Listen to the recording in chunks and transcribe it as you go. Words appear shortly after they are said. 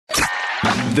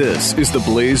This is the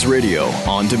Blaze Radio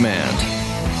on demand.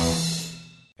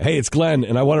 Hey, it's Glenn,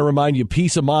 and I want to remind you,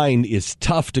 peace of mind is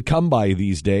tough to come by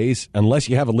these days unless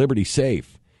you have a Liberty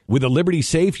Safe. With a Liberty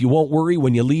Safe, you won't worry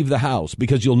when you leave the house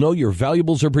because you'll know your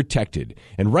valuables are protected.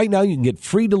 And right now, you can get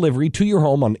free delivery to your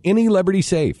home on any Liberty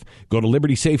Safe. Go to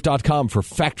LibertySafe.com for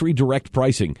factory direct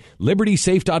pricing.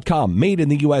 LibertySafe.com, made in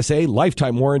the USA,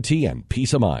 lifetime warranty, and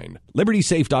peace of mind.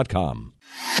 LibertySafe.com.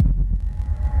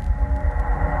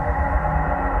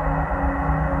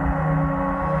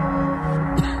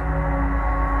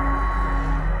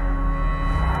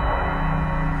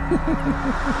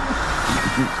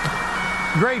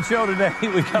 Great show today.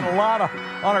 We got a lot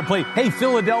on our plate. Hey,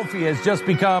 Philadelphia has just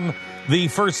become the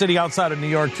first city outside of New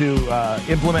York to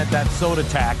implement that soda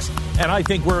tax, and I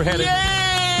think we're headed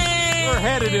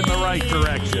in the right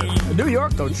direction. New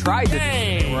York, though, tried to do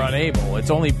it. We're unable.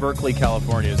 It's only Berkeley,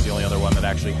 California is the only other one that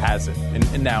actually has it.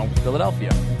 And now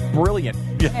Philadelphia. Brilliant.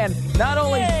 Yeah. And not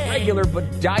only regular,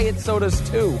 but diet sodas,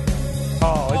 too.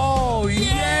 Oh,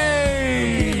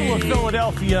 yay! People of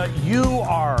Philadelphia, you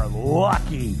are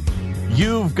lucky.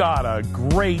 You've got a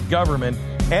great government,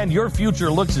 and your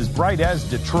future looks as bright as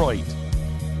Detroit.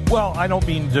 Well, I don't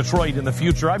mean Detroit in the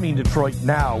future. I mean Detroit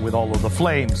now with all of the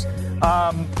flames.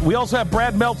 We also have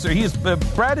Brad Meltzer.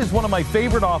 Brad is one of my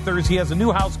favorite authors. He has a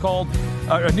new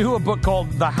book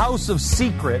called The House of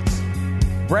Secrets.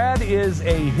 Brad is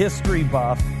a history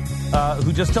buff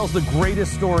who just tells the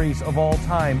greatest stories of all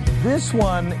time. This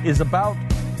one is about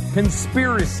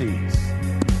conspiracies.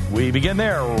 We begin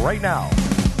there right now.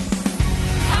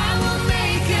 I will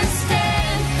make a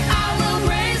stand. I will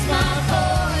raise my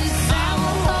voice. I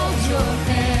will hold your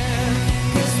hand.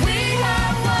 'Cause we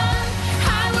have won.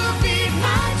 I will beat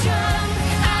my drum.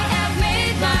 I have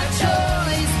made my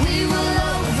choice. We will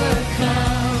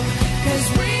overcome. 'Cause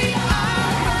we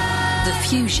are one. The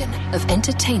fusion of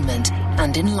entertainment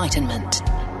and enlightenment.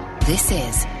 This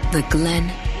is the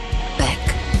Glenn Beck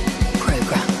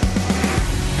Program.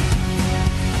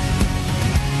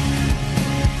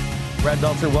 Brad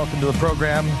Meltzer, welcome to the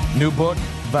program. New book,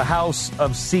 The House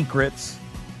of Secrets.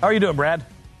 How are you doing, Brad?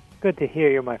 Good to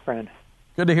hear you, my friend.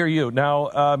 Good to hear you.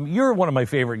 Now, you're one of my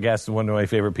favorite guests and one of my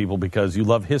favorite people because you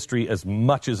love history as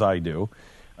much as I do.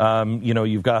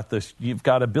 You've got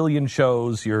a billion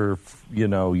shows. You're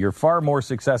far more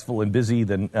successful and busy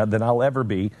than I'll ever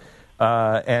be,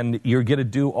 and you're going to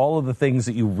do all of the things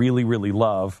that you really, really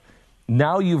love.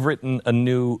 Now you've written a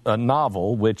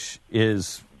novel, which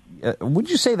is, would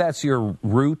you say that's your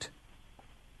root?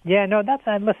 Yeah, no, that's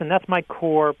my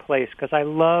core place because I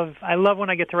love when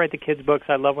I get to write the kids' books.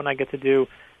 I love when I get to do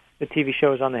the TV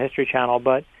shows on the History Channel.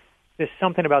 But there's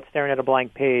something about staring at a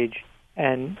blank page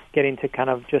and getting to kind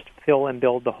of just fill and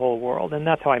build the whole world. And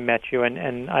that's how I met you,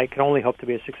 and I can only hope to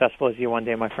be as successful as you one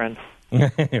day, my friend.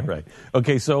 Right.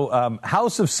 Okay, so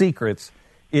House of Secrets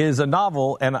is a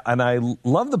novel, and I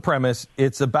love the premise.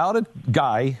 It's about a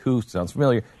guy who, sounds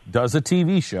familiar, does a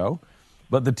TV show,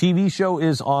 but the TV show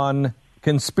is on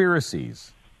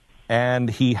conspiracies, and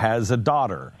he has a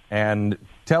daughter. And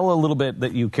tell a little bit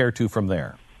that you care to from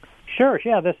there. Sure,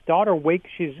 yeah. This daughter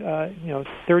she's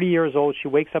 30 years old. She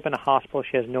wakes up in a hospital.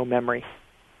 She has no memory.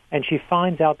 And she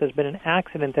finds out there's been an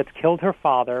accident that's killed her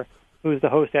father, who's the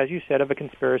host, as you said, of a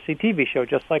conspiracy TV show,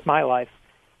 just like my life.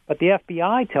 But the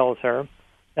FBI tells her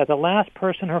that the last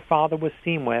person her father was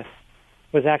seen with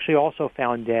was actually also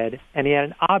found dead, and he had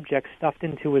an object stuffed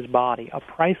into his body, a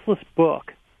priceless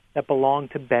book that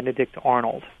belonged to Benedict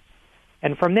Arnold.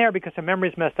 And from there, because her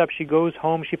memory's messed up, she goes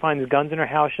home. She finds guns in her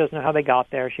house. She doesn't know how they got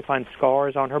there. She finds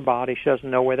scars on her body. She doesn't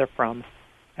know where they're from.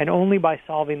 And only by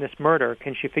solving this murder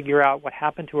can she figure out what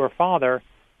happened to her father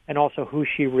and also who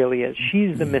she really is.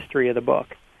 She's the mystery of the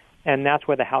book. And that's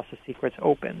where the House of Secrets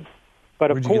opens.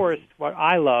 But, of course, what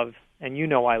I love, and you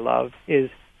know I love, is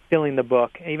filling the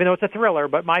book. Even though it's a thriller,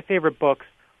 but my favorite books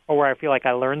are where I feel like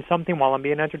I learned something while I'm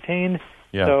being entertained.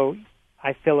 Yeah. So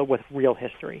I fill it with real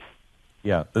history.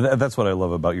 Yeah, that's what I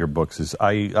love about your books. Is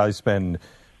I spend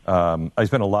a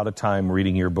lot of time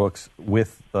reading your books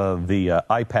with the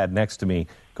iPad next to me,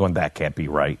 going, that can't be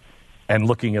right, and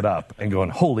looking it up and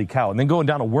going, holy cow, and then going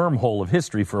down a wormhole of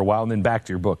history for a while, and then back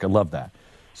to your book. I love that.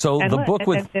 So that's the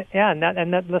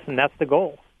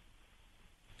goal.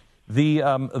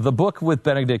 The book with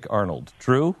Benedict Arnold,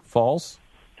 true, false?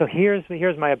 So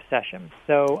here's my obsession.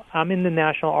 So I'm in the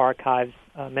National Archives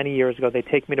many years ago. They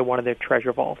take me to one of their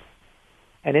treasure vaults.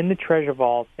 And in the treasure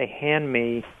vault, they hand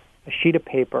me a sheet of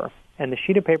paper. And the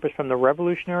sheet of paper is from the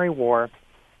Revolutionary War.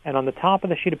 And on the top of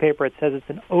the sheet of paper, it says it's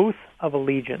an oath of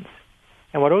allegiance.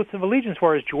 And what oaths of allegiance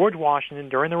were is George Washington,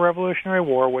 during the Revolutionary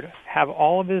War, would have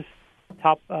all of his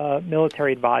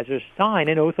military advisors sign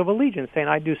an oath of allegiance saying,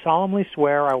 I do solemnly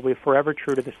swear I will be forever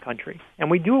true to this country.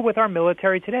 And we do it with our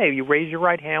military today. You raise your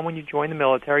right hand when you join the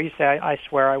military. You say, I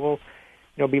swear I will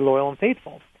be loyal and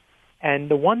faithful. And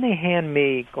the one they hand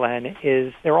me, Glenn,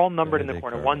 they're all numbered in the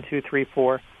corner, 1, 2, 3,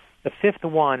 4. The fifth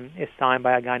one is signed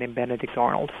by a guy named Benedict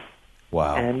Arnold.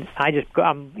 Wow. And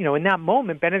in that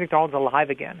moment, Benedict Arnold's alive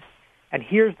again. And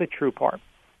here's the true part.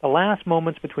 The last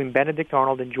moments between Benedict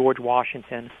Arnold and George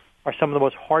Washington are some of the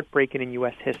most heartbreaking in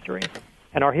U.S. history.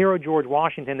 And our hero, George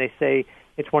Washington, they say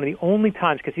it's one of the only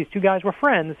times, because these two guys were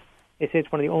friends, they say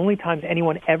it's one of the only times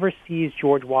anyone ever sees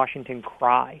George Washington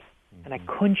cry. And I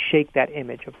couldn't shake that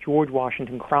image of George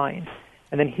Washington crying.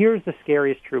 And then here's the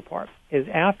scariest true part, is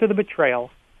after the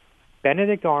betrayal,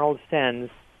 Benedict Arnold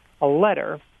sends a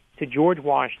letter to George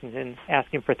Washington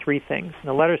asking for 3 things. And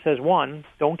the letter says, 1,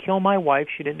 don't kill my wife.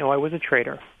 She didn't know I was a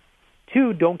traitor.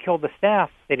 2, don't kill the staff.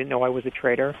 They didn't know I was a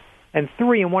traitor. And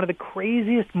 3, in one of the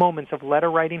craziest moments of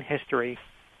letter-writing history,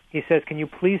 he says, can you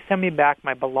please send me back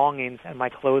my belongings and my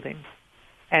clothing?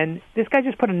 And this guy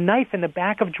just put a knife in the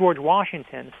back of George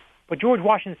Washington. But George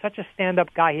Washington is such a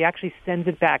stand-up guy, he actually sends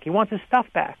it back. He wants his stuff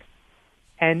back.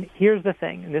 And here's the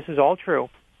thing, and this is all true,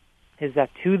 is that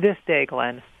to this day,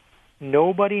 Glenn,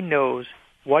 nobody knows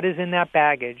what is in that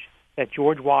baggage that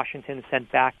George Washington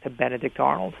sent back to Benedict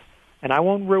Arnold. And I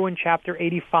won't ruin Chapter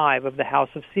 85 of The House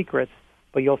of Secrets,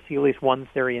 but you'll see at least one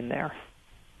theory in there.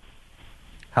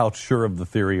 How sure of the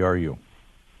theory are you?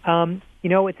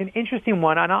 It's an interesting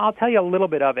one, and I'll tell you a little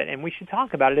bit of it, and we should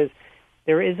talk about it.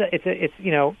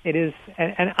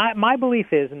 My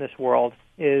belief is in this world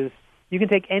is you can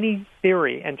take any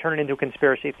theory and turn it into a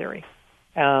conspiracy theory.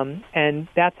 And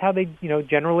that's how they,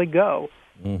 generally go.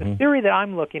 Mm-hmm. The theory that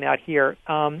I'm looking at here,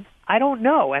 I don't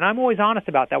know, and I'm always honest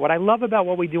about that. What I love about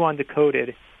what we do on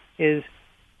Decoded is,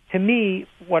 to me,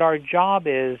 what our job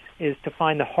is to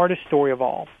find the hardest story of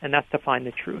all, and that's to find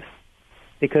the truth.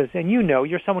 Because, and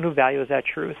you're someone who values that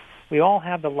truth. We all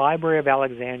have the Library of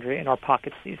Alexandria in our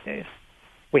pockets these days.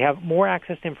 We have more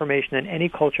access to information than any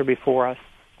culture before us.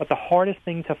 But the hardest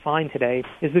thing to find today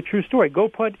is the true story. Go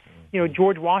put,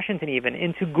 George Washington even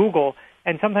into Google,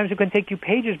 and sometimes it can take you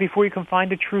pages before you can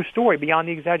find a true story beyond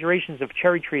the exaggerations of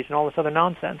cherry trees and all this other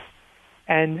nonsense.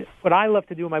 And what I love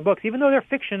to do in my books, even though they're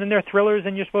fiction and they're thrillers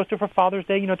and you're supposed to, for Father's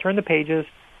Day, turn the pages,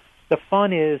 the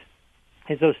fun is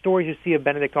those stories you see of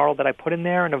Benedict Arnold that I put in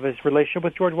there and of his relationship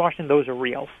with George Washington, those are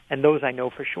real. And those I know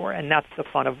for sure. And that's the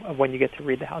fun of when you get to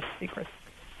read The House of Secrets.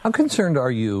 How concerned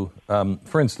are you,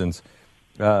 for instance,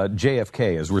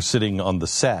 JFK, as we're sitting on the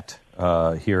set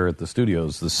here at the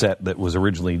studios, the set that was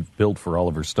originally built for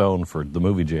Oliver Stone for the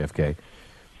movie JFK,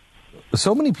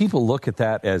 so many people look at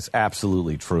that as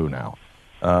absolutely true now,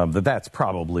 that's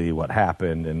probably what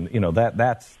happened, and,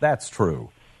 that's true.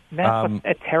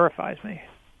 It terrifies me.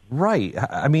 Right.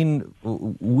 I mean,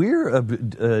 we're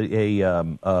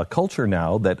a culture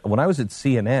now that when I was at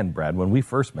CNN, Brad, when we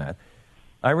first met,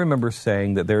 I remember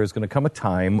saying that there is going to come a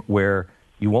time where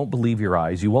you won't believe your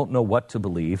eyes, you won't know what to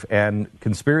believe, and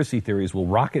conspiracy theories will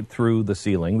rocket through the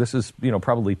ceiling. This is,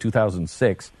 probably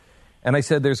 2006. And I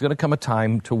said there's going to come a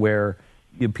time to where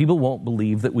people won't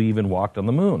believe that we even walked on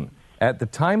the moon. At the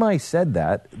time I said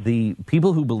that, the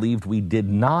people who believed we did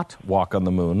not walk on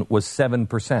the moon was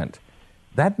 7%.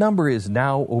 That number is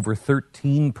now over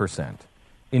 13%.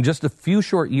 In just a few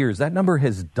short years, that number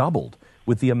has doubled.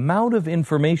 With the amount of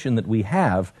information that we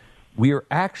have, we are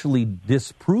actually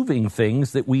disproving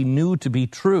things that we knew to be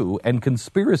true, and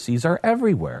conspiracies are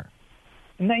everywhere.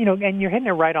 And, and you're hitting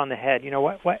it right on the head.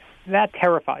 What that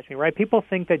terrifies me, right? People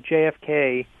think that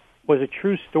JFK was a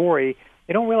true story.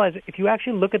 They don't realize if you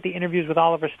actually look at the interviews with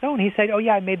Oliver Stone, he said,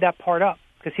 I made that part up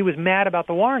because he was mad about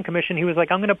the Warren Commission. He was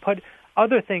like, I'm going to put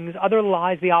other things, other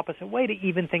lies the opposite way to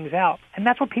even things out. And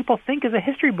that's what people think is a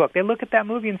history book. They look at that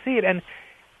movie and see it.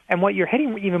 And what you're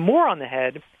hitting even more on the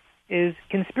head is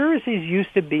conspiracies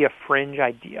used to be a fringe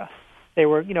idea. They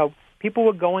were, people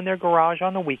would go in their garage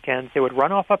on the weekends, they would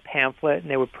run off a pamphlet,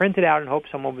 and they would print it out and hope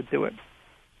someone would do it.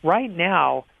 Right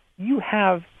now,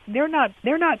 they're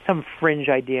not some fringe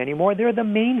idea anymore. They're the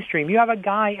mainstream. You have a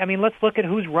guy, let's look at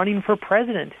who's running for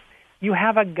president. You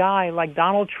have a guy like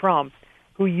Donald Trump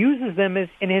who uses them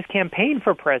in his campaign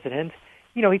for president.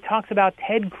 He talks about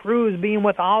Ted Cruz being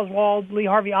with Lee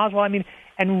Harvey Oswald,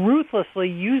 and ruthlessly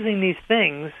using these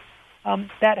things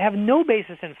that have no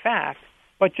basis in fact,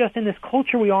 but just in this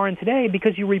culture we are in today,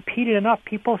 because you repeat it enough,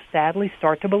 people sadly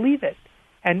start to believe it.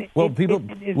 And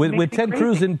with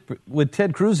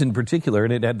Ted Cruz in particular,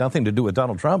 and it had nothing to do with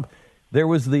Donald Trump, there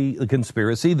was the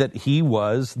conspiracy that he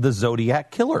was the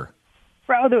Zodiac killer.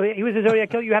 Although he was a Zodiac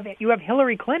killer, you have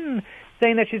Hillary Clinton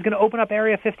saying that she's going to open up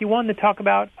Area 51 to talk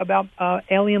about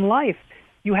alien life.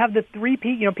 You have the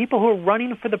people who are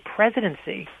running for the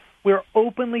presidency. We're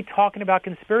openly talking about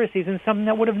conspiracies and something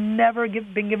that would have never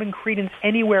been given credence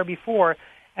anywhere before.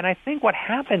 And I think what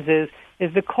happens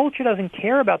is the culture doesn't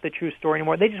care about the true story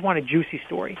anymore. They just want a juicy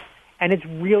story. And it's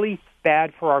really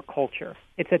bad for our culture.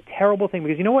 It's a terrible thing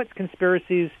because you know what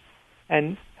conspiracies,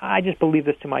 and I just believe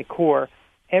this to my core,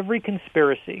 every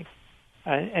conspiracy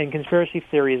and conspiracy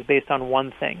theory is based on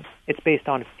one thing. It's based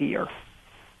on fear.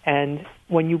 And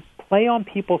when you play on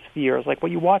people's fears, like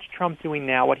what you watch Trump doing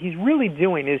now, what he's really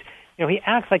doing is, he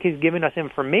acts like he's giving us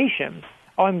information.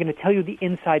 Oh, I'm going to tell you the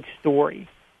inside story.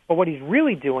 But what he's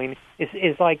really doing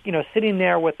is like, sitting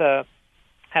there at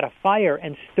a fire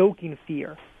and stoking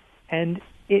fear. And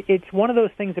it's one of those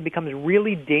things that becomes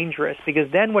really dangerous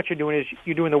because then what you're doing is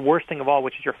you're doing the worst thing of all,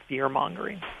 which is you're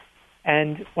fear-mongering.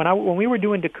 And when we were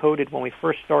doing Decoded, when we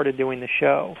first started doing the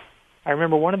show, I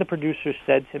remember one of the producers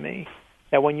said to me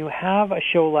that when you have a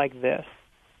show like this,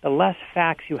 the less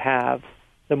facts you have,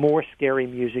 the more scary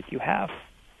music you have,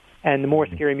 and the more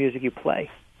scary music you play.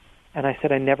 And I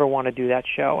said, I never want to do that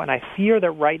show. And I fear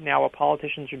that right now what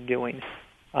politicians are doing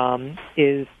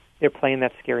is they're playing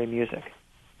that scary music.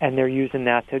 And they're using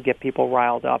that to get people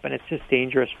riled up. And it's just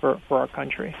dangerous for our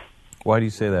country. Why do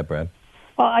you say that, Brad?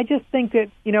 Well, I just think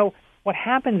that, what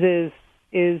happens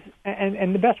is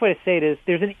the best way to say it is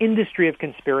there's an industry of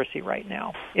conspiracy right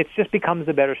now. It just becomes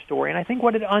a better story. And I think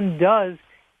what it undoes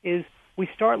is we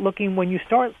start looking, when you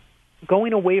start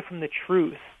going away from the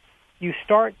truth, you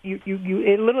start,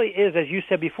 it literally is, as you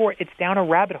said before, it's down a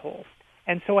rabbit hole.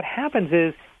 And so what happens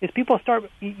is people start,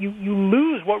 you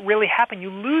lose what really happened.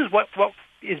 You lose what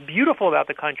is beautiful about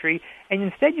the country, and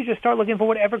instead you just start looking for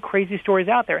whatever crazy stories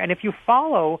out there. And if you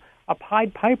follow a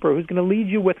Pied Piper who's going to lead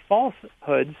you with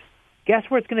falsehoods, guess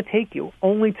where it's going to take you?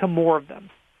 Only to more of them.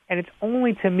 And it's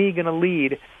only, to me, going to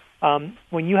lead,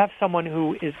 when you have someone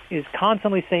who is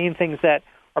constantly saying things that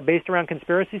are based around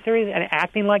conspiracy theories and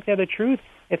acting like they're the truth,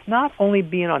 it's not only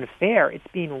being unfair, it's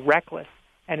being reckless.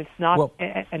 And it's not,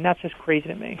 and that's just crazy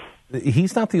to me.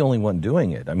 He's not the only one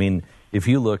doing it. I mean, if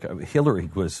you look, Hillary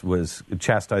was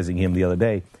chastising him the other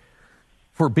day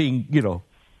for being,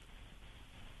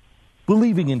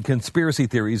 believing in conspiracy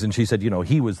theories, and she said,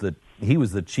 he was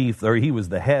the chief, or he was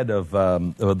the head of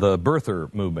the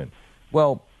birther movement.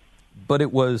 Well, but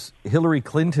it was Hillary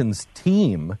Clinton's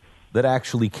team that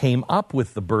actually came up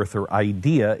with the birther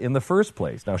idea in the first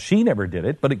place. Now, she never did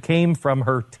it, but it came from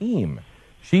her team.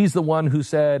 She's the one who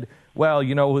said, well,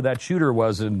 you know who that shooter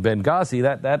was in Benghazi?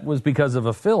 That was because of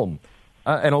a film.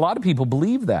 And a lot of people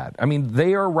believe that. I mean,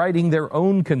 they are writing their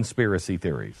own conspiracy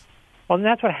theories. Well, and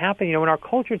that's what happened. In our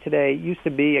culture today used to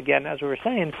be, again, as we were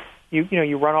saying,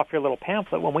 you run off your little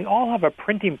pamphlet. When we all have a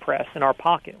printing press in our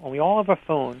pocket, when we all have a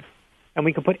phone, and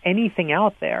we can put anything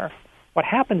out there, what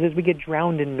happens is we get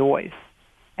drowned in noise.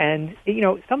 And,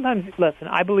 sometimes, listen,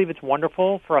 I believe it's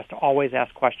wonderful for us to always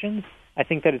ask questions. I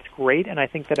think that it's great, and I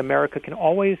think that America can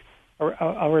always,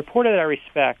 a reporter that I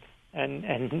respect,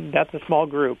 and that's a small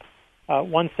group,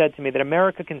 once said to me that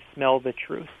America can smell the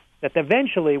truth. That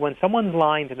eventually, when someone's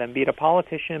lying to them, be it a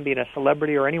politician, be it a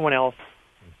celebrity or anyone else,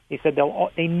 he said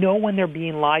they know when they're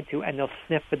being lied to, and they'll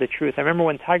sniff for the truth. I remember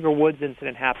when Tiger Woods'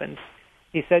 incident happened,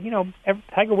 he said,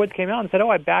 Tiger Woods came out and said,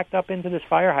 I backed up into this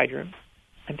fire hydrant.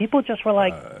 And people just were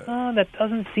like, that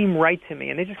doesn't seem right to me.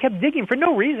 And they just kept digging for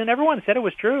no reason. Everyone said it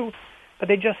was true. But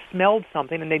they just smelled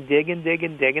something, and they dig and dig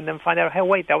and dig, and then find out, hey,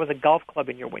 wait, that was a golf club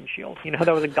in your windshield.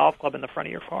 That was a golf club in the front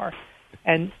of your car.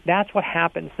 And that's what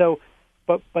happened. So,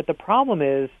 but the problem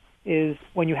is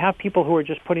when you have people who are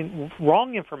just putting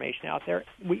wrong information out there,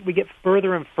 we get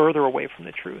further and further away from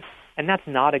the truth. And that's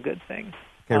not a good thing.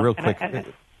 Okay, real quick.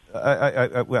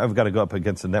 I've got to go up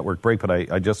against the network break, but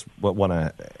I just want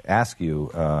to ask you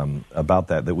about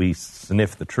that we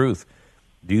sniff the truth.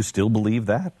 Do you still believe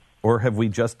that? Or have we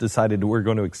just decided we're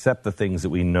going to accept the things that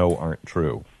we know aren't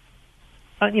true?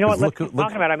 Let's keep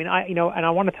talking about it. I mean, and I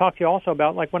want to talk to you also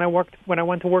about, like, when I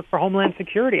went to work for Homeland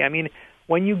Security. I mean,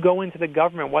 when you go into the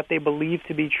government, what they believe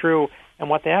to be true and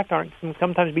what they act on can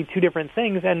sometimes be two different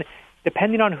things. And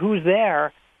depending on who's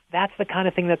there, that's the kind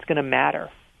of thing that's going to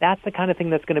matter. That's the kind of thing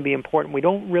that's going to be important. We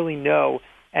don't really know.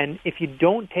 And if you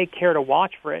don't take care to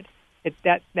watch for it,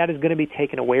 that is going to be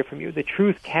taken away from you. The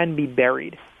truth can be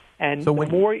buried. And so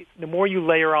the more you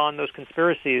layer on those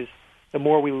conspiracies, the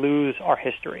more we lose our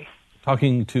history.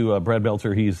 Talking to Brad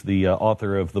Belzer, he's the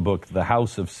author of the book, The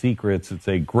House of Secrets. It's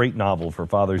a great novel for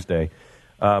Father's Day.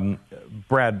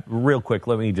 Brad, real quick,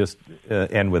 let me just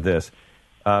end with this.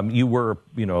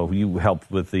 You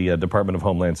helped with the Department of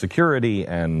Homeland Security,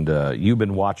 and you've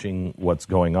been watching what's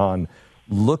going on.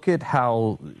 look at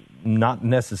how, not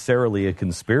necessarily a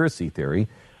conspiracy theory,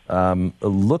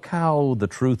 look how the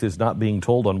truth is not being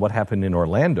told on what happened in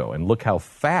Orlando, and look how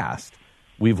fast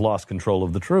we've lost control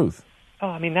of the truth. Oh,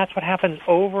 I mean, that's what happens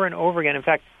over and over again. In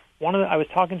fact, I was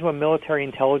talking to a military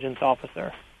intelligence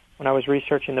officer when I was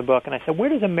researching the book, and I said, where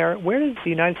does the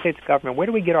United States government, where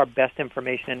do we get our best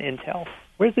information and intel?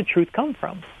 Where does the truth come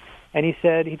from? And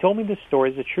he told me this story,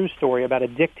 it's a true story about a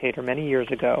dictator many years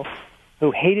ago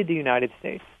who hated the United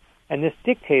States. And this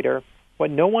dictator, what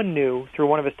no one knew, through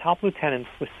one of his top lieutenants,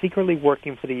 was secretly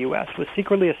working for the U.S., was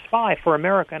secretly a spy for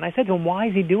America. And I said to him, why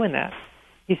is he doing that?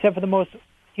 He said, for the most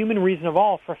human reason of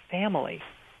all, for family.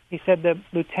 He said the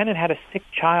lieutenant had a sick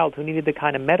child who needed the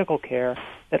kind of medical care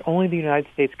that only the United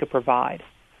States could provide.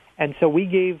 And so we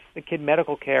gave the kid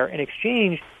medical care. In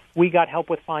exchange, we got help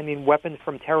with finding weapons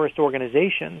from terrorist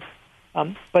organizations.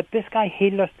 But this guy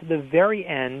hated us to the very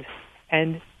end,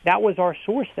 and that was our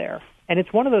source there. And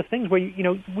it's one of those things where,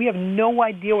 we have no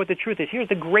idea what the truth is. Here's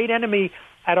the great enemy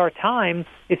at our time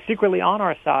is secretly on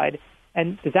our side.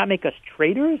 And does that make us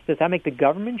traitors? Does that make the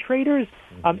government traitors?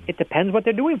 It depends what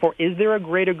they're doing for. Is there a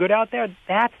greater good out there?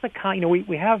 That's the kind,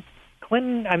 we have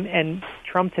Clinton and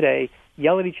Trump today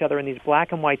yell at each other in these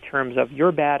black and white terms of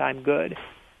you're bad, I'm good.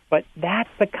 But that's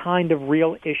the kind of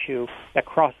real issue that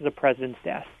crosses a president's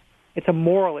desk. It's a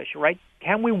moral issue, right?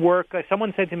 Can we work?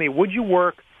 Someone said to me, would you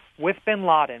work with bin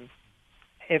Laden,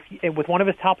 with one of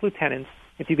his top lieutenants,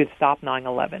 if you could stop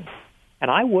 9/11?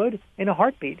 And I would, in a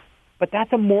heartbeat. But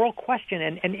that's a moral question,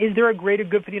 and is there a greater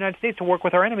good for the United States to work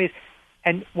with our enemies?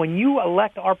 And when you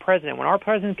elect our president, when our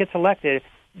president gets elected,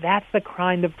 that's the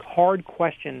kind of hard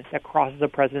question that crosses a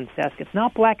president's desk. It's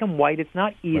not black and white. It's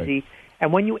not easy. Right.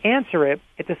 And when you answer it,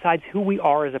 it decides who we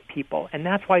are as a people. And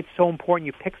that's why it's so important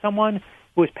you pick someone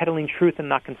who is peddling truth and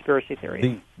not conspiracy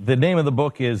theories. The name of the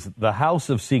book is The House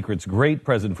of Secrets, great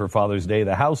present for Father's Day,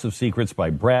 The House of Secrets by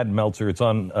Brad Meltzer. It's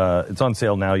on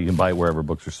sale now. You can buy it wherever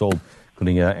books are sold,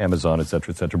 including Amazon, et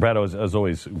cetera, et cetera. Brad, as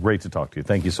always, great to talk to you.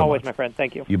 Thank you so much. Always, my friend.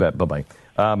 Thank you. You bet. Bye-bye.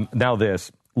 Now this,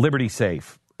 Liberty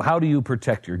Safe. How do you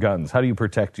protect your guns? How do you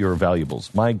protect your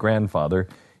valuables? My grandfather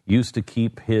used to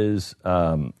keep his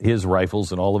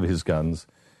rifles and all of his guns,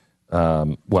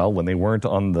 when they weren't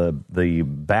on the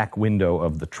back window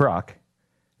of the truck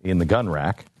in the gun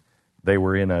rack. They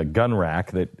were in a gun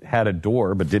rack that had a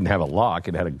door but didn't have a lock.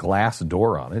 It had a glass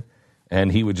door on it,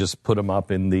 and he would just put them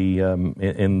up in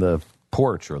the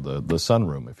porch or the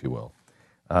sunroom, if you will.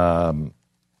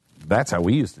 That's how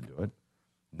we used to do it.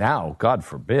 Now, God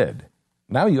forbid.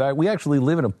 Now we actually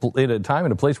live in a time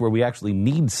and a place where we actually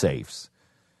need safes.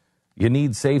 You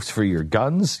need safes for your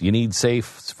guns. You need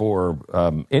safes for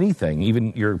anything,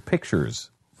 even your pictures,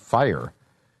 fire.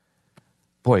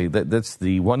 Boy, that's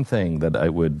the one thing that I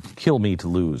would kill me to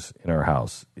lose in our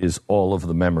house is all of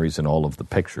the memories and all of the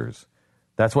pictures.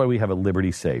 That's why we have a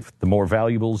Liberty Safe. The more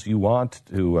valuables you want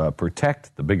to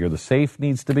protect, the bigger the safe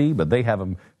needs to be, but they have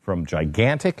them from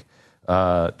gigantic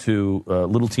to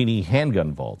little teeny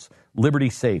handgun vaults. Liberty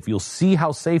Safe. You'll see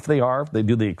how safe they are. They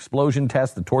do the explosion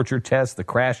test, the torture test, the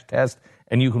crash test,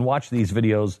 and you can watch these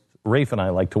videos. Rafe and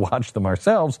I like to watch them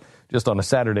ourselves just on a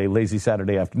Saturday, lazy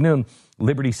Saturday afternoon.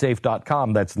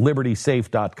 LibertySafe.com. That's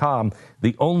LibertySafe.com.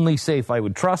 The only safe I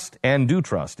would trust and do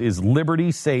trust is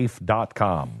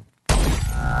LibertySafe.com.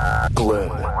 Glenn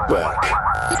Beck.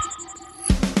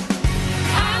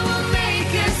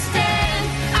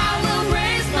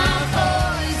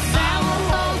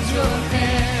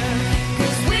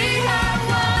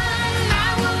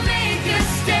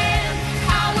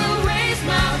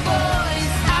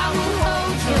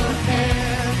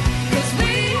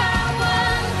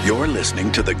 You're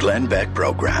listening to the Glenn Beck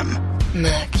Program.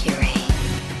 Mercury.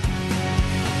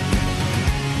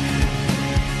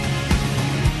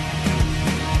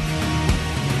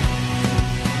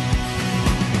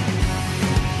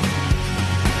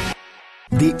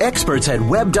 The experts at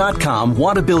Web.com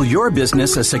want to build your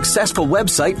business a successful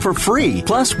website for free.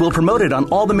 Plus, we'll promote it on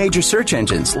all the major search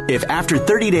engines. If after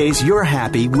 30 days you're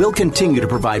happy, we'll continue to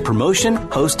provide promotion,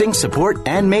 hosting, support,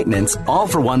 and maintenance, all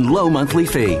for one low monthly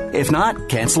fee. If not,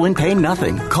 cancel and pay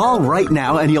nothing. Call right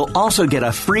now and you'll also get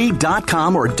a free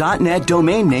 .com or .net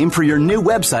domain name for your new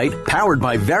website powered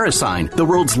by VeriSign, the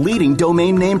world's leading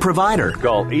domain name provider.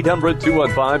 Call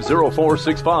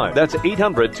 800-215-0465. That's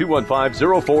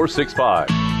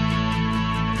 800-215-0465.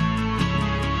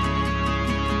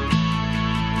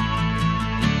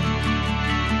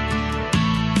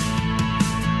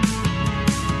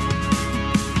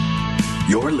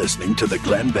 You're listening to the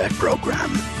Glenn Beck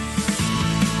Program.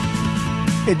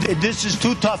 This is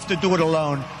too tough to do it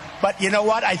alone. But you know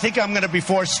what? I think I'm going to be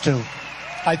forced to.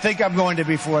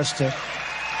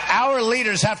 Our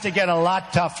leaders have to get a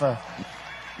lot tougher.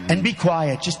 And be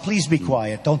quiet. Just please be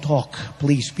quiet. Don't talk.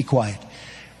 Please be quiet.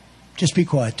 Just be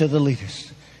quiet. They're the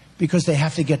leaders. Because they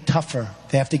have to get tougher.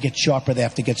 They have to get sharper. They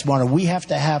have to get smarter. We have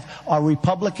to have our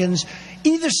Republicans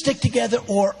either stick together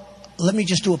or let me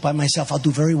just do it by myself. I'll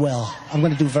do very well. I'm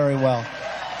going to do very well.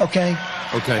 Okay?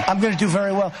 Okay. I'm going to do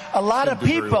very well. A lot of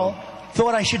people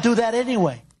thought I should do that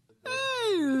anyway.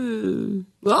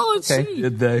 Well, let's see.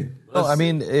 Did they? Well, I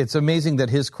mean, it's amazing that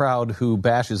his crowd who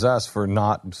bashes us for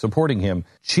not supporting him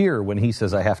cheer when he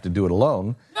says, I have to do it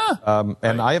alone.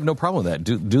 And I have no problem with that.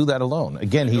 Do that alone.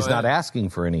 Again, he's not asking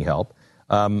for any help.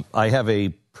 I have a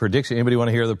prediction. Anybody want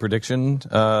to hear the prediction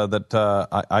that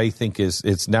I think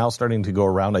it's now starting to go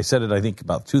around? I said it, I think,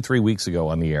 about 2-3 weeks ago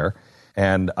on the air.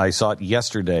 And I saw it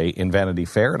yesterday in Vanity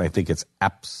Fair, and I think it's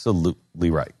absolutely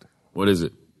right. What is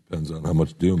it? Depends on how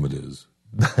much doom it is.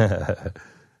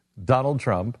 Donald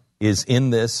Trump is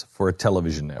in this for a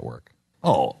television network.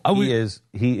 Oh, he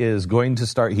is going to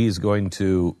start. He is going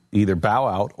to either bow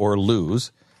out or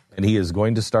lose, and he is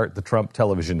going to start the Trump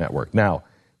television network. Now,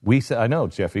 I know,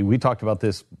 Jeffy, we talked about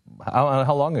this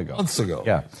how long ago? Months ago.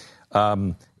 Yeah.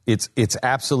 It's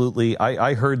absolutely.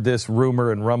 I heard this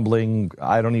rumor and rumbling.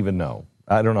 I don't even know.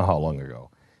 I don't know how long ago,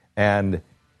 and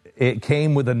it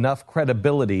came with enough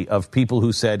credibility of people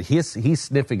who said he's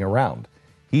sniffing around.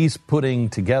 He's putting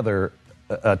together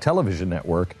a television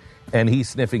network, and he's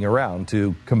sniffing around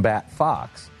to combat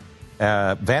Fox.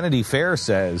 Vanity Fair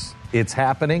says it's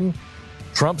happening.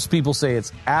 Trump's people say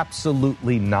it's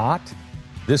absolutely not.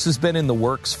 This has been in the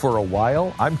works for a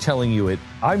while. I'm telling you it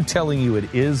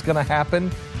is going to happen,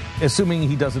 assuming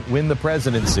he doesn't win the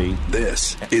presidency.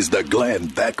 This is the Glenn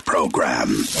Beck Program.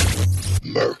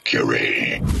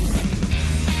 Mercury.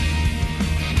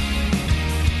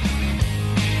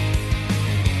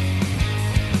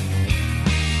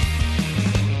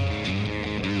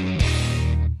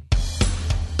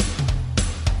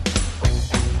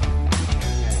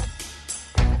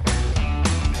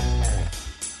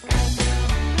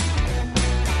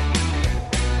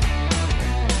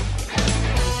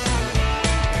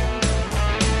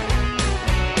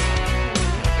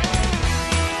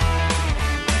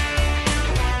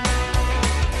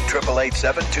 Triple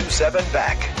 727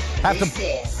 Beck. This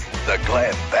is the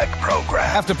Glenn Beck Program.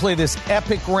 Have to play this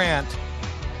epic rant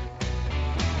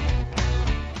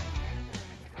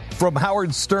from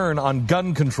Howard Stern on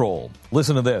gun control.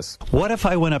 Listen to this. What if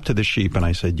I went up to the sheep and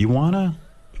I said, you want to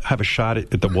have a shot at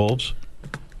the wolves?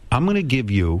 I'm going to give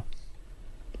you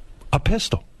a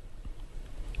pistol.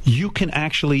 You can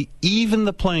actually even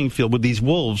the playing field with these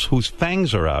wolves whose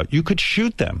fangs are out. You could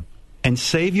shoot them and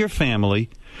save your family.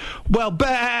 Well,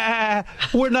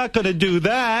 we're not going to do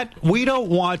that. We don't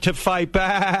want to fight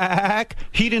back.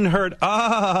 He didn't hurt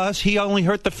us. He only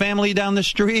hurt the family down the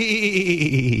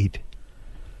street.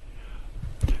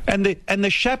 And the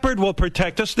shepherd will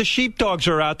protect us. The sheepdogs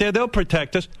are out there. They'll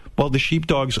protect us. Well, the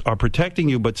sheepdogs are protecting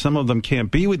you, but some of them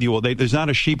can't be with you. Well, there's not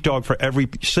a sheepdog for every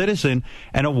citizen,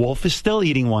 and a wolf is still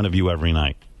eating one of you every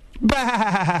night.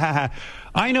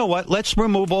 I know what. Let's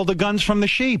remove all the guns from the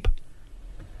sheep.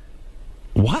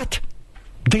 What?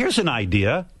 There's an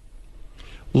idea.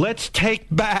 Let's take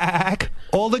back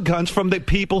all the guns from the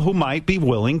people who might be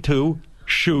willing to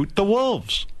shoot the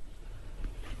wolves.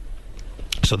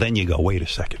 So then you go, wait a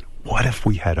second. What if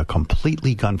we had a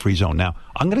completely gun-free zone? Now,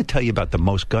 I'm going to tell you about the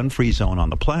most gun-free zone on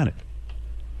the planet.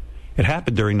 It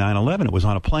happened during 9/11. It was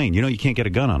on a plane. You know you can't get a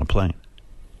gun on a plane.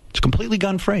 It's completely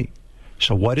gun-free.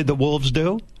 So what did the wolves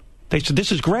do? They said,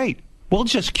 this is great. We'll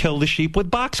just kill the sheep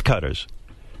with box cutters.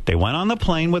 They went on the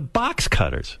plane with box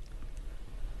cutters.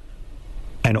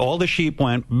 And all the sheep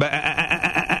went... Now,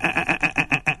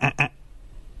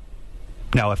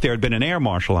 if there had been an air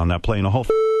marshal on that plane, the whole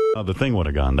other thing would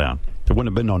have gone down. There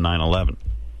wouldn't have been no 9/11.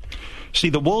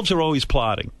 See, the wolves are always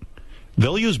plotting.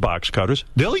 They'll use box cutters.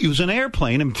 They'll use an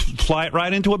airplane and fly it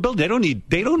right into a building.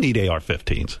 They don't need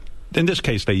AR-15s. In this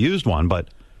case, they used one, but...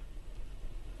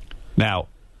 Now,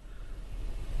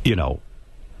 you know,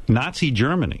 Nazi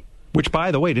Germany... Which,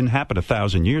 by the way, didn't happen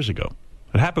 1,000 years ago.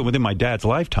 It happened within my dad's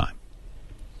lifetime.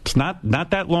 It's not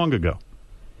that long ago.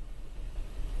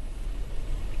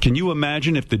 Can you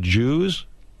imagine if the Jews,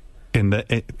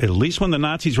 at least when the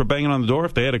Nazis were banging on the door,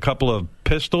 if they had a couple of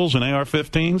pistols and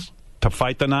AR-15s to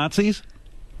fight the Nazis?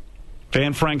 If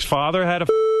Anne Frank's father had a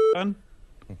gun?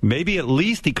 Maybe at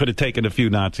least he could have taken a few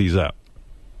Nazis out.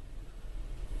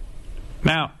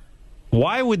 Now,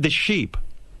 why would the sheep...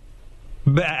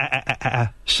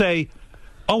 say,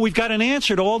 oh, we've got an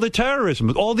answer to all the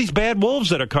terrorism, all these bad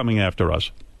wolves that are coming after us.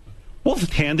 We'll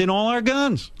hand in all our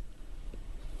guns.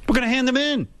 We're going to hand them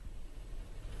in.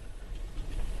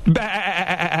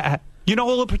 Bah. You know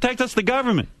who will protect us? The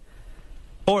government.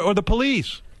 Or the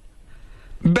police.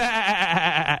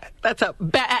 Bah. That's a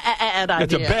bad idea.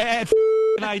 It's a bad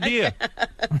idea.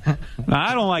 Now,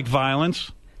 I don't like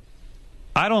violence.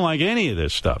 I don't like any of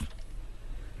this stuff.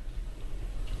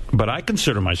 But I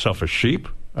consider myself a sheep,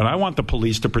 and I want the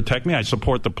police to protect me. I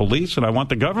support the police, and I want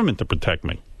the government to protect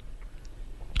me.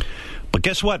 But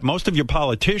guess what? Most of your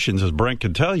politicians, as Brent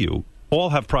can tell you, all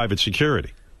have private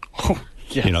security. Oh,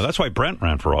 yes. You know, that's why Brent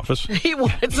ran for office. He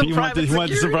wanted some private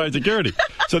security.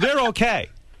 So they're okay.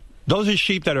 Those are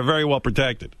sheep that are very well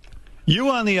protected. You,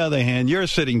 on the other hand, you're a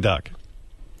sitting duck.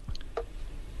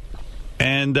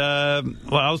 And, well,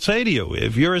 I'll say to you,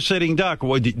 if you're a sitting duck,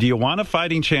 do you want a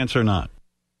fighting chance or not?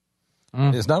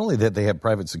 It's not only that they have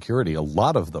private security, a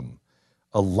lot of them.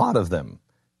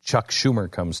 Chuck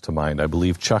Schumer comes to mind. I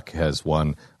believe Chuck has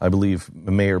one. I believe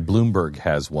Mayor Bloomberg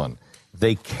has one.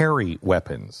 They carry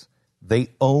weapons. They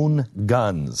own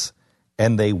guns.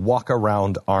 And they walk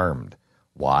around armed.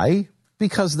 Why?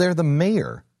 Because they're the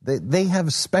mayor. They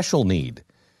have special need.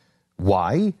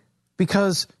 Why?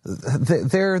 Because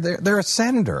they're a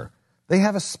senator. They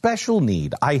have a special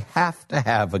need. I have to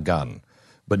have a gun.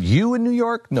 But you in New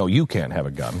York, no, you can't have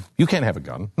a gun. You can't have a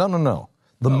gun. No.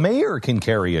 The mayor can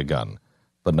carry a gun,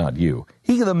 but not you.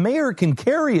 The mayor can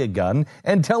carry a gun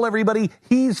and tell everybody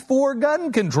he's for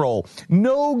gun control.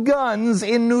 No guns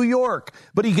in New York.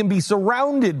 But he can be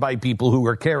surrounded by people who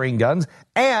are carrying guns,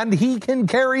 and he can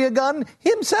carry a gun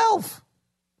himself.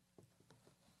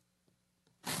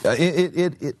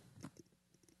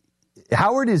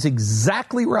 Howard is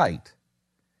exactly right.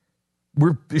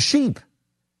 We're sheep.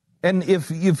 And if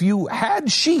you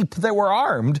had sheep that were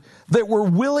armed, that were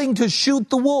willing to shoot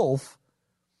the wolf,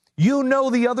 you know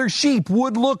the other sheep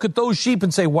would look at those sheep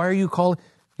and say, why are you calling?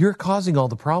 You're causing all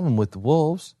the problem with the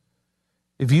wolves.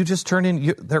 If you just turn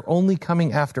in, they're only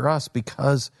coming after us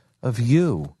because of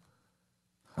you.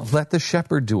 Let the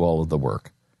shepherd do all of the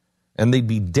work. And they'd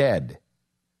be dead.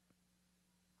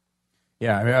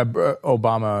 Yeah, I mean,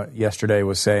 Obama yesterday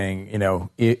was saying,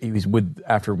 he was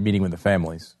after meeting with the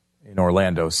families in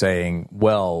Orlando, saying,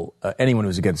 well, anyone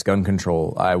who's against gun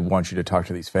control, I want you to talk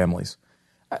to these families.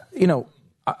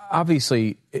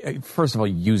 Obviously, first of all,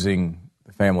 using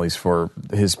the families for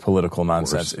his political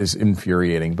nonsense is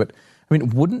infuriating. But, I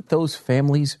mean, wouldn't those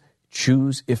families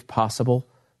choose, if possible,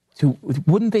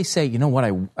 wouldn't they say, you know what,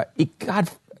 God,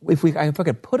 if I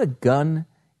could put a gun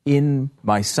in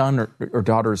my son or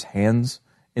daughter's hands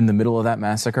in the middle of that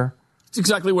massacre? It's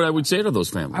exactly what I would say to those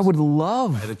families. I would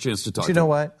love. I had a chance to talk. But you know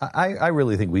what? I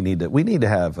really think we need to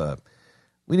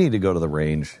go to the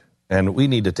range, and we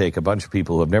need to take a bunch of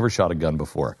people who have never shot a gun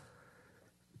before.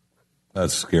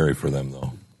 That's scary for them,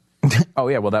 though. Oh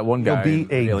yeah, well that one guy. It'll be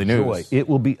a Daily joy. News. It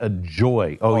will be a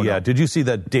joy. Oh yeah, did you see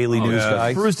that Daily News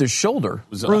guy? Bruised his shoulder.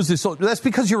 Bruised his shoulder. That's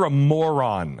because you're a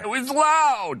moron. It was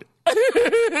loud.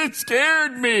 It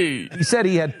scared me. He said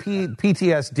he had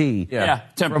PTSD. Yeah,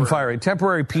 from firing.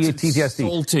 Temporary PTSD.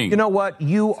 Insulting. You know what?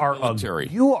 You are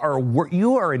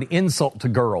an insult to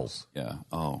girls. Yeah.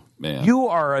 Oh man. You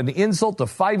are an insult to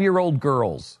 5-year-old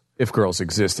girls. If girls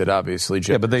existed, obviously.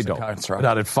 Yeah, but they don't.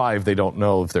 Not at 5, they don't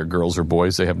know if they're girls or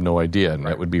boys. They have no idea, and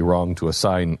that would be wrong to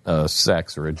assign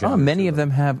sex or a gender. Many of them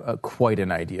have quite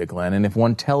an idea, Glenn. And if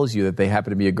one tells you that they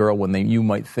happen to be a girl when you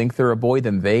might think they're a boy,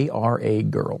 then they are a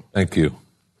girl. Thank you.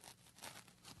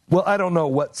 Well, I don't know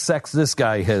what sex this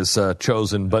guy has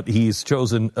chosen, but he's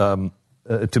chosen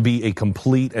to be a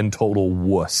complete and total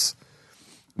wuss.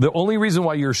 The only reason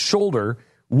why your shoulder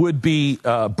would be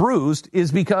bruised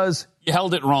is because you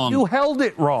held it wrong. You held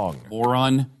it wrong.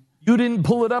 Moron. You didn't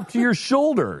pull it up to your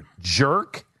shoulder,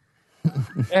 jerk.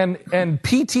 And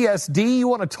PTSD, you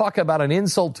want to talk about an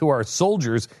insult to our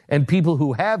soldiers and people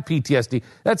who have PTSD.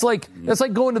 That's like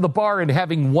going to the bar and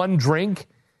having one drink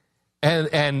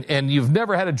and you've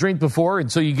never had a drink before,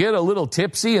 and so you get a little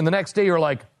tipsy, and the next day you're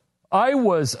like, I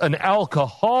was an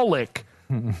alcoholic.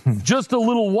 Just a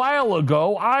little while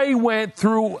ago, I went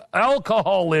through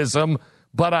alcoholism,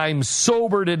 but I'm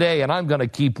sober today, and I'm going to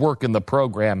keep working the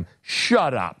program.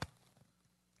 Shut up.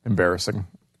 Embarrassing.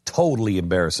 Totally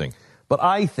embarrassing. But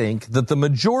I think that the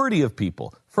majority of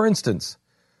people, for instance,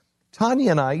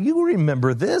 Tanya and I, you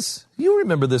remember this. You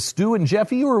remember this, Stu and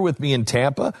Jeffy. You were with me in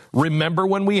Tampa. Remember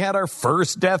when we had our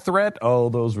first death threat? Oh,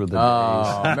 those were the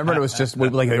days. Remember it was just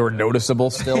like they were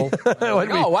noticeable still?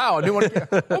 Oh, wow.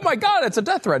 Oh, my God, it's a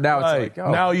death threat. Now it's like,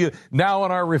 oh. Now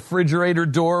on our refrigerator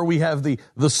door, we have the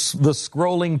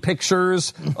scrolling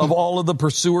pictures of all of the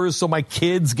pursuers, so my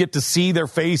kids get to see their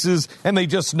faces, and they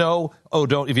just know,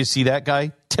 if you see that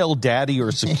guy, tell daddy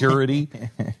or security.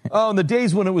 In the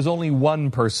days when it was only one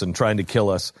person trying to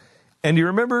kill us. And you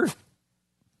remember,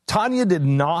 Tanya did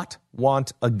not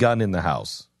want a gun in the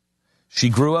house. She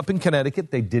grew up in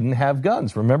Connecticut. They didn't have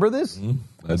guns. Remember this?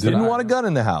 I Didn't want a gun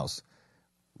in the house.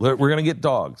 We're going to get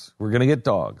dogs. We're going to get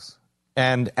dogs.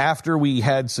 And after we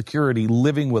had security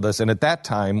living with us, and at that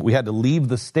time, we had to leave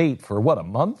the state for, a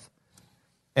month?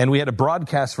 And we had to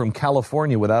broadcast from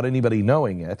California without anybody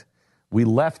knowing it. We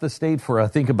left the state for, I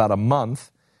think, about a month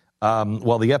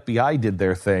while the FBI did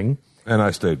their thing. And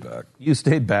I stayed back. You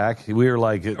stayed back. We were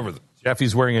like,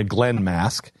 Jeffy's wearing a Glenn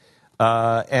mask.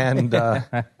 And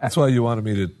that's why you wanted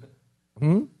me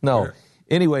to... No.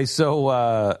 Anyway,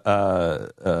 so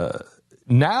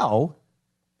now,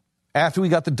 after we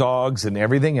got the dogs and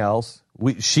everything else,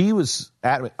 she was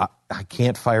adamant, I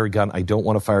can't fire a gun. I don't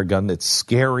want to fire a gun. It's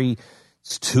scary.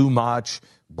 It's too much.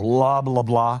 Blah, blah,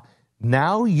 blah.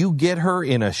 Now you get her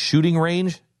in a shooting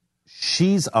range.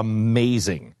 She's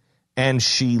amazing. And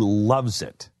she loves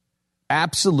it.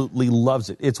 Absolutely loves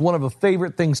it. It's one of her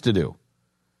favorite things to do.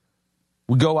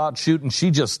 We go out shoot and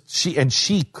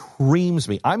she creams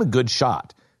me. I'm a good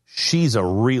shot. She's a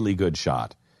really good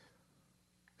shot.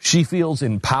 She feels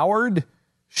empowered.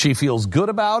 She feels good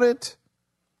about it.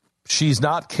 She's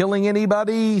not killing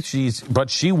anybody. But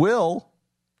she will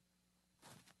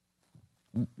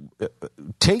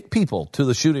take people to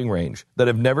the shooting range that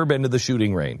have never been to the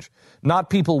shooting range. Not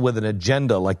people with an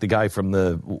agenda like the guy from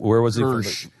the, where was he?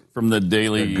 From the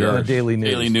Daily News. Daily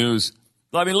News.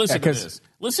 I mean, listen to this.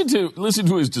 Listen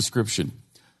to his description.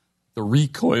 The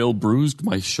recoil bruised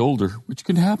my shoulder, which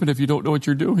can happen if you don't know what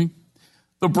you're doing.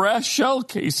 The brass shell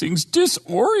casings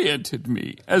disoriented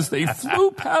me as they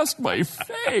flew past my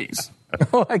face.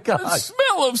 Oh, my God. The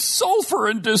smell of sulfur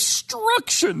and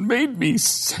destruction made me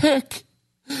sick.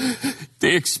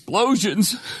 The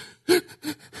explosions,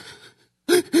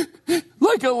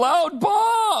 like a loud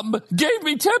bomb, gave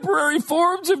me temporary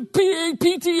forms of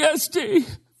PTSD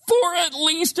for at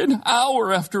least an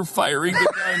hour after firing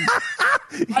the gun.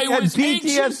 I was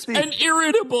anxious and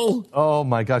irritable. Oh,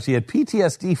 my gosh. He had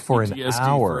PTSD for an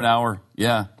hour. For an hour,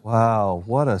 yeah. Wow,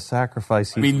 what a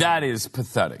sacrifice. I mean, that is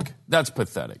pathetic. That's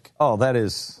pathetic. Oh, that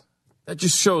is... That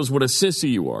just shows what a sissy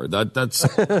you are. That's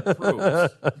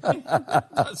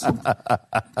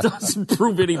doesn't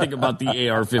prove anything about the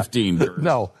AR-15.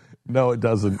 No, it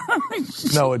doesn't.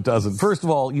 No, it doesn't. First of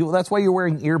all, that's why you're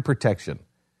wearing ear protection.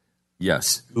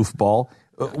 Yes, goofball.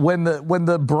 When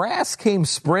the brass came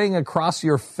spraying across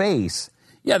your face.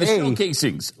 Yeah, the shell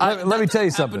casings. Let me tell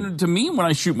you something. Happened to me when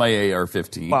I shoot my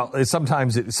AR-15. Well,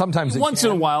 sometimes once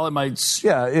in a while it might.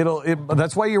 Yeah,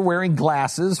 that's why you're wearing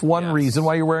glasses. One reason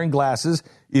why you're wearing glasses.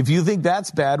 If you think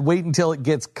that's bad, wait until it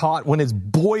gets caught when it's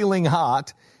boiling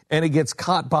hot and it gets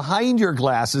caught behind your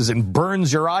glasses and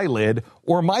burns your eyelid.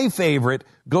 Or my favorite,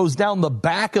 goes down the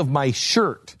back of my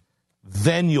shirt.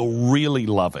 Then you'll really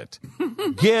love it.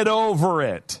 Get over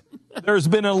it. There's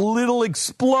been a little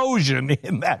explosion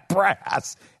in that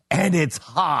brass, and it's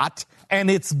hot, and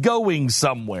it's going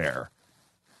somewhere.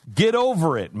 Get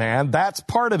over it, man. That's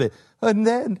part of it. And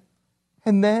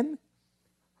then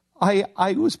I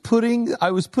was putting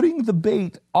the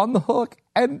bait on the hook,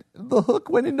 and the hook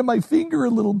went into my finger a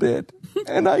little bit,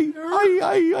 and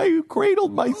I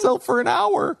cradled myself for an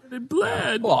hour. It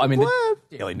bled. Well, I mean, the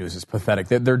Daily News is pathetic.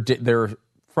 Their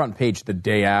front page the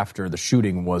day after the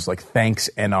shooting was like, thanks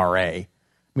NRA. I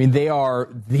mean, they are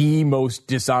the most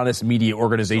dishonest media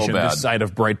organization this side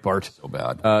of Breitbart. So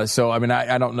bad. So, I mean,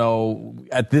 I don't know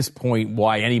at this point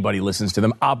why anybody listens to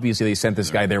them. Obviously, they sent this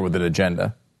guy there with an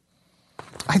agenda.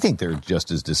 I think they're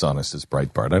just as dishonest as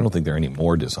Breitbart. I don't think they're any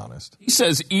more dishonest. He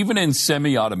says even in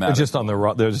semi-automatic. They're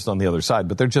just on the other side,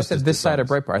 but they're just this side of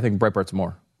Breitbart. I think Breitbart's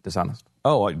more dishonest.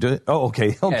 Oh,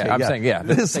 okay. Yeah, I'm saying, yeah.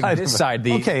 This side.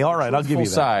 Okay, all right, I'll give you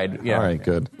that. Side, yeah. All right,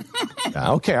 good.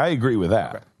 Yeah, okay, I agree with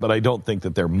that, but I don't think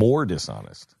that they're more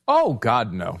dishonest. Oh,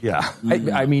 God, no. Yeah.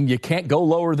 I mean, you can't go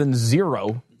lower than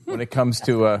 0 when it comes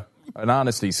to an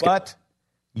honesty scale. But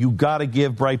you got to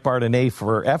give Breitbart an A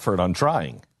for effort on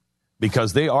trying.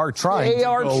 Because they are trying to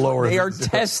go lower. They are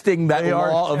testing that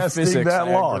law of physics. That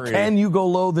law. Can you go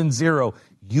lower than 0?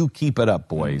 You keep it up,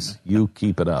 boys. You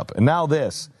keep it up. And now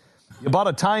this. You bought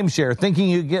a timeshare thinking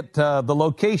you get the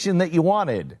location that you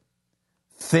wanted.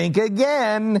 Think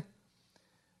again.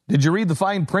 Did you read the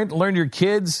fine print and learn your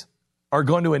kids are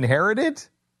going to inherit it?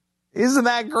 Isn't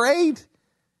that great?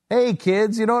 Hey,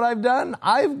 kids, you know what I've done?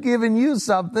 I've given you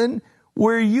something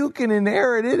where you can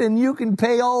inherit it and you can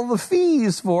pay all the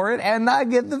fees for it and not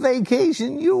get the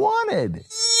vacation you wanted.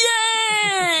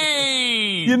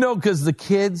 Yay! You know, because the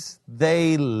kids,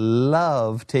 they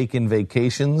love taking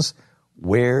vacations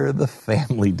where the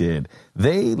family did.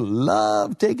 They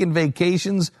love taking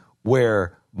vacations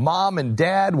where mom and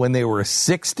dad, when they were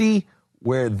 60,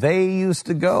 where they used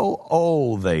to go,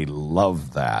 oh, they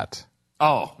love that.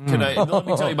 Oh, let me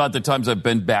tell you about the times I've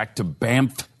been back to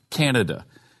Banff, Canada.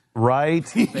 Right?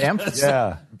 Banff?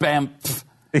 Yeah. Banff.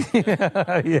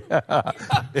 Yeah.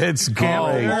 It's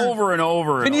great. Over and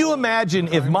over. Can you imagine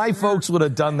if my folks would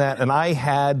have done that and I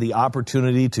had the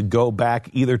opportunity to go back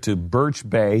either to Birch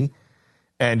Bay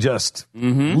and just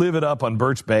live it up on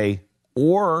Birch Bay,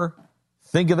 or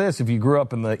think of this, if you grew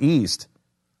up in the East,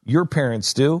 your parents,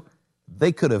 Stu,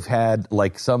 they could have had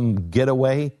like some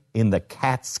getaway in the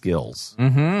Catskills.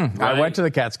 Right. I went to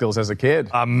the Catskills as a kid.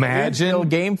 Imagine.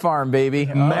 Game farm, baby.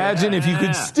 Imagine if you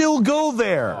could still go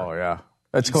there. Oh, yeah.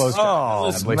 That's close.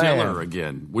 Phyllis Diller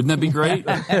again. Wouldn't that be great?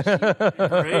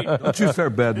 Great. Don't you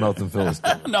start bad-mouthing Phyllis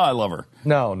Diller. No, I love her.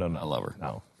 No. I love her.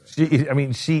 No.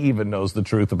 She even knows the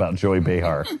truth about Joey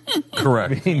Behar.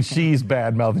 Correct. I mean, she's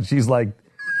bad-mouthing. She's like,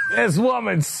 this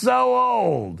woman's so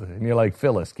old. And you're like,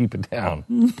 Phyllis, keep it down.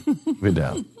 Keep it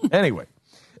down. Anyway.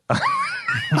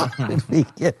 How did we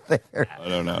get there? I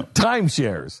don't know.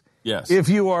 Timeshares. Yes. If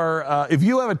you have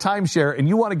a timeshare and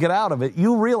you want to get out of it,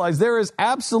 you realize there is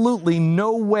absolutely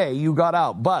no way you got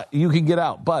out, but you can get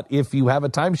out. But if you have a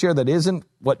timeshare that isn't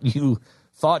what you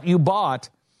thought you bought,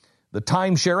 the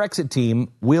Timeshare Exit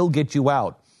Team will get you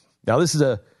out. Now, this is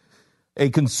a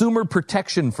consumer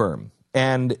protection firm,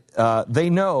 and they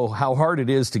know how hard it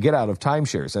is to get out of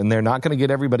timeshares, and they're not going to get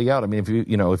everybody out. I mean,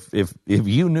 if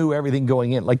you knew everything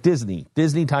going in, like Disney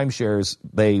timeshares,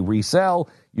 they resell.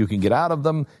 You can get out of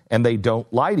them, and they don't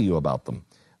lie to you about them.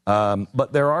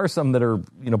 But there are some that are,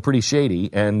 pretty shady,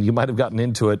 and you might have gotten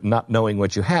into it not knowing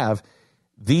what you have.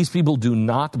 These people do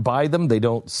not buy them, they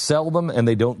don't sell them, and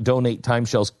they don't donate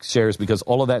timeshares because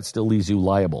all of that still leaves you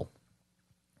liable.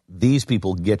 These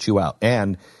people get you out,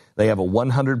 and they have a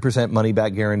 100%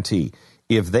 money-back guarantee.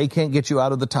 If they can't get you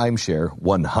out of the timeshare,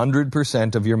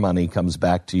 100% of your money comes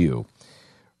back to you.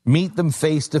 Meet them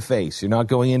face-to-face. You're not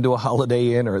going into a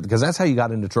Holiday Inn, because that's how you got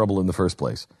into trouble in the first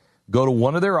place. Go to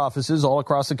one of their offices all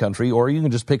across the country, or you can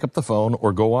just pick up the phone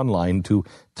or go online to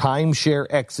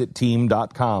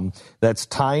timeshareexitteam.com. That's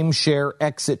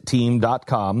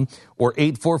timeshareexitteam.com or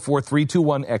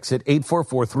 844-321-EXIT,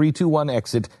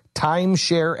 844-321-EXIT,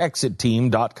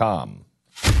 timeshareexitteam.com.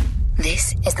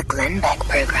 This is the Glenn Beck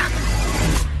Program.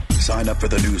 Sign up for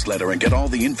the newsletter and get all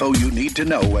the info you need to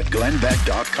know at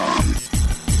glennbeck.com.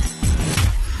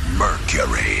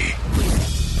 Mercury.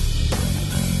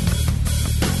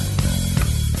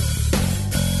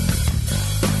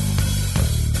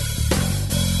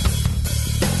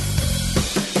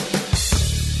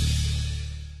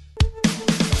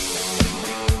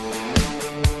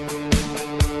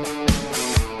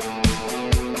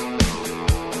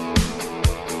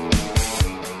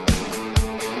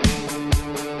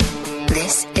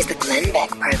 This is the Glenn Beck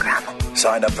Program.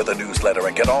 Sign up for the newsletter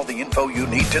and get all the info you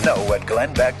need to know at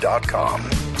glennbeck.com.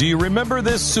 Do you remember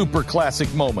this super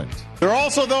classic moment? There are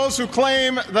also those who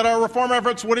claim that our reform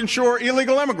efforts would ensure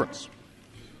illegal immigrants.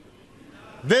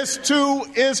 This, too,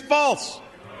 is false.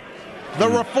 The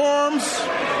reforms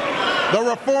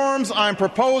I'm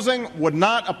proposing would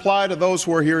not apply to those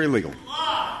who are here illegally.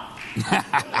 Why?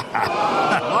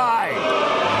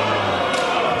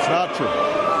 It's not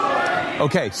true.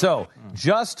 Okay, so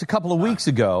just a couple of weeks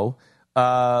ago,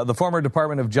 the former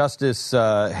Department of Justice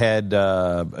head,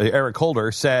 Eric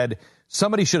Holder, said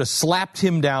somebody should have slapped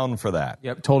him down for that.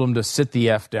 Yep, told him to sit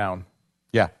the F down.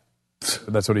 Yeah.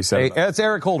 That's what he said. That's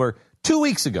Eric Holder 2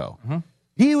 weeks ago.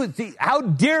 How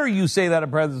dare you say that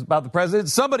about the president?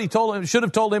 Somebody should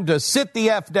have told him to sit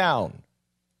the F down.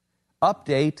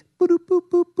 Update.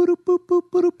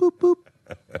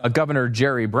 Governor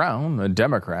Jerry Brown, a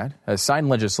Democrat, has signed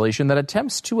legislation that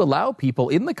attempts to allow people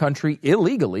in the country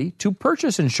illegally to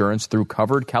purchase insurance through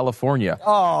Covered California.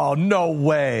 Oh, no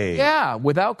way. Yeah,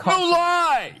 without costing... You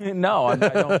lie! No, I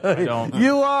don't.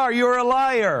 You're a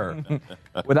liar.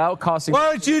 Without costing...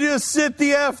 Why don't you just sit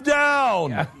the F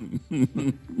down?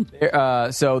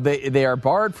 Yeah. So they are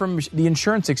barred from the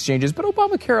insurance exchanges, but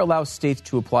Obamacare allows states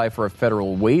to apply for a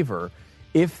federal waiver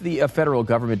if the federal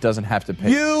government doesn't have to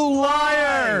pay. You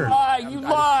liar! You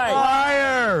lie!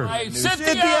 Liar! Sit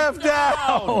the F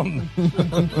down!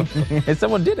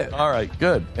 Someone did it. All right,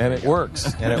 good. And it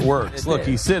works. Look,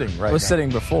 he's sitting right now. Was sitting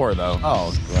before, though.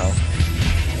 Oh, well.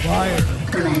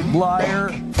 Liar.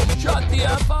 Shut the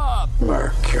F up!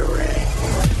 Mercury.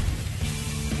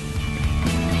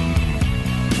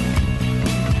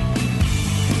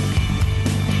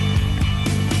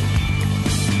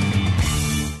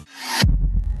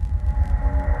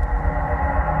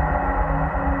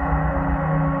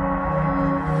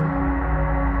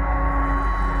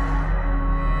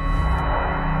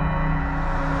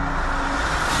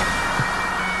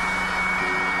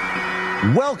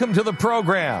 Welcome to the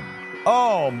program.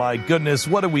 Oh, my goodness,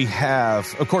 what do we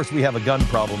have? Of course, we have a gun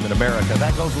problem in America.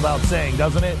 That goes without saying,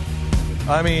 doesn't it?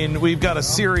 I mean, we've got a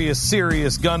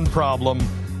serious gun problem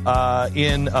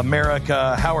in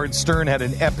America. Howard Stern had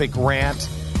an epic rant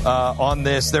on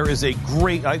this. There is a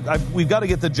great... we've got to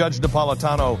get the Judge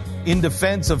Napolitano in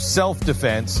defense of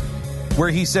self-defense, where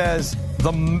he says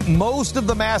most of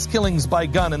the mass killings by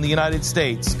gun in the United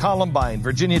States, Columbine,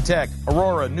 Virginia Tech,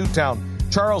 Aurora, Newtown,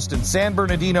 Charleston, San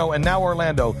Bernardino, and now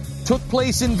Orlando, took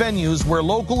place in venues where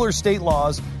local or state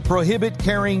laws prohibit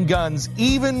carrying guns,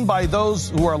 even by those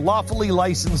who are lawfully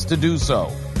licensed to do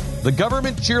so. The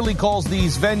government cheerily calls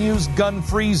these venues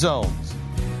gun-free zones.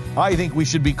 I think we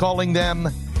should be calling them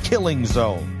killing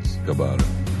zones. How about it?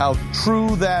 How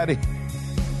true that is.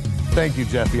 Thank you,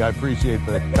 Jeffy. I appreciate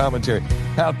the commentary.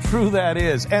 How true that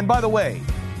is. And by the way,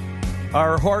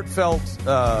 our heartfelt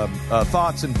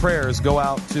thoughts and prayers go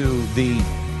out to the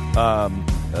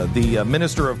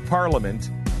Minister of Parliament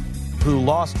who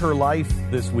lost her life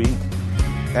this week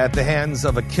at the hands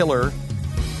of a killer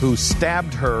who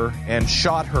stabbed her and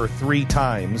shot her 3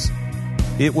 times.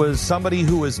 It was somebody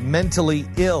who was mentally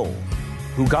ill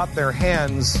who got their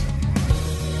hands,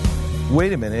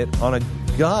 wait a minute, on a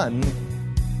gun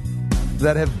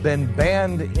that have been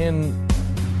banned in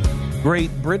Great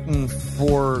Britain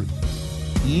for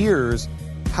years.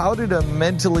 How did a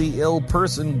mentally ill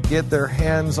person get their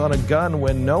hands on a gun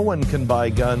when no one can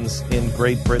buy guns in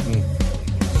Great Britain?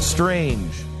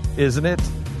 Strange, isn't it?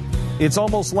 It's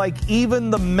almost like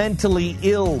even the mentally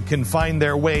ill can find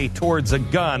their way towards a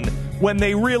gun when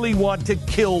they really want to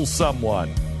kill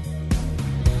someone.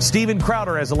 Steven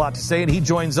Crowder has a lot to say, and he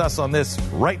joins us on this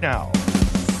right now.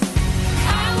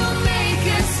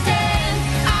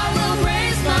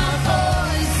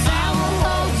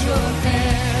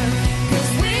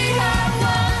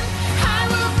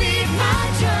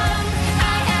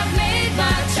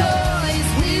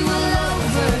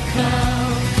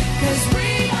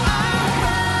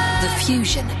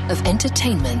 Fusion of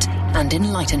entertainment and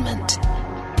enlightenment.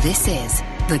 This is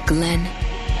the Glenn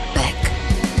Beck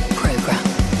Program.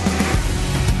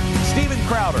 Steven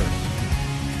Crowder,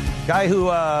 guy who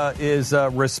is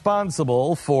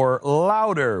responsible for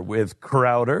Louder with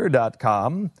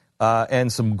Crowder.com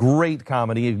and some great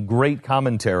comedy and great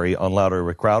commentary on Louder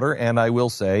with Crowder. And I will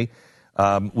say,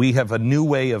 we have a new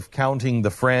way of counting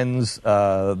the friends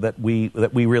that we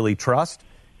really trust.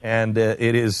 And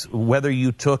it is whether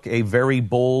you took a very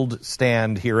bold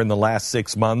stand here in the last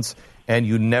 6 months and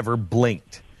you never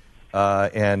blinked.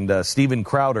 And Steven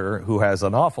Crowder, who has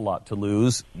an awful lot to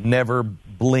lose, never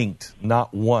blinked,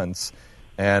 not once.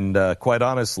 And quite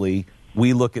honestly,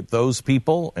 we look at those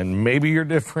people, and maybe you're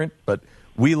different, but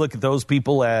we look at those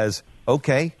people as,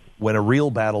 okay, when a real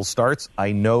battle starts,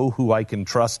 I know who I can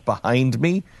trust behind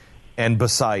me and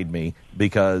beside me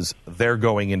because they're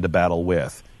going into battle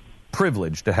with.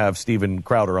 Privileged to have Steven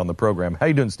Crowder on the program. How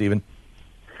you doing, Steven?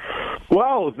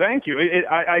 Well, thank you.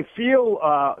 I feel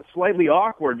slightly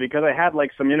awkward because I had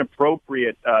like some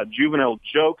inappropriate juvenile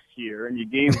jokes here, and you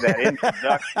gave that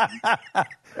introduction.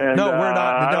 And, no, we're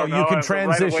not. No, you can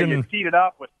transition. Right away you teed it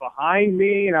up with behind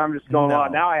me, and I'm just going,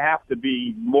 now I have to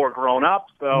be more grown up,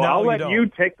 so I'll let you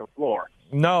take the floor.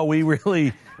 No,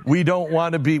 we don't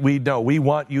want to be. We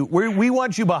want you. We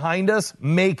want you behind us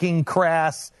making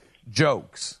crass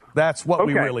jokes. That's what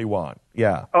we really want.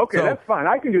 Yeah. Okay, that's fine.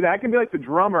 I can do that. I can be like the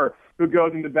drummer who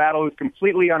goes into battle who's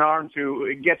completely unarmed,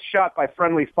 who gets shot by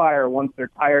friendly fire once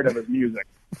they're tired of his music.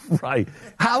 Right.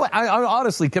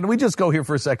 Honestly, can we just go here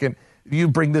for a second? You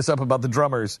bring this up about the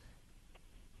drummers.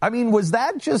 I mean, was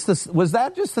that just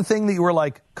the thing that you were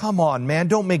like, come on, man,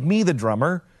 don't make me the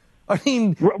drummer? I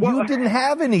mean, you didn't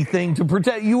have anything to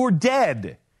protect. You were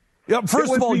dead.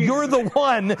 First of all, you're the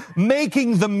one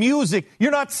making the music.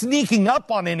 You're not sneaking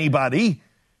up on anybody.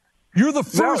 You're the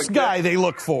first guy they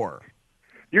look for.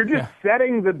 You're just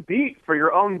setting the beat for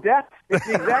your own death. It's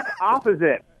the exact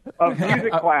opposite of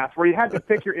music class, where you had to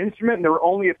pick your instrument and there were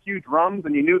only a few drums,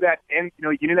 and you knew that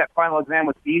final exam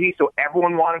was easy, so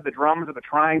everyone wanted the drums or the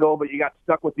triangle, but you got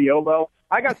stuck with the oboe.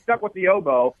 I got stuck with the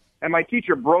oboe. And my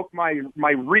teacher broke my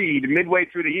reed midway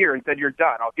through the year and said, you're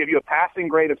done. I'll give you a passing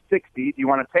grade of 60. Do you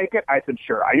want to take it? I said,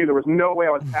 sure. I knew there was no way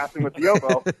I was passing with the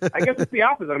oboe. I guess it's the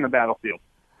opposite on the battlefield.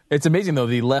 It's amazing, though,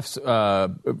 the left's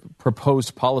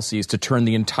proposed policy is to turn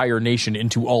the entire nation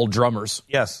into all drummers.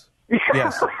 Yes.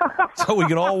 Yes. So we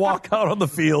can all walk out on the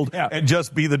field and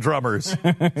just be the drummers.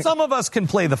 Some of us can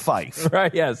play the fife.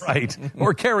 Right, yes. Right.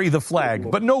 Or carry the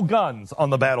flag, but no guns on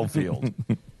the battlefield.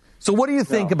 So what do you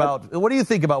think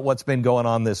about what's been going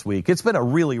on this week? It's been a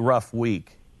really rough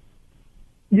week.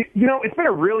 You know, it's been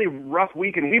a really rough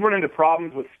week, and we've run into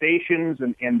problems with stations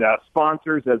and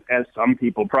sponsors, as some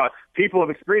people have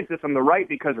experienced this on the right,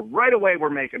 because right away we're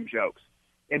making jokes.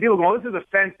 And people go, oh, this is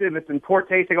offensive, it's in poor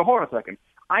taste. I go, hold on a second.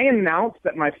 I announced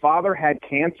that my father had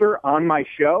cancer on my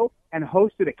show and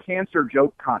hosted a cancer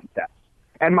joke contest.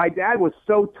 And my dad was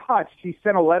so touched, he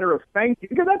sent a letter of thank you,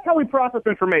 because that's how we process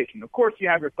information. Of course, you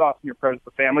have your thoughts and your prayers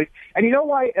with the family. And you know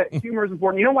why humor is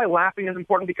important? You know why laughing is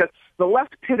important? Because the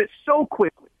left pivots so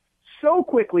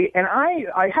quickly, and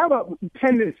I have a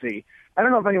tendency, I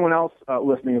don't know if anyone else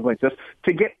listening is like this,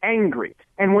 to get angry.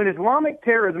 And when Islamic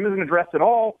terrorism isn't addressed at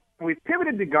all, we've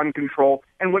pivoted to gun control.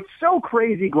 And what's so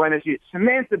crazy, Glenn, is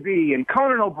Samantha Bee and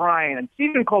Conan O'Brien and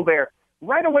Stephen Colbert,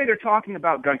 right away they're talking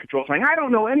about gun control, saying, I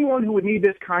don't know anyone who would need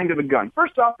this kind of a gun.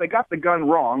 First off, they got the gun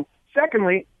wrong.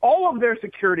 Secondly, all of their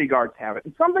security guards have it.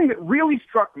 And something that really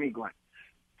struck me, Glenn,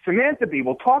 Samantha Bee,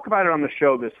 we'll talk about it on the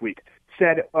show this week,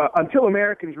 said, until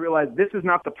Americans realize this is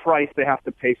not the price they have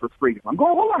to pay for freedom. I'm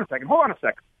going, hold on a second.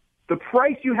 The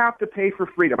price you have to pay for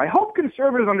freedom. I hope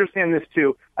conservatives understand this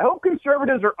too. I hope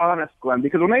conservatives are honest, Glenn,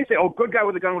 because when they say, oh, good guy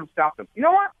with a gun would have stopped them. You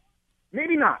know what?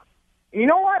 Maybe not. And you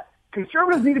know what?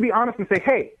 Conservatives need to be honest and say,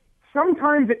 hey,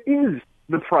 sometimes it is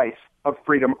the price of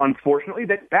freedom, unfortunately,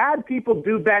 that bad people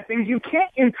do bad things. You can't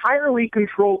entirely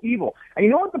control evil. And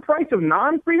you know what the price of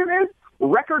non-freedom is?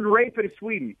 Record rape in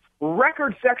Sweden,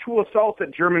 record sexual assaults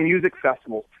at German music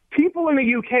festivals, people in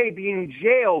the UK being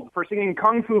jailed for singing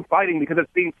Kung Fu Fighting because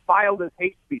it's being filed as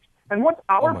hate speech. And what's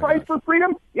our price for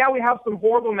freedom? Yeah, we have some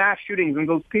horrible mass shootings, and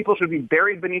those people should be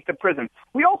buried beneath the prison.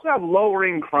 We also have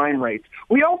lowering crime rates.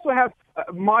 We also have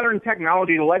modern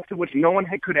technology, the likes of which no one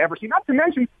could ever see. Not to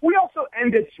mention, we also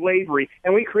ended slavery,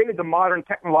 and we created the modern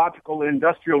technological and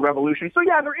industrial revolution. So,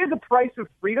 yeah, there is a price of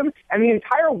freedom, and the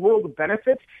entire world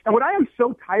benefits. And what I am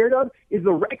so tired of is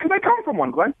because I come from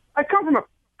one, Glenn. I come from a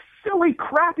silly,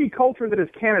 crappy culture that is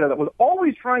Canada that was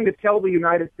always trying to tell the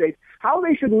United States how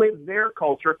they should live their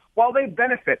culture while they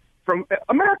benefit from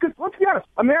America's. Let's be honest,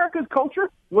 America's culture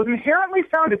was inherently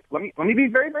founded. Let me be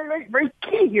very, very, very, very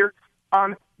key here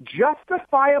on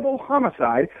justifiable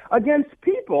homicide against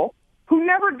people who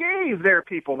never gave their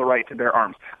people the right to bear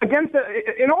arms, against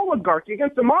an oligarchy,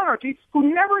 against a monarchy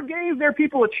who never gave their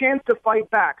people a chance to fight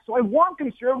back. So I want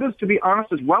conservatives to be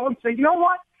honest as well and say, you know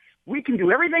what? We can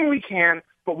do everything we can,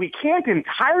 but we can't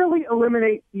entirely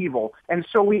eliminate evil. And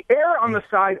so we err on the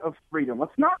side of freedom.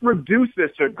 Let's not reduce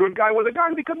this to a good guy with a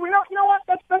gun, because we know, you know what?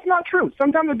 That's not true.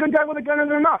 Sometimes a good guy with a gun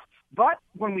isn't enough. But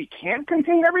when we can't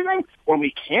contain everything, when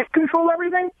we can't control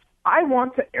everything, I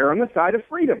want to err on the side of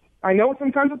freedom. I know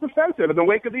sometimes it's offensive in the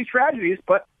wake of these tragedies,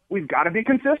 but we've got to be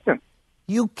consistent.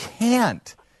 You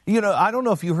can't. You know, I don't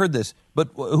know if you heard this,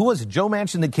 but who was it? Joe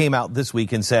Manchin that came out this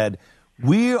week and said,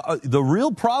 the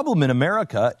real problem in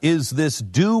America is this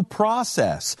due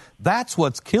process. That's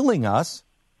what's killing us.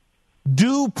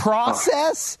 Due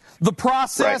process? The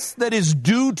process that is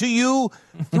due to you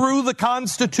through the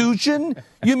Constitution?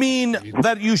 You mean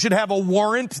that you should have a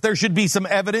warrant, there should be some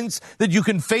evidence, that you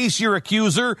can face your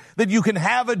accuser, that you can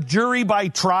have a jury by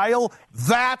trial?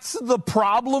 That's the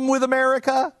problem with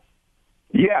America?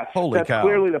 Yes, Holy that's cow.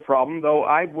 clearly the problem, though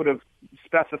I would have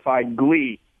specified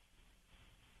Glee.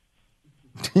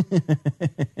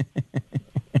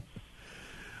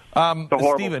 It's a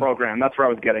horrible program. That's where I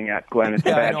was getting at, Glenn. It's a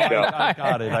bad show. I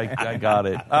got it. I got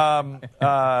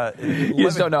it. You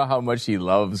just don't know how much he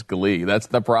loves Glee. That's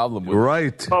the problem.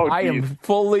 Right. I am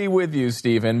fully with you,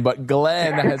 Stephen, but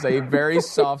Glenn has a very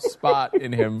soft spot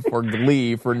in him for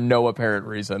Glee for no apparent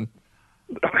reason.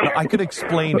 No, I could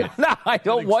explain it. No, I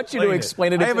don't want you to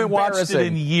explain it. I haven't watched it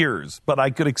in years, but I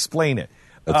could explain it.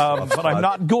 But I'm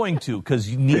not going to,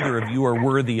 because neither of you are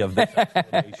worthy of this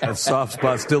explanation. That soft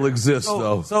spot still exists,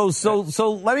 though.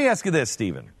 So let me ask you this,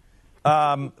 Stephen.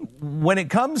 When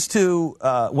it comes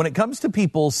to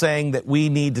people saying that we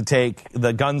need to take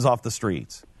the guns off the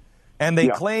streets, and they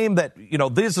claim that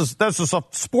this is a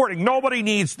sporting, nobody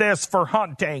needs this for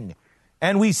hunting,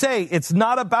 and we say it's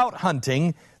not about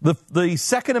hunting. The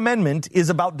Second Amendment is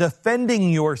about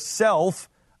defending yourself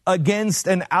against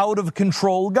an out of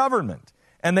control government.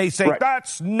 And they say,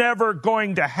 that's never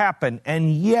going to happen.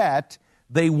 And yet,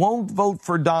 they won't vote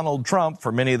for Donald Trump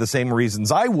for many of the same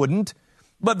reasons I wouldn't,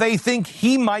 but they think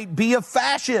he might be a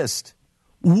fascist.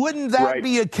 Wouldn't that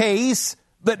be a case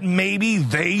that maybe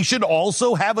they should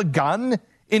also have a gun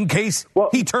in case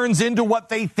he turns into what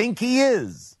they think he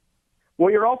is?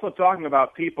 Well, you're also talking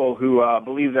about people who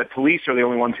believe that police are the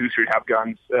only ones who should have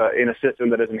guns in a system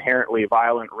that is inherently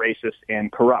violent, racist,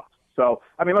 and corrupt. So,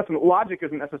 I mean, listen, logic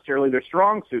isn't necessarily their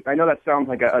strong suit. I know that sounds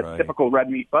like a typical red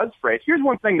meat buzz phrase. Here's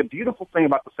one thing, the beautiful thing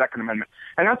about the Second Amendment,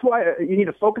 and that's why you need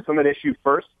to focus on that issue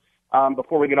first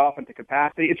before we get off into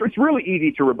capacity. It's really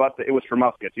easy to rebut that it was for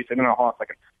muskets. You say, no, hold on a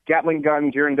second. Gatling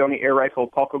gun, Girandoni air rifle,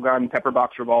 Pulco gun, pepper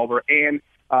box revolver, and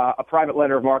a private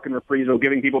letter of marque and reprisal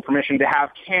giving people permission to have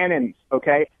cannons,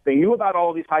 okay? They knew about all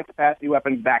of these high-capacity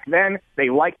weapons back then. They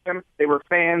liked them. They were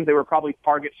fans. They were probably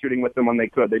target shooting with them when they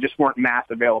could. They just weren't mass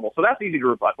available. So that's easy to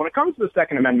rebut. When it comes to the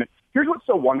Second Amendment, here's what's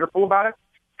so wonderful about it.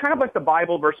 It's kind of like the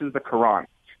Bible versus the Quran.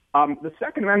 The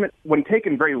Second Amendment, when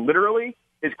taken very literally,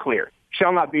 is clear.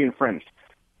 Shall not be infringed.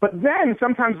 But then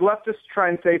sometimes leftists try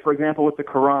and say, for example, with the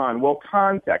Quran, well,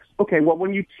 context. Okay, well,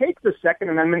 when you take the Second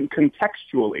Amendment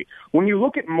contextually, when you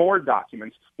look at more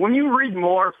documents, when you read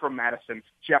more from Madison,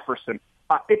 Jefferson,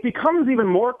 it becomes even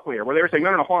more clear where they were saying,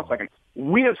 no, hold on a second.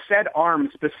 We have said arms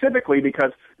specifically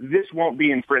because this won't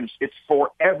be infringed. It's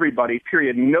for everybody,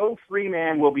 period. No free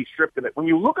man will be stripped of it. When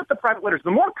you look at the private letters,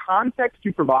 the more context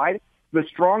you provide, the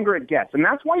stronger it gets. And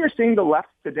that's why you're seeing the left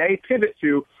today pivot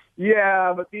to,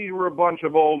 yeah, but these were a bunch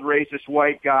of old racist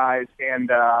white guys,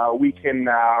 and we can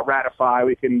ratify,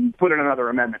 we can put in another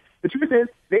amendment. The truth is,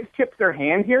 they've tipped their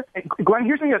hand here. And Glenn,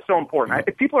 here's something that's so important.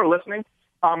 If people are listening,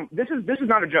 this is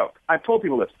not a joke. I've told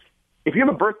people this. If you have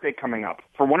a birthday coming up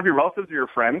for one of your relatives or your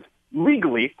friends,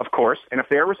 legally, of course, and if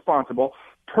they're responsible,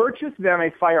 purchase them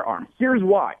a firearm. Here's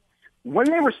why.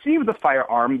 When they receive the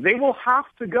firearm, they will have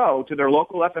to go to their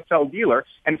local FFL dealer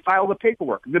and file the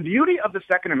paperwork. The beauty of the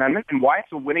Second Amendment and why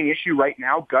it's a winning issue right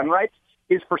now, gun rights,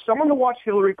 is for someone to watch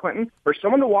Hillary Clinton or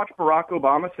someone to watch Barack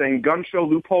Obama saying gun show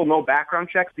loophole, no background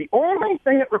checks. The only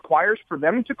thing it requires for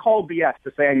them to call BS,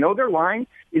 to say I know they're lying,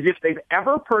 is if they've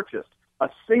ever purchased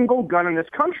a single gun in this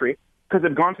country because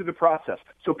they've gone through the process.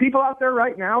 So people out there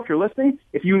right now, if you're listening,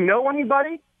 if you know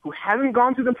anybody who hasn't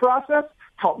gone through the process,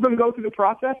 help them go through the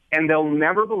process, and they'll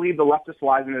never believe the leftist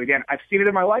lies in it again. I've seen it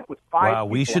in my life with 5 Wow,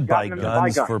 we people. should buy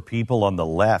guns for people on the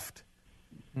left.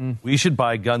 We should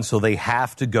buy guns so they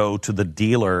have to go to the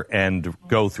dealer and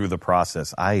go through the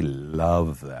process. I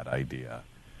love that idea.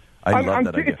 I love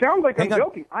that idea. It sounds like I'm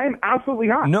joking. I am absolutely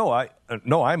not.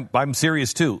 No, I'm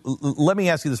serious too. Let me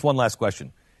ask you this one last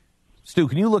question. Stu,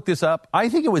 can you look this up? I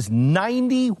think it was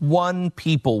 91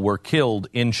 people were killed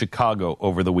in Chicago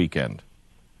over the weekend.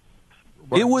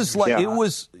 It was like it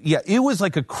was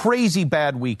like a crazy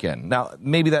bad weekend. Now,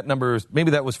 maybe that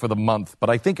was for the month, but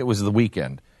I think it was the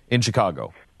weekend in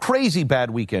Chicago. Crazy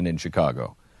bad weekend in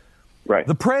Chicago. Right.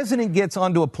 The president gets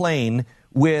onto a plane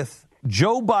with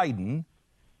Joe Biden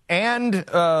and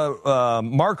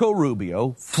Marco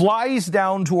Rubio, flies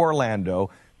down to Orlando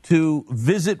to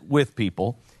visit with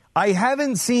people. I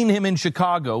haven't seen him in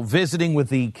Chicago visiting with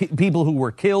the people who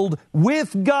were killed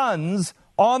with guns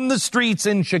on the streets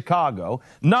in Chicago,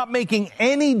 not making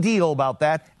any deal about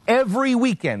that. Every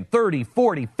weekend, 30,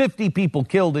 40, 50 people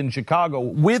killed in Chicago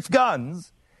with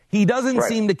guns. He doesn't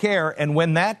seem to care. And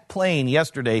when that plane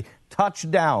yesterday touched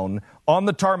down on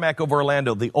the tarmac of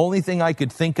Orlando, the only thing I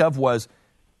could think of was,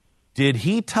 did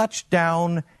he touch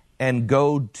down and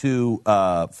go to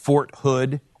Fort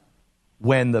Hood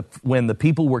when the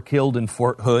people were killed in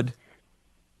Fort Hood?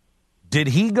 Did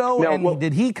he go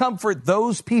did he comfort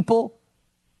those people?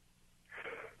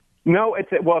 No,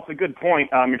 it's a good point.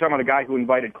 You're talking about a guy who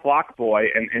invited Clock Boy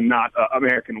and not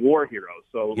American war heroes.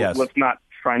 So let's not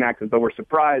try and act as though we're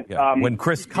surprised. Yeah. When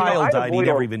Chris Kyle died, he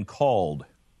never even called.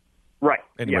 Right.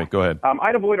 Anyway, go ahead.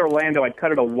 I'd avoid Orlando. I'd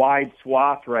cut it a wide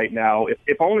swath right now,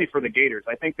 if only for the Gators.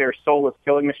 I think they're soulless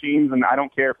killing machines, and I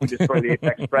don't care if we destroy the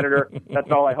apex predator. That's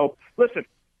all I hope. Listen,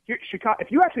 Chicago,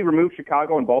 if you actually remove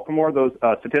Chicago and Baltimore, those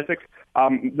statistics,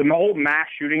 the whole mass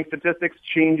shooting statistics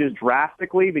changes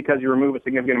drastically because you remove a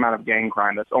significant amount of gang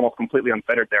crime that's almost completely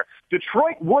unfettered there.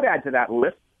 Detroit would add to that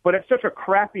list, but it's such a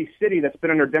crappy city that's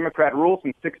been under Democrat rule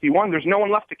since '61, there's no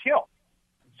one left to kill.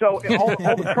 So all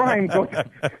the crime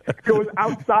goes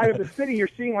outside of the city. You're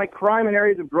seeing like crime in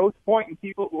areas of Grosse Pointe and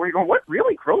people where you're going, what,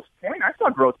 really, Grosse Pointe? I saw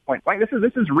Grosse Pointe. Like, this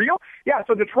is real? Yeah,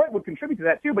 so Detroit would contribute to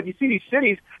that too. But you see these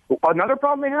cities, another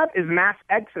problem they have is mass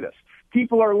exodus.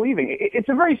 People are leaving. It's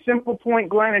a very simple point,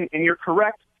 Glenn, and you're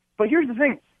correct. But here's the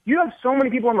thing. You have so many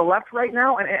people on the left right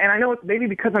now, and I know it's maybe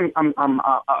because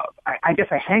I guess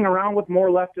I hang around with more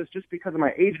leftists just because of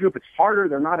my age group. It's harder.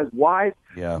 They're not as wise.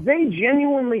 Yeah. They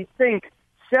genuinely think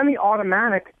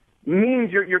semi-automatic means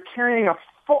you're carrying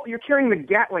the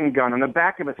Gatling gun on the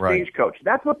back of a stagecoach.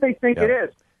 That's what they think it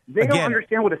is. They don't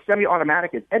understand what a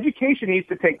semi-automatic is. Education needs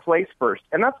to take place first,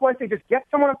 and that's why I say just get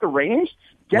someone at the range,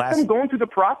 them going through the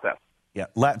process. Yeah,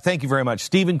 thank you very much.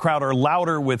 Steven Crowder,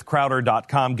 louder with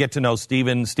Crowder.com. Get to know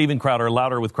Steven. Steven Crowder,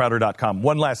 louder with Crowder.com.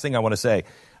 One last thing I want to say.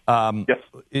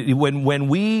 When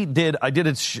we did, I did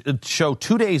a show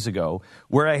 2 days ago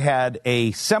where I had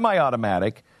a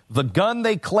semi-automatic, the gun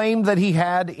they claimed that he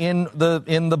had in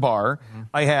the bar.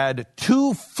 I had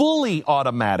 2 fully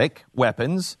automatic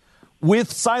weapons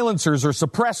with silencers or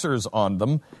suppressors on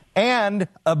them, and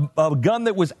a gun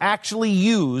that was actually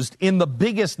used in the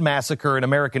biggest massacre in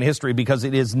American history, because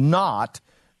it is not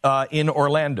in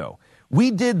Orlando. We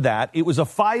did that. It was a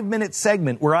 5-minute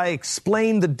segment where I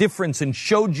explained the difference and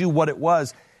showed you what it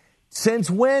was. Since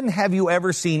when have you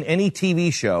ever seen any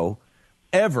TV show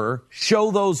ever show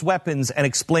those weapons and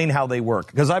explain how they work?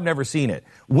 Because I've never seen it.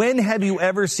 When have you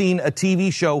ever seen a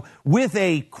TV show with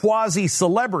a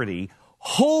quasi-celebrity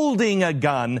holding a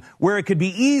gun where it could be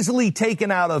easily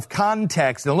taken out of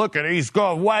context and look at he's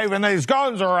waving these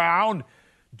guns around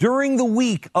during the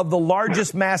week of the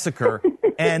largest massacre,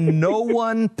 and no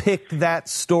one picked that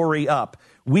story up?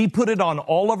 We put it on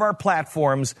all of our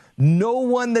platforms. No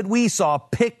one that we saw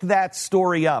picked that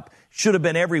story up. Should have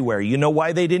been everywhere. You know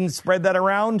why they didn't spread that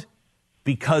around?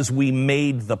 Because we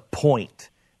made the point.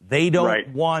 They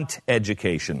don't want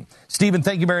education. Stephen,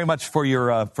 thank you very much for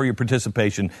your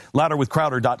participation.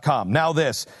 Louderwithcrowder.com. Now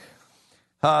this.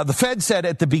 The Fed said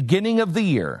at the beginning of the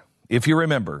year, if you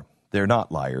remember, they're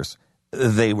not liars.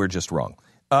 They were just wrong.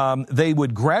 They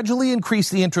would gradually increase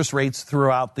the interest rates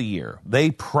throughout the year.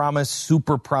 They promised,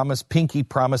 super promised, pinky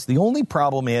promised. The only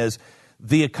problem is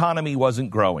the economy wasn't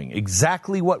growing.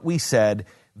 Exactly what we said.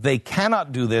 They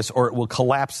cannot do this or it will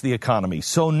collapse the economy.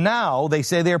 So now they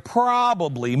say they're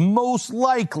probably, most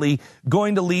likely,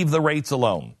 going to leave the rates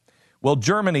alone. Well,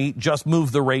 Germany just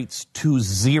moved the rates to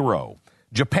 0.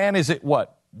 Japan is at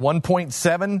what?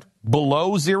 1.7?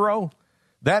 Below 0?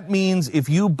 That means if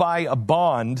you buy a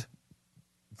bond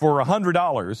for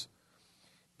 $100,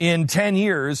 in 10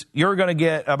 years, you're going to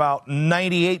get about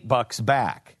 $98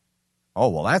 back. Oh,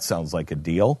 well, that sounds like a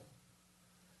deal.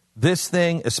 This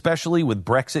thing, especially with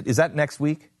Brexit, is that next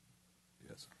week?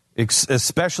 Yes.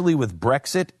 Especially with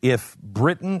Brexit, if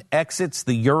Britain exits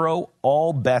the euro,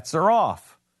 all bets are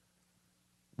off.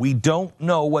 We don't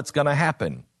know what's going to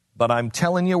happen, but I'm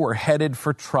telling you, we're headed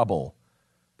for trouble.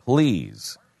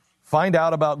 Please. Find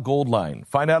out about Goldline.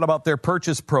 Find out about their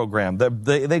purchase program.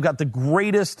 They've got the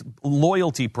greatest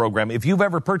loyalty program. If you've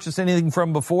ever purchased anything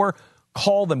from before,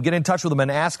 call them, get in touch with them, and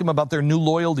ask them about their new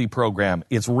loyalty program.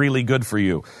 It's really good for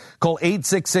you. Call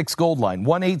 866-GOLDLINE,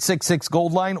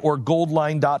 1-866-GOLDLINE, or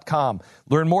goldline.com.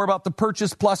 Learn more about the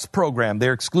Purchase Plus program,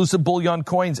 their exclusive bullion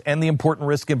coins, and the important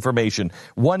risk information.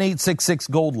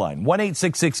 1-866-GOLDLINE,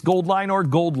 1-866-GOLDLINE, or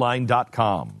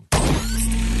goldline.com.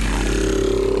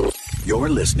 You're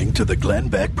listening to the Glenn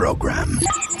Beck Program.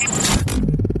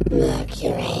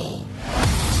 Mercury.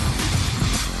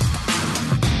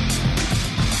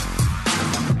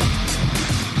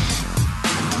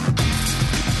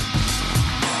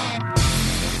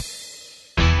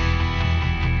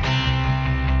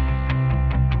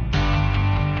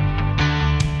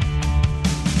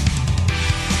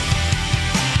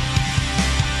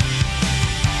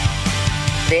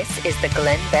 This is the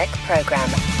Glenn Beck Program.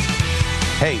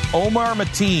 Hey, Omar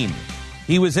Mateen.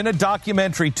 He was in a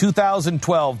documentary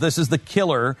 2012. This is the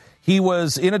killer. He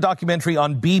was in a documentary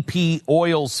on BP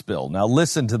oil spill. Now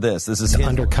listen to this. This is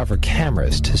undercover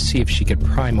cameras to see if she could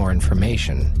pry more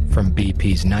information from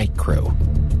BP's night crew.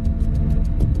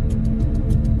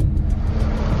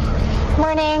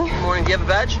 Morning. Morning. Do you have a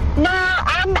badge? No,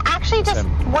 I'm actually just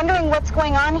wondering what's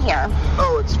going on here.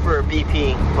 Oh, it's for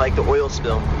BP, like the oil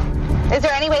spill. Is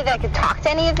there any way that I could talk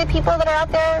to any of the people that are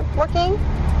out there working?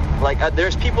 Like,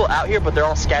 there's people out here, but they're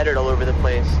all scattered all over the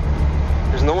place.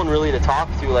 There's no one really to talk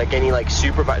to, like any like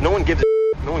supervisor. No one gives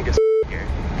a here.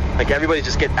 Like everybody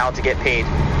just get out to get paid.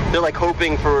 They're like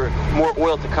hoping for more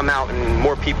oil to come out and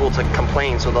more people to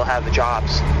complain so they'll have the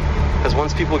jobs. Because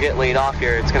once people get laid off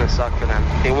here, it's going to suck for them.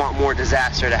 They want more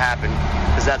disaster to happen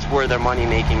because that's where their money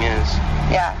making is.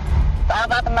 Yeah. It's all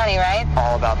about the money, right?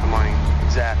 All about the money.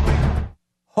 Exactly.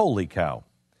 Holy cow.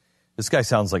 This guy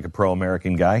sounds like a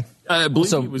pro-American guy. I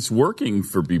believe he was working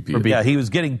for BP. Yeah, he was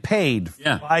getting paid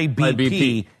by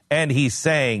BP, and he's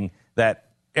saying that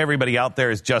everybody out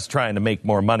there is just trying to make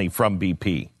more money from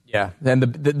BP. Yeah, and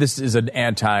this is an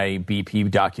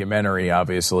anti-BP documentary,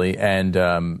 obviously, and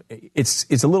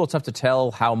it's a little tough to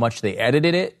tell how much they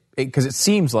edited it, because it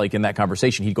seems like in that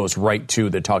conversation he goes right to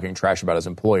the talking trash about his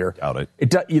employer. Doubt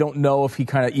it. You don't know if he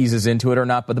kind of eases into it or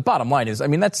not, but the bottom line is, I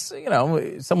mean, that's,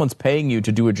 someone's paying you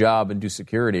to do a job and do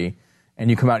security, and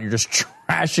you come out and you're just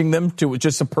trashing them to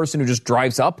just a person who just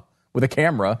drives up with a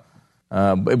camera.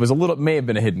 It may have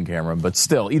been a hidden camera, but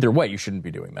still, either way, you shouldn't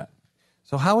be doing that.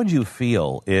 So how would you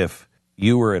feel if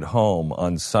you were at home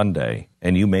on Sunday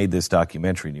and you made this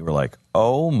documentary and you were like,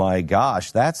 oh my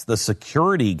gosh, that's the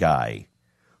security guy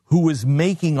who was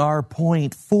making our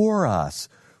point for us.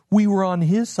 We were on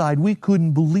his side. We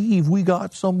couldn't believe we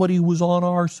got somebody who was on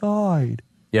our side.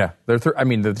 Yeah, the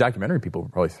documentary people were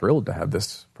probably thrilled to have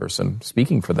this person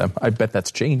speaking for them. I bet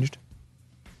that's changed.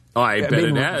 I bet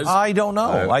it has. I don't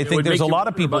know. I think there's a lot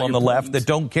of people on the left that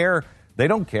don't care. They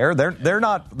don't care. They're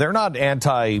not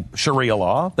anti-Sharia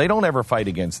law. They don't ever fight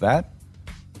against that.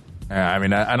 I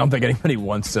don't think anybody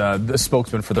wants the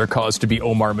spokesman for their cause to be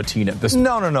Omar Mateen at this.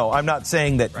 No. I'm not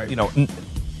saying that. Right.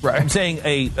 Right. I'm saying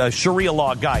a Sharia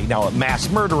law guy. Now, a mass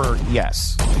murderer,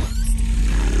 yes.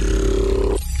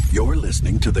 You're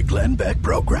listening to the Glenn Beck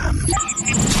Program.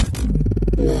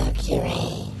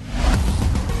 Mercury.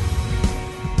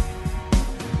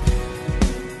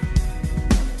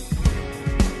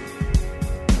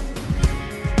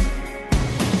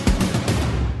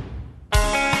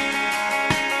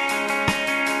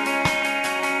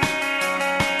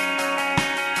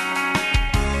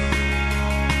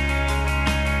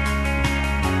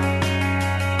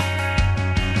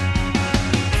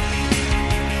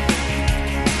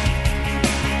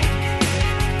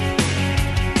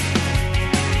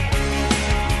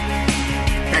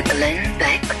 The Glenn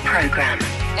Beck Program.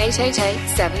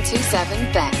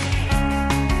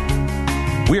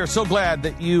 888-727-BECK. We are so glad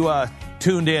that you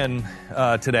tuned in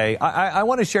today. I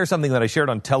want to share something that I shared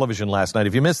on television last night.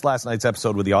 If you missed last night's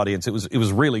episode with the audience, it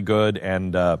was really good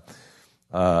and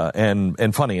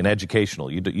funny and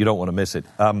educational. You don't want to miss it.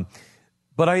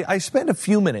 But I spent a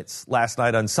few minutes last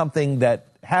night on something that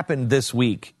happened this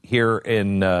week here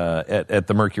at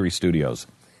the Mercury Studios.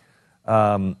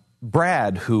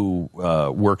 Brad, who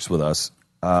works with us,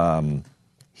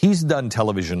 he's done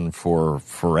television for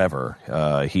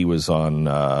forever. He was on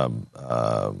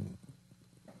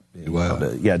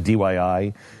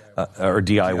DIY or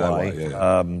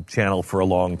DIY channel for a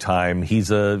long time.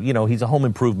 He's a home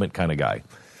improvement kind of guy,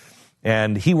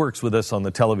 and he works with us on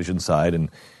the television side.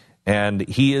 And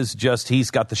he's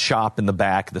got the shop in the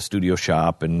back, the studio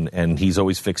shop, and he's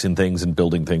always fixing things and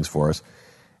building things for us.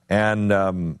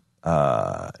 And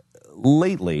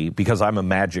lately, because I'm a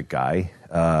magic guy,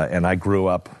 and I grew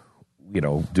up,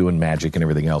 doing magic and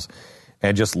everything else,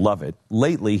 and just love it.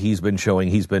 Lately, he's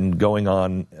been going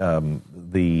on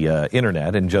the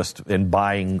internet and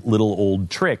buying little old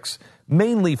tricks,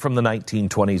 mainly from the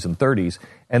 1920s and 30s,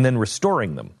 and then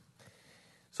restoring them.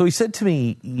 So he said to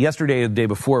me yesterday or the day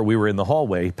before, we were in the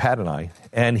hallway, Pat and I,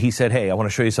 and he said, "Hey, I want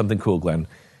to show you something cool, Glenn."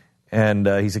 And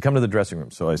he said, "Come to the dressing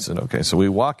room." So I said, "Okay." So we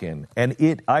walk in, and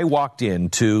I walked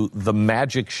into the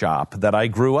magic shop that I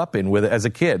grew up in with as a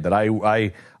kid. That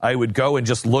I would go and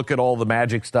just look at all the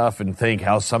magic stuff and think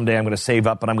how someday I'm going to save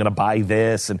up and I'm going to buy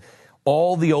this, and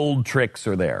all the old tricks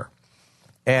are there.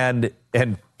 And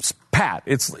Pat,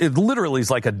 it literally is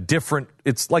like a different.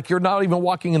 It's like you're not even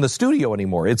walking in the studio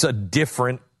anymore. It's a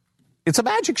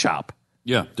magic shop.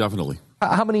 Yeah, definitely.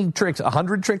 How many tricks?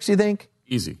 100 tricks? You think?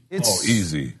 Easy.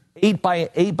 Easy. 8 by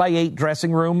 8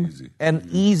 dressing room, and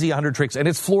easy 100 tricks, and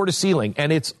it's floor to ceiling,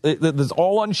 and it's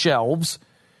all on shelves,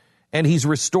 and he's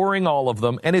restoring all of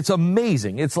them, and it's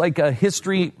amazing. It's like a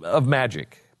history of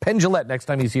magic. Penn Jillette, next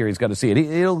time he's here, he's got to see it.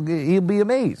 He'll be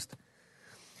amazed.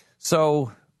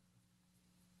 So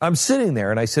I'm sitting there,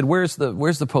 and I said, "Where's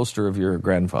the poster of your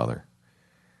grandfather?"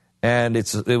 And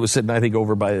it was sitting, I think,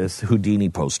 over by this Houdini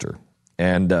poster,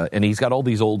 and he's got all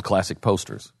these old classic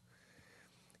posters.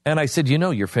 And I said,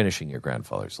 "You're finishing your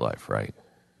grandfather's life, right?"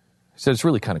 I said, "It's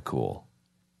really kind of cool."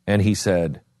 And he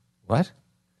said, "What?"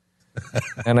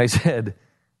 And I said,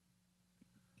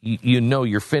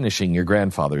 "You're finishing your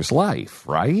grandfather's life,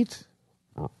 right?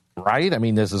 Right? I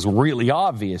mean, this is really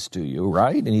obvious to you,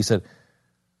 right?" And he said,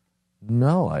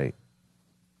 No.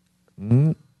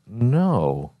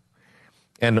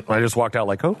 And I just walked out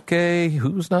like, okay,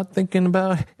 who's not thinking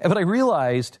about it? But I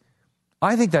realized,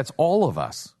 I think that's all of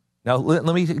us. Now, let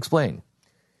me explain.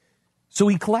 So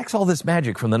he collects all this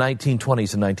magic from the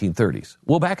 1920s and 1930s.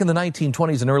 Well, back in the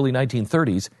 1920s and early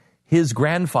 1930s, his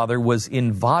grandfather was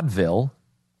in vaudeville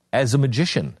as a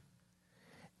magician.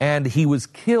 And he was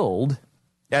killed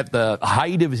at the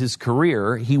height of his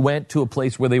career. He went to a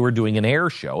place where they were doing an air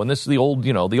show. And this is the old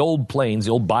planes,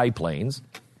 the old biplanes.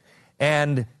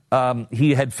 And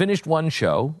he had finished one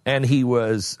show, and he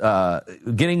was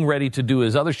getting ready to do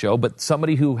his other show, but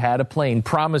somebody who had a plane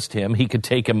promised him he would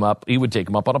take him up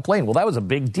on a plane. Well, that was a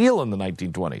big deal in the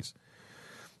 1920s.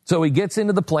 So he gets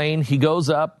into the plane, he goes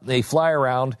up, they fly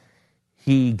around,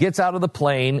 he gets out of the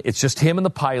plane, it's just him and the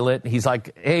pilot. He's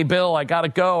like, "Hey, Bill, I gotta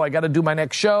go, I gotta do my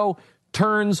next show."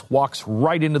 Turns, walks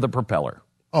right into the propeller.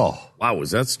 Oh. Wow,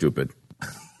 was that stupid?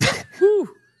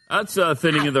 Whew. That's a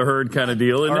thinning of the herd kind of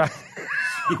deal, isn't it?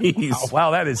 Jeez. Oh,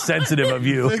 wow, that is sensitive of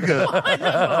you.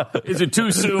 Is it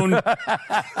too soon? 80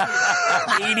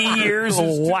 years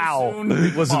is too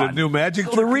soon? Was it a new magic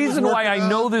trick? The reason why I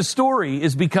know this story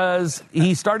is because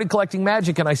he started collecting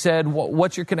magic, and I said,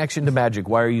 what's your connection to magic?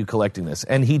 Why are you collecting this?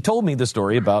 And he told me the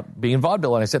story about being in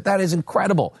vaudeville, and I said, that is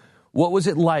incredible. What was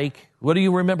it like? What do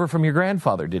you remember from your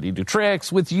grandfather? Did he do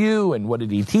tricks with you, and what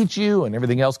did he teach you, and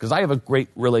everything else? Because I have a great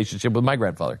relationship with my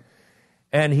grandfather.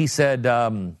 And he said,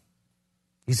 no,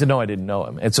 I didn't know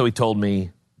him. And so he told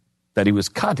me that he was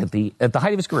cut at the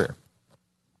height of his career.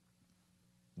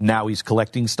 Now he's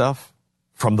collecting stuff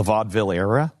from the vaudeville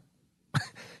era.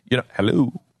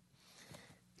 Hello.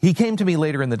 He came to me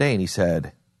later in the day and he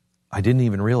said, I didn't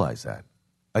even realize that.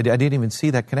 I didn't even see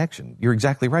that connection. You're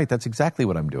exactly right. That's exactly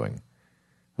what I'm doing.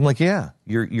 I'm like, yeah,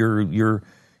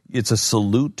 it's a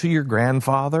salute to your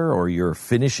grandfather, or you're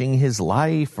finishing his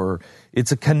life, or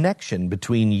it's a connection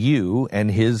between you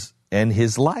and his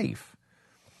life.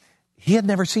 He had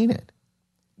never seen it.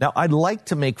 Now, I'd like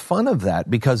to make fun of that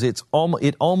because it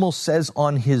almost says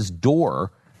on his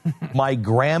door, my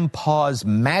grandpa's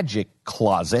magic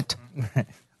closet.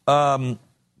 But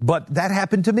that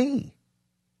happened to me.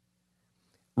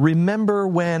 Remember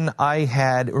when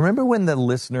the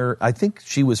listener, I think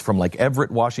she was from like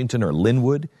Everett, Washington, or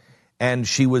Linwood, and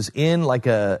she was in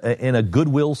in a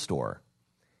Goodwill store.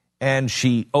 And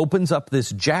she opens up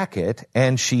this jacket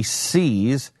and she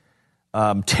sees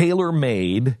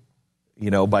tailor-made,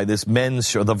 by this men's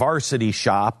show, the Varsity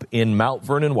Shop in Mount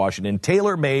Vernon, Washington,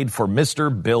 tailor-made for Mr.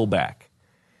 Bill Beck.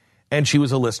 And she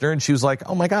was a listener and she was like,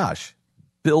 oh my gosh,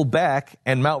 Bill Beck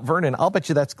and Mount Vernon, I'll bet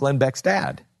you that's Glenn Beck's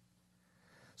dad.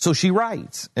 So she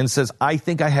writes and says, I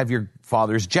think I have your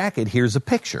father's jacket. Here's a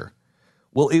picture.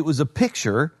 Well, it was a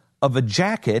picture of a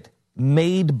jacket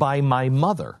made by my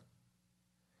mother.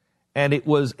 And it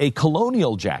was a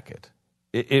colonial jacket.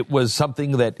 It was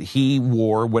something that he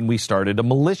wore when we started a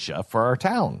militia for our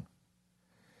town.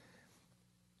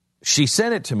 She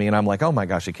sent it to me, and I'm like, oh my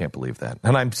gosh, I can't believe that.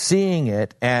 And I'm seeing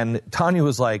it, and Tanya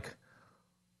was like,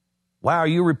 wow, are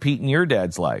you repeating your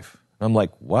dad's life? And I'm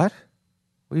like, what?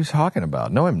 What are you talking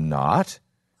about? No, I'm not.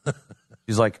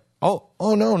 She's like, oh,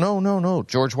 no.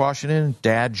 George Washington,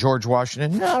 Dad, George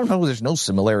Washington. No, there's no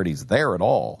similarities there at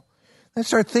all. I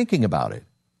started thinking about it.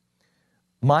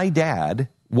 My dad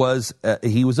was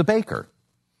a baker,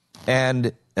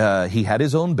 and he had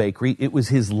his own bakery. It was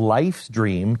his life's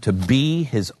dream to be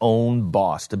his own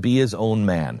boss, to be his own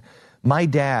man. My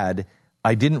dad,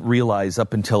 I didn't realize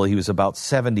up until he was about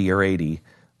 70 or 80,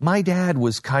 my dad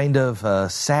was kind of a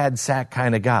sad sack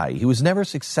kind of guy. He was never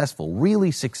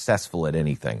really successful at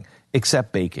anything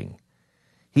except baking.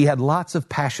 He had lots of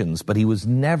passions, but he was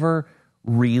never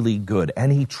really good.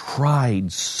 And he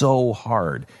tried so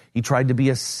hard. He tried to be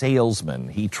a salesman.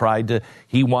 He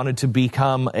wanted to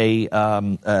become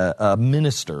a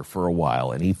minister for a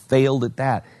while, and he failed at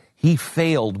that. He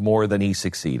failed more than he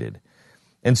succeeded.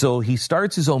 And so he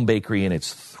starts his own bakery, and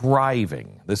it's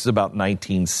thriving. This is about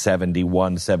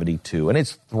 1971, 72, and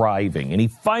it's thriving. And he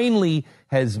finally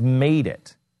has made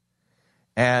it.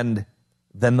 And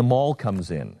then the mall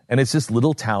comes in, and it's this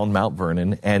little town, Mount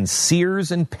Vernon, and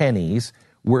Sears and Penny's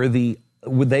were the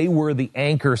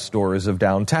anchor stores of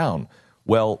downtown.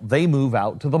 Well, they move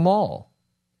out to the mall,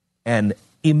 and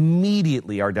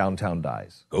immediately our downtown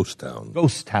dies. Ghost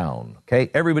town. Okay,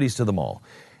 everybody's to the mall.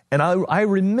 And I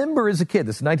remember as a kid,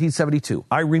 this is 1972,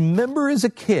 I remember as a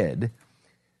kid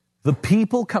the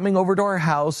people coming over to our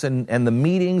house and the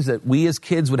meetings that we as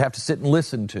kids would have to sit and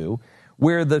listen to,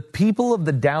 where the people of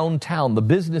the downtown, the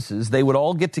businesses, they would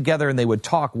all get together and they would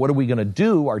talk, what are we going to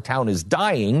do? Our town is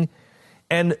dying.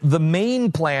 And the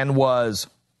main plan was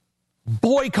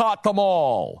boycott the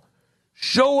mall.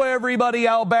 Show everybody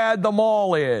how bad the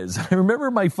mall is. I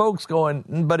remember my folks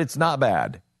going, but it's not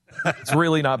bad. It's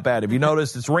really not bad. If you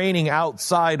notice, it's raining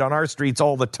outside on our streets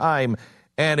all the time,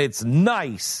 and it's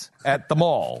nice at the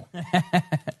mall.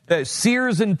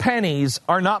 Sears and Penny's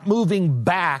are not moving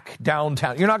back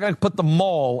downtown. You're not going to put the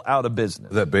mall out of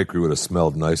business. That bakery would have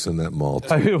smelled nice in that mall,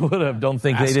 too. I would have. Don't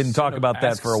think they didn't talk about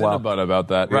that for a while. About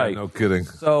that. Right. Yeah, no kidding.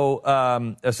 So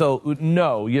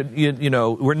no,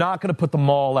 we're not going to put the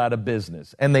mall out of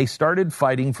business. And they started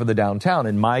fighting for the downtown.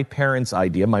 And my parents'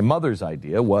 idea, my mother's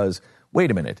idea was,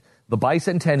 wait a minute. The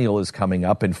bicentennial is coming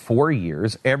up in 4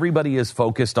 years. Everybody is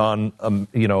focused on,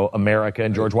 America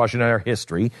and George Washington and our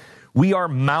history. We are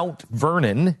Mount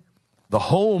Vernon, the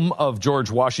home of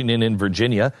George Washington in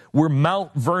Virginia. We're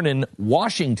Mount Vernon,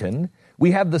 Washington.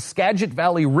 We have the Skagit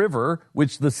Valley River,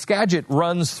 which the Skagit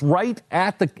runs right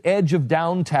at the edge of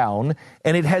downtown,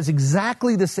 and it has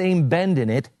exactly the same bend in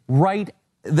it,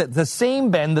 the same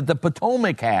bend that the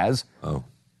Potomac has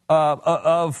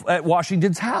at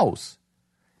Washington's house.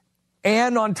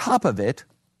 And on top of it,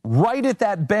 right at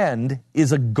that bend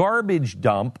is a garbage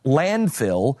dump,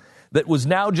 landfill, that was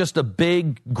now just a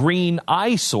big green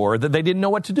eyesore that they didn't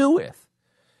know what to do with.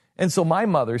 And so my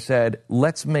mother said,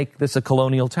 let's make this a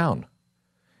colonial town.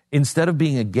 Instead of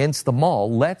being against the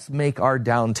mall, let's make our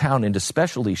downtown into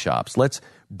specialty shops. Let's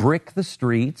brick the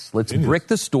streets. Let's brick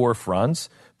the storefronts.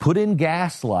 Put in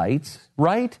gas lights,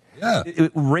 right? Yeah.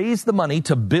 Raise the money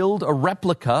to build a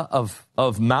replica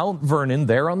of Mount Vernon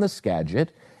there on the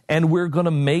Skagit, and we're going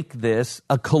to make this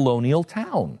a colonial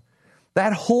town.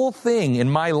 That whole thing in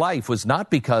my life was not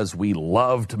because we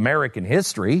loved American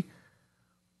history.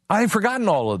 I had forgotten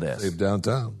all of this. Save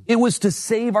downtown. It was to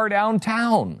save our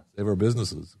downtown. Save our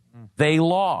businesses. They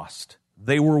lost.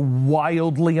 They were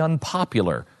wildly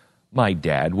unpopular. My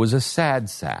dad was a sad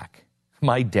sack.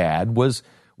 My dad was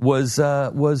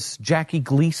Jackie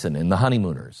Gleason in The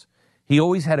Honeymooners. He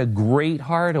always had a great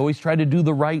heart, always tried to do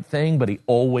the right thing, but he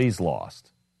always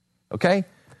lost. Okay?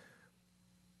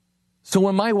 So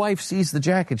when my wife sees the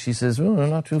jacket, she says, oh,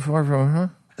 not too far from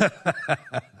her.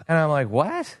 And I'm like,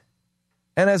 what?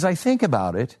 And as I think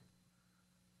about it,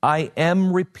 I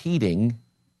am repeating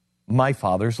my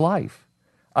father's life.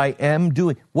 What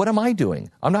am I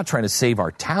doing? I'm not trying to save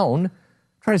our town. I'm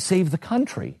trying to save the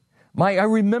country. I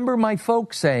remember my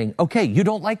folks saying, okay, you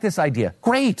don't like this idea.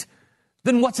 Great.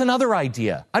 Then what's another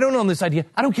idea? I don't own this idea.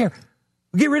 I don't care.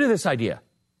 Get rid of this idea.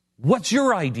 What's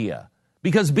your idea?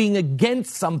 Because being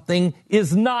against something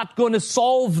is not going to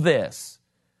solve this.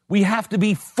 We have to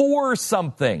be for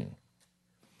something.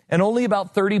 And only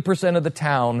about 30% of the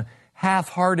town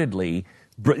half-heartedly,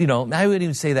 I wouldn't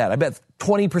even say that. I bet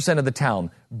 20% of the town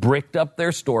bricked up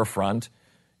their storefront,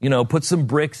 put some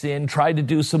bricks in, tried to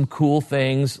do some cool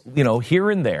things, here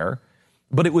and there.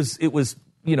 But it was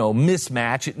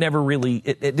mismatch. It never really,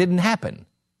 it didn't happen.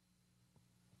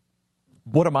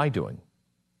 What am I doing?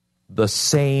 The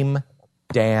same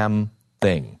damn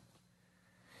thing.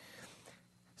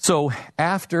 So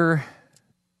after,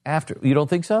 you don't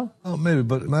think so? Oh, maybe,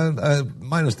 but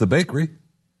minus the bakery.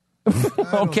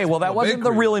 Okay, well, that wasn't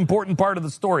the real important part of the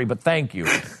story, but thank you.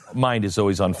 Mind is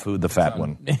always on food, the fat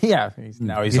one. Yeah,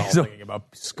 now he's all thinking about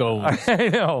scones.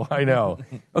 I know.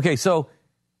 Okay, so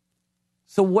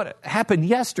what happened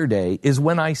yesterday is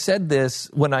when I said,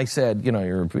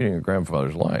 you're repeating your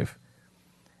grandfather's life,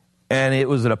 and it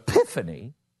was an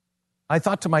epiphany, I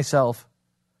thought to myself,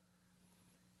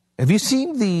 have you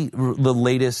seen the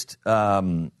latest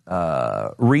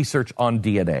research on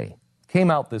DNA? Came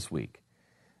out this week.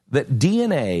 That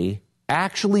DNA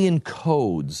actually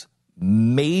encodes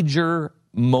major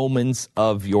moments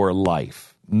of your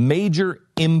life, major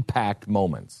impact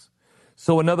moments.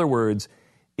 So in other words,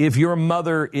 if your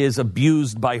mother is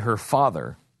abused by her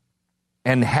father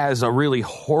and has a really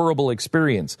horrible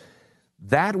experience,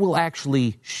 that will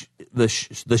actually, the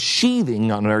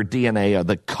sheathing on our DNA, or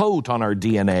the coat on our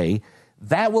DNA,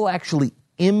 that will actually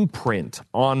imprint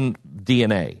on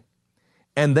DNA.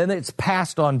 And then it's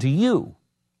passed on to you.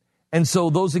 And so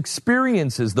those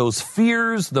experiences, those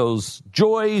fears, those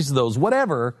joys, those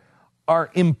whatever, are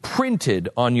imprinted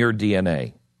on your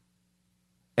DNA.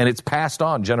 And it's passed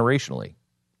on generationally,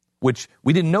 which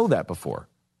we didn't know that before.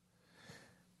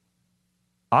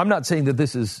 I'm not saying that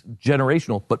this is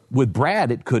generational, but with Brad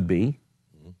it could be.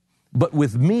 But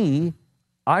with me,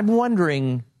 I'm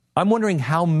wondering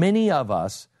how many of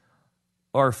us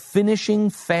are finishing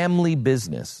family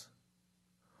business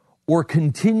or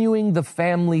continuing the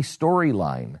family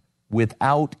storyline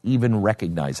without even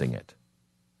recognizing it.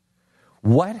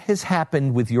 What has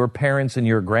happened with your parents and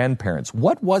your grandparents?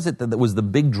 What was it that was the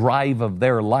big drive of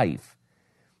their life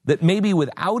that maybe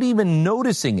without even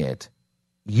noticing it,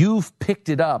 you've picked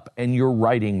it up and you're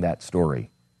writing that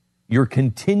story? You're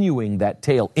continuing that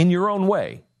tale in your own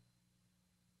way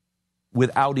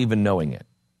without even knowing it.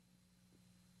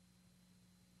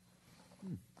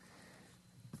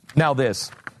 Now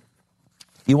this.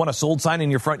 You want a sold sign in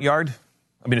your front yard?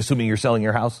 I mean, assuming you're selling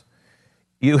your house.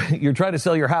 You're trying to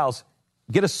sell your house,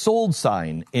 get a sold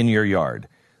sign in your yard.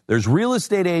 There's real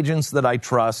estate agents that I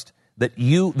trust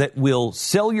that will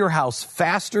sell your house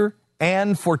faster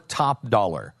and for top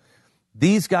dollar.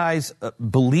 These guys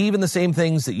believe in the same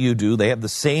things that you do. They have the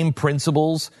same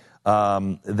principles.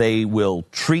 They will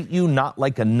treat you not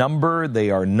like a number.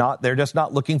 They're just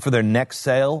not looking for their next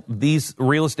sale. These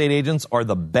real estate agents are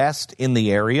the best in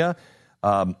the area.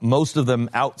 Most of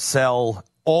them outsell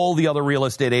all the other real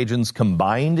estate agents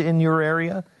combined in your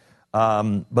area,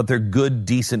 but they're good,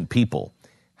 decent people.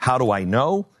 How do I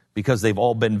know? Because they've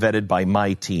all been vetted by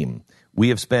my team. We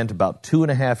have spent about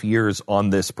 2.5 years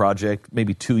on this project,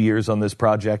 maybe 2 years on this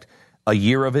project. A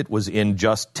year of it was in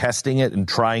just testing it and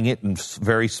trying it in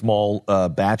very small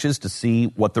batches to see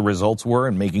what the results were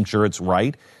and making sure it's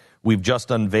right. We've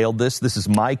just unveiled this. This is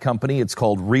my company. It's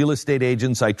called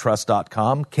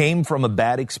realestateagentsitrust.com. Came from a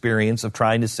bad experience of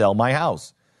trying to sell my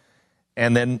house.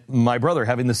 And then my brother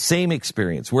having the same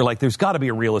experience. We're like, there's got to be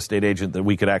a real estate agent that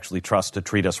we could actually trust to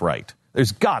treat us right.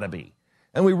 There's got to be.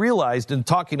 And we realized in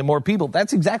talking to more people,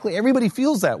 that's exactly, everybody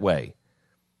feels that way.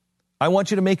 I want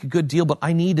you to make a good deal, but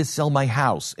I need to sell my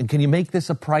house. And can you make this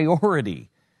a priority?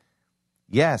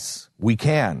 Yes, we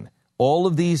can. All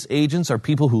of these agents are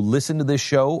people who listen to this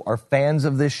show, are fans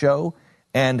of this show,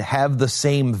 and have the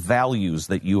same values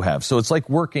that you have. So it's like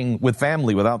working with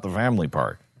family without the family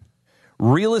part.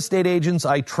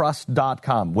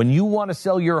 realestateagentsitrust.com. When you want to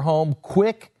sell your home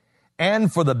quick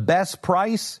and for the best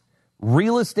price,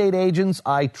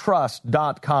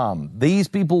 realestateagentsitrust.com. These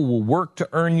people will work to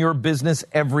earn your business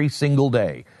every single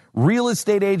day.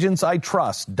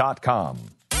 realestateagentsitrust.com.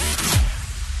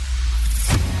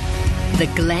 The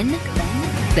Glenn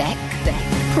Beck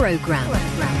Program.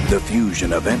 The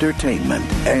fusion of entertainment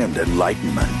and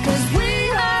enlightenment.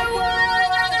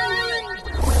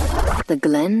 The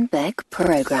Glenn Beck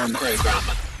Program.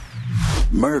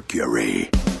 Mercury.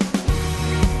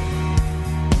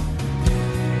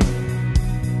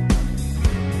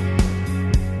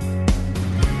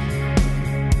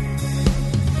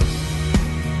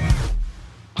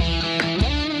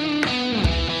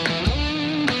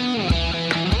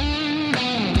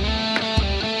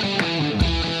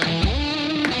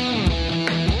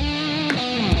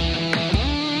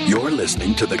 You're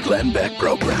listening to the Glenn Beck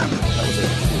Program.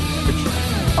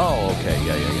 Oh, okay.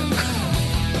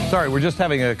 Yeah. Sorry, we're just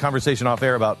having a conversation off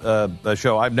air about a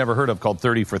show I've never heard of called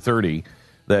 30 for 30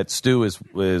 that Stu is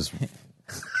It's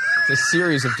a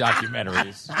series of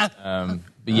documentaries.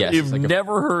 But yes, You've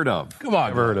never heard of. Come on.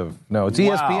 never heard of. No, it's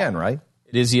ESPN, right?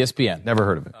 It is ESPN. Never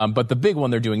heard of it. But the big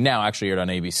one they're doing now actually aired on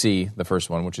ABC, the first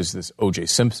one, which is this O.J.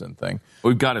 Simpson thing.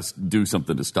 We've got to do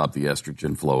something to stop the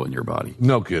estrogen flow in your body.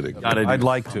 No kidding. I'd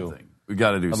like to. We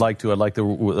got to do something. I'd like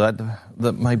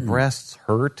to. My breasts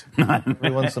hurt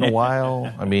every once in a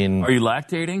while. I mean, Are you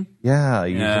lactating? yeah,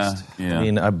 Yeah. I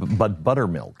mean, but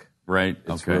buttermilk. Right.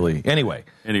 It's Okay. really anyway.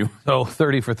 So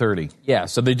 30 for 30. Yeah,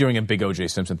 so they're doing a big O.J.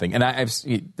 Simpson thing. And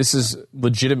this is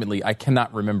legitimately, I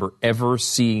cannot remember ever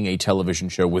seeing a television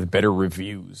show with better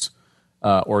reviews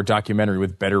or a documentary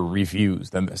with better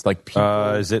reviews than this. Like, people,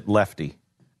 Is it Lefty?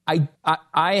 I'm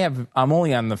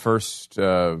only on the first,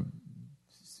 I'm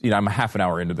a half an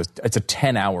hour into this. It's a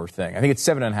 10-hour thing. I think it's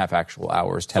 7.5 actual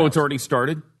hours. 10 So it's hours. already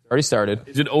started? Already started.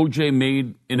 Is it OJ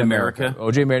made in America?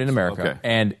 OJ made in America. Okay.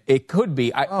 And it could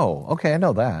be. Okay, I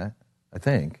know that. I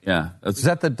think. Yeah. Is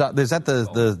that the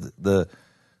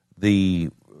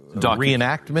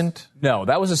reenactment? No,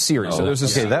 that was a series. So there's a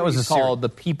series that was a called The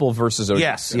People versus O.J.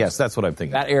 Yes, that's what I'm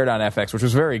thinking. That aired on FX, which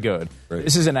was very good. Right.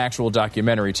 This is an actual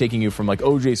documentary taking you from like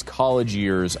OJ's college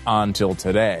years on till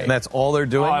today. And that's all they're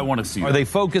doing? Oh, I want to see Are that. they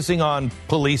focusing on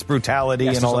police brutality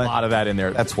Yes, and all there's that? a lot of that in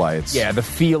there. That's why it's... Yeah, the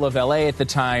feel of L.A. at the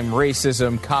time,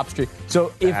 racism, cop street.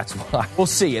 So That's why. We'll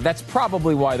see. That's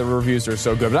probably why the reviews are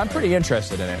so good. But I'm pretty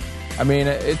interested in it. I mean,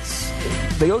 it's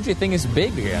the OJ thing is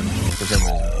big again for some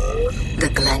reason. The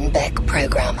Glenn Beck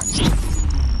Program.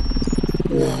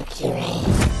 Mercury.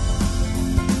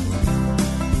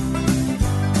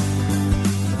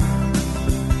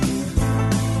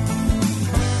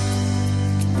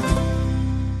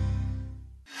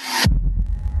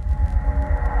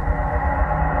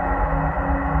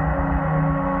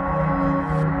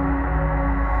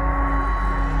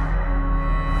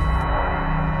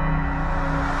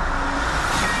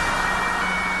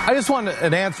 I just want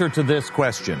an answer to this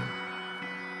question.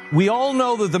 We all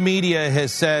know that the media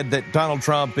has said that Donald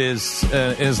Trump is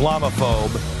an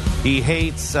Islamophobe. He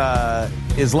hates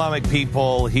Islamic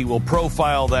people. He will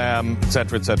profile them, et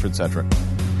cetera, et cetera, et cetera.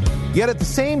 Yet at the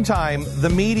same time, the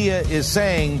media is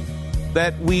saying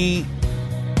that we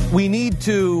need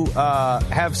to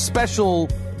have special,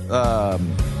 how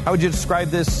would you describe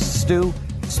this, Stu?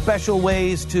 Special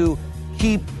ways to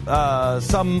keep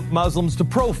some Muslims, to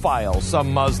profile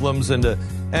some Muslims and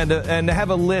to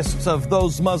have a list of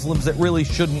those Muslims that really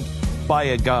shouldn't buy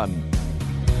a gun.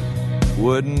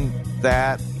 Wouldn't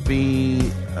that be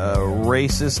a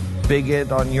racist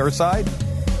bigot on your side?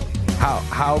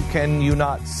 How can you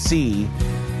not see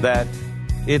that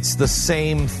it's the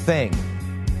same thing?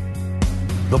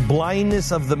 The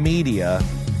blindness of the media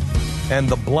and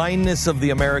the blindness of the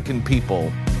American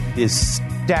people is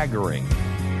staggering.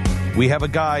 We have a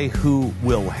guy who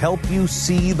will help you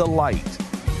see the light.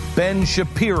 Ben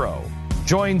Shapiro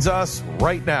joins us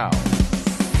right now.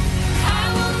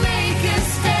 I will make a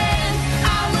stand.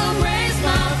 I will raise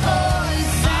my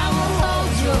voice. I will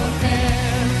hold your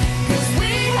hand. 'Cause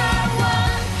we are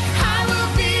one. I will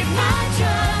beat my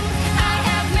drum. I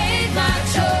have made my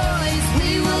choice.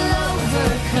 We will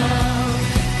overcome.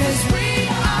 'Cause we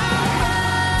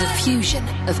are The fusion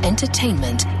of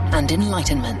entertainment and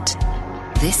enlightenment.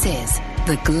 This is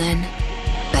the Glenn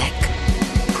Beck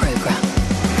Program.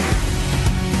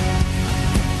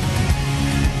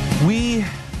 We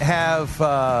have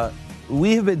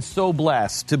been so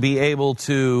blessed to be able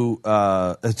to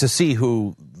see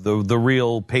who the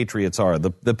real patriots are,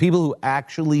 the people who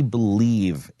actually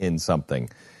believe in something,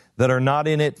 that are not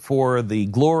in it for the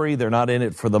glory, they're not in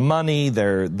it for the money,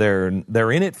 they're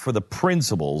in it for the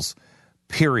principles.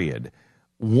 Period.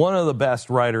 One of the best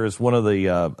writers, one of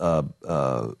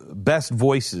the best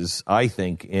voices, I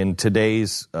think, in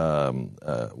today's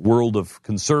world of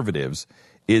conservatives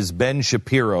is Ben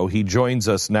Shapiro. He joins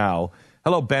us now.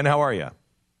 Hello, Ben. How are you?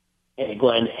 Hey,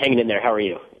 Glenn. Hanging in there. How are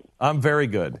you? I'm very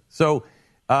good. So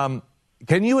can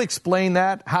you explain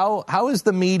that? How is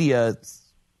the media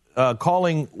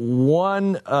calling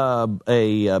one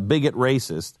a bigot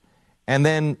racist and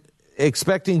then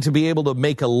expecting to be able to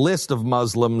make a list of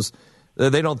Muslims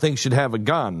that they don't think should have a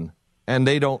gun, and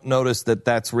they don't notice that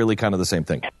that's really kind of the same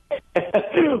thing?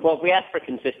 Well, if we ask for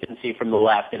consistency from the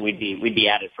left, then we'd be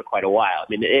at it for quite a while. I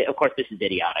mean, of course, this is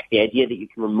idiotic. The idea that you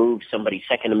can remove somebody's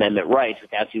Second Amendment rights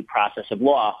without due process of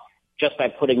law just by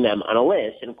putting them on a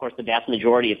list, and of course, the vast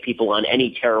majority of people on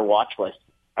any terror watch list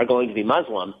are going to be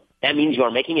Muslim. That means you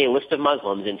are making a list of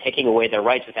Muslims and taking away their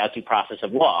rights without due process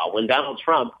of law. When Donald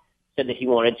Trump said that he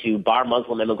wanted to bar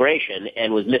Muslim immigration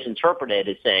and was misinterpreted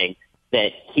as saying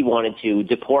that he wanted to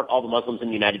deport all the Muslims in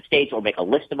the United States or make a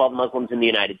list of all the Muslims in the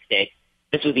United States,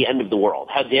 this was the end of the world.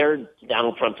 How dare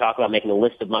Donald Trump talk about making a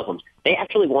list of Muslims? They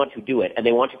actually want to do it, and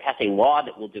they want to pass a law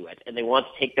that will do it, and they want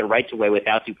to take their rights away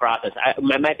without due process.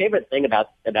 My favorite thing about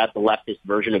the leftist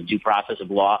version of due process of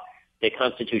law, the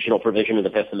constitutional provision of the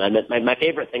Fifth Amendment, my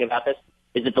favorite thing about this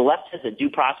is that the left says that due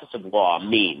process of law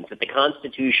means that the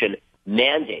Constitution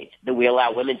mandates that we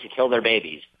allow women to kill their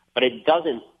babies, but it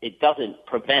doesn't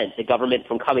prevent the government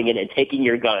from coming in and taking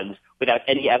your guns without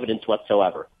any evidence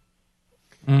whatsoever.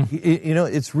 You know,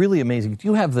 it's really amazing. Do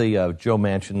you have the Joe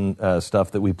Manchin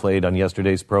stuff that we played on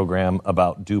yesterday's program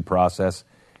about due process?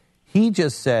 He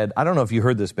just said, I don't know if you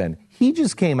heard this, Ben, he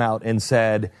just came out and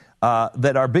said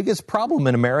that our biggest problem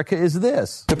in America is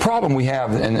this. The problem we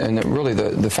have, and really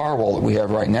the firewall that we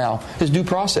have right now, is due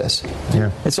process.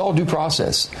 Yeah. It's all due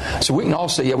process. So we can all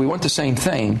say, yeah, we want the same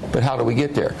thing, but how do we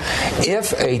get there?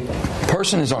 If a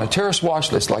person is on a terrorist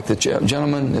watch list, like the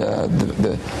gentleman,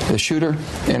 the shooter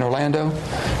in Orlando,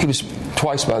 he was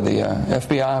twice by the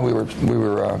FBI. We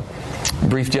were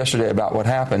briefed yesterday about what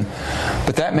happened,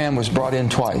 but that man was brought in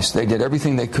twice. They did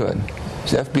everything they could.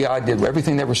 The FBI did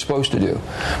everything they were supposed to do,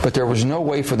 but there was no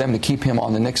way for them to keep him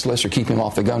on the next list or keep him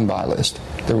off the gun buy list.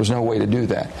 There was no way to do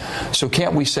that. So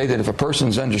can't we say that if a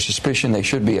person's under suspicion, they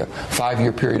should be a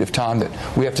 5-year period of time, that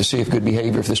we have to see if good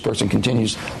behavior, if this person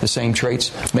continues the same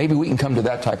traits? Maybe we can come to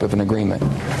that type of an agreement.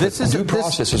 Due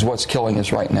process is what's killing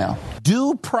us right now.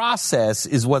 Due process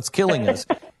is what's killing us.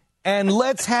 And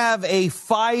let's have a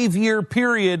 5-year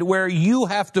period where you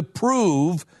have to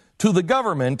prove to the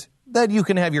government that you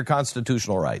can have your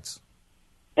constitutional rights.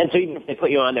 And so even if they put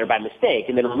you on there by mistake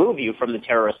and then remove you from the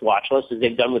terrorist watch list, as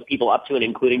they've done with people up to and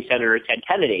including Senator Ted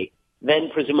Kennedy, then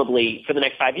presumably for the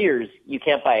next 5 years, you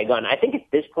can't buy a gun. I think at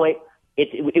this point,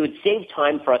 it would save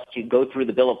time for us to go through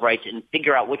the Bill of Rights and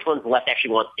figure out which ones the left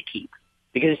actually wants to keep.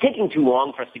 Because it's taking too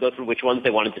long for us to go through which ones they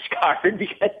want to discard,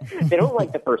 because they don't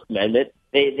like the First Amendment.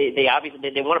 They obviously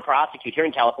they want to prosecute. Here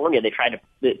in California, they tried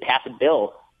to pass a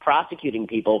bill prosecuting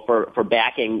people for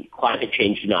backing climate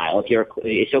change denial. If you're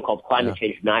a so-called climate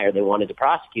change denier, they wanted to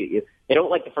prosecute you. They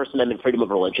don't like the First Amendment freedom of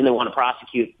religion. They want to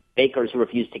prosecute bakers who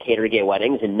refuse to cater to gay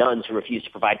weddings and nuns who refuse to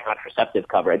provide contraceptive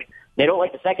coverage. They don't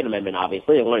like the Second Amendment,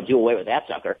 obviously. They want to do away with that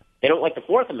sucker. They don't like the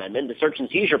Fourth Amendment, the search and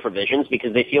seizure provisions,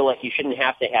 because they feel like you shouldn't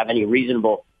have to have any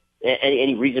reasonable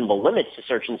limits to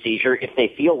search and seizure if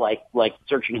they feel like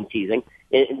searching and seizing.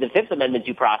 The Fifth Amendment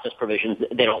due process provisions,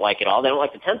 they don't like at all. They don't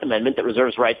like the 10th Amendment that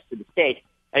reserves rights to the state.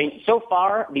 I mean, so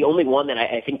far, the only one that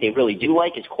I think they really do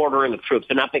like is quartering of troops.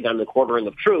 They're not big on the quartering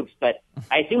of troops, but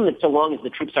I assume that so long as the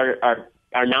troops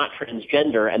are not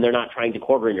transgender and they're not trying to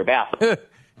quarter in your bathroom.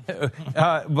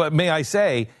 But may I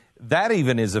say, that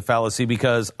even is a fallacy,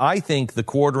 because I think the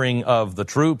quartering of the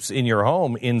troops in your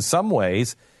home in some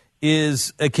ways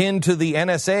is akin to the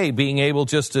NSA being able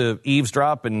just to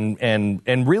eavesdrop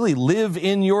and really live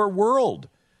in your world.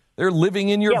 They're living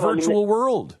in your virtual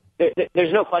world.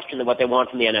 There's no question that what they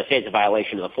want from the NSA is a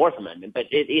violation of the Fourth Amendment, but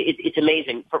it's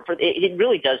amazing. It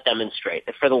really does demonstrate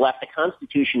that for the left, the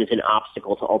Constitution is an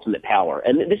obstacle to ultimate power,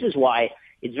 and this is why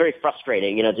it's very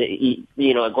frustrating.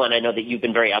 Glenn, I know that you've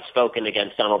been very outspoken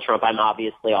against Donald Trump. I'm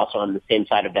obviously also on the same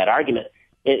side of that argument.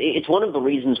 It's one of the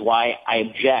reasons why I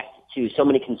object to so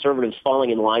many conservatives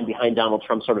falling in line behind Donald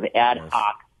Trump's sort of ad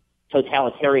hoc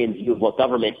totalitarian view of what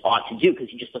government ought to do, because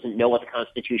he just doesn't know what the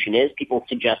Constitution is. People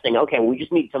suggesting, okay, well, we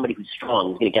just need somebody who's strong,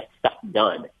 who's going to get stuff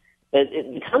done.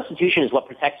 The Constitution is what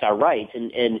protects our rights,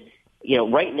 and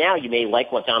right now you may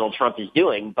like what Donald Trump is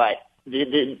doing, but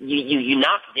you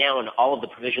knock down all of the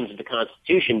provisions of the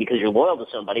Constitution because you're loyal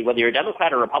to somebody, whether you're a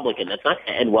Democrat or Republican. That's not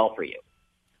going to end well for you.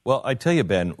 Well, I tell you,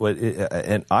 Ben,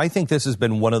 and I think this has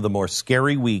been one of the more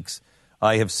scary weeks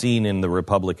I have seen in the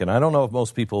Republican. I don't know if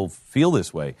most people feel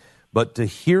this way, but to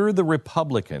hear the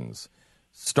Republicans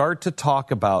start to talk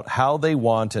about how they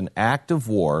want an act of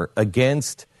war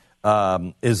against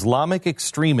Islamic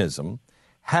extremism,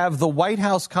 have the White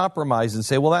House compromise and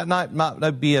say, well, that might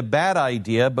not be a bad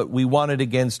idea, but we want it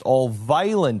against all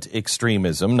violent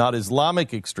extremism, not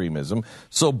Islamic extremism,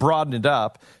 so broaden it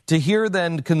up. To hear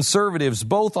then conservatives,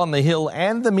 both on the Hill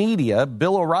and the media,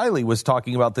 Bill O'Reilly was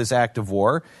talking about this act of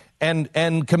war and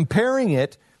comparing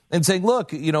it and saying,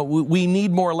 look, we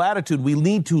need more latitude. We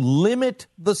need to limit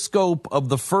the scope of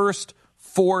the First,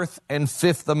 Fourth, and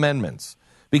Fifth Amendments,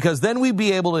 because then we'd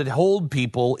be able to hold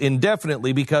people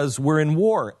indefinitely because we're in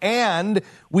war. And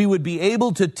we would be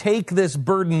able to take this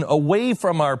burden away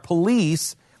from our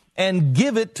police and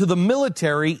give it to the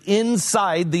military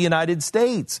inside the United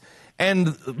States.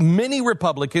 And many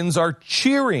Republicans are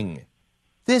cheering.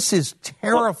 This is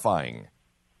terrifying.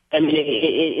 I mean,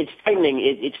 it's frightening.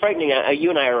 It's frightening. You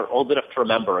and I are old enough to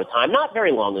remember a time not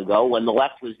very long ago when the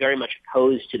left was very much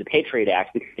opposed to the Patriot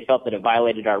Act because they felt that it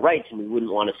violated our rights, and we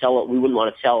wouldn't want to sell it. We wouldn't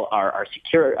want to sell our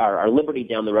liberty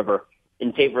down the river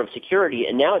in favor of security.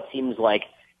 And now it seems like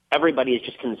everybody is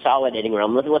just consolidating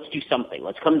around. Let's do something.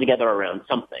 Let's come together around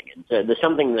something. And so the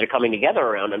something that they're coming together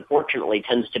around, unfortunately,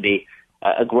 tends to be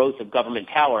a growth of government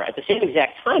power. At the same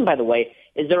exact time, by the way,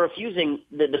 is they're refusing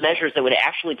the measures that would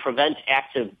actually prevent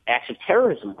acts of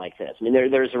terrorism like this. I mean,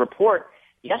 there's a report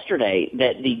yesterday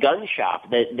that the gun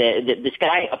shop, that this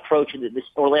guy approached, this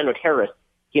Orlando terrorist,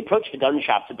 he approached the gun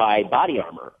shop to buy body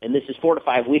armor, and this is 4 to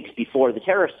 5 weeks before the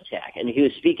terrorist attack. And he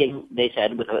was speaking, they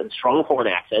said, with a strong foreign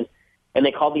accent, and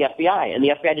they called the FBI, and the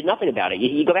FBI did nothing about it.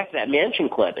 You go back to that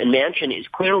Manchin clip, and Manchin is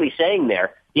clearly saying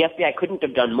there, the FBI couldn't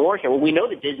have done more here. Well, we know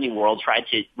that Disney World tried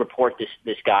to report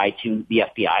this guy to the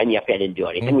FBI, and the FBI didn't do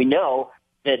anything. Mm-hmm. We know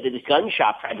that this gun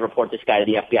shop tried to report this guy to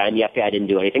the FBI, and the FBI didn't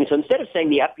do anything. So instead of saying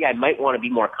the FBI might want to be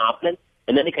more confident,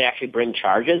 and then they could actually bring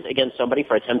charges against somebody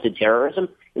for attempted terrorism,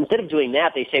 instead of doing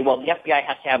that, they say, well, the FBI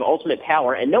has to have ultimate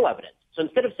power and no evidence. So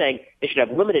instead of saying they should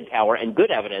have limited power and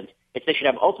good evidence, it's they should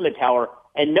have ultimate power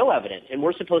and no evidence. And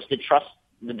we're supposed to trust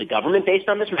the government based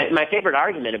on this. My favorite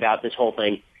argument about this whole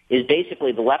thing is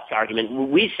basically the left's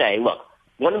argument. We say, look,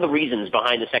 one of the reasons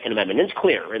behind the Second Amendment, and it's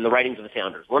clear in the writings of the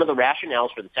founders, one of the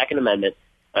rationales for the Second Amendment,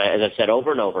 as I've said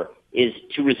over and over, is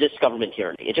to resist government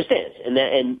tyranny. It just is. And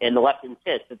the left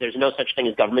insists that there's no such thing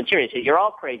as government tyranny. They say, you're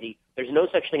all crazy. There's no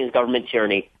such thing as government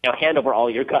tyranny. Now hand over all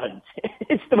your guns.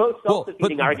 It's the most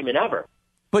self-defeating argument ever.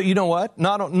 But you know what?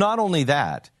 Not only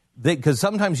that, because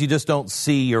sometimes you just don't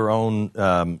see your own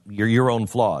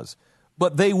flaws.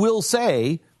 But they will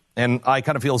say, and I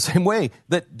kind of feel the same way,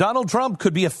 that Donald Trump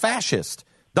could be a fascist.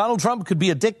 Donald Trump could be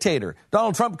a dictator.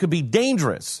 Donald Trump could be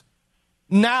dangerous.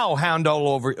 Now hand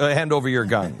over your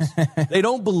guns. They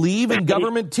don't believe in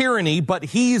government tyranny, but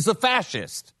he's a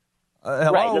fascist.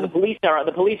 Right. Now, the police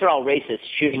are all racist,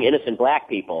 shooting innocent black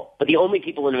people. But the only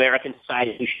people in American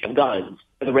society who should have guns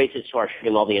are the racists who are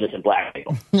shooting all the innocent black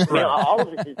people. All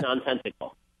of this is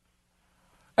nonsensical.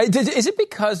 Is it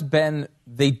because, Ben,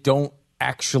 they don't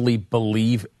actually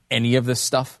believe any of this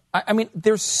stuff? I mean,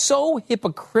 they're so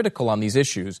hypocritical on these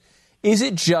issues. Is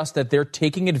it just that they're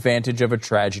taking advantage of a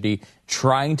tragedy,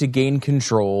 trying to gain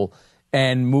control,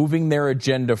 and moving their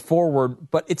agenda forward?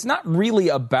 But it's not really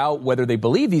about whether they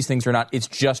believe these things or not. It's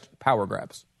just power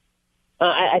grabs.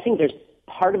 I think there's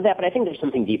part of that, but I think there's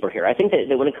something deeper here. I think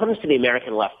that when it comes to the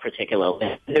American left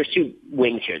particularly, there's two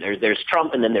wings here. There's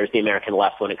Trump, and then there's the American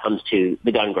left when it comes to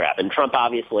the gun grab. And Trump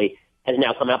obviously has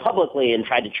now come out publicly and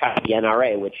tried to trap the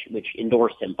NRA, which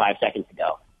endorsed him 5 seconds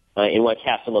ago. in what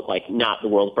has to look like not the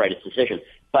world's brightest decision.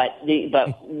 But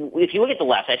if you look at the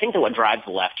left, I think that what drives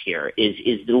the left here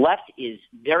is the left is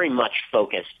very much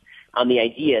focused on the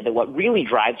idea that what really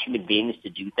drives human beings to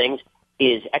do things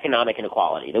is economic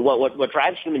inequality. That what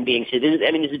drives human beings, this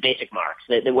is basic Marx,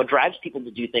 that what drives people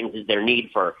to do things is their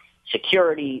need for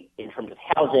security in terms of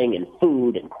housing and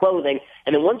food and clothing.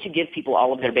 And then once you give people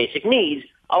all of their basic needs,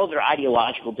 all of their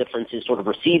ideological differences sort of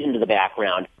recede into the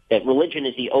background, that religion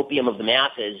is the opium of the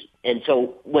masses. And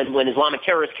so when Islamic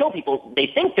terrorists kill people, they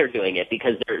think they're doing it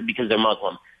because they're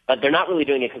Muslim. But they're not really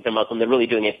doing it because they're Muslim. They're really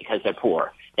doing it because they're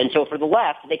poor. And so for the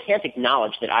left, they can't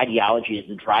acknowledge that ideology is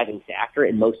the driving factor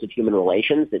in most of human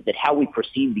relations, that how we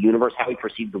perceive the universe, how we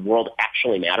perceive the world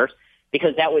actually matters,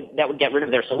 because that would get rid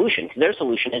of their solution. Because their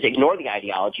solution is ignore the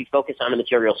ideology, focus on the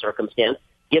material circumstance,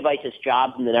 give ISIS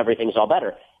jobs, and then everything's all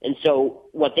better. And so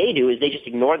what they do is they just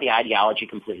ignore the ideology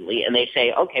completely, and they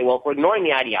say, okay, well, if we're ignoring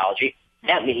the ideology,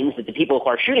 that means that the people who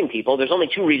are shooting people, there's only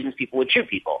two reasons people would shoot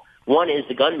people. One is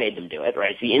the gun made them do it,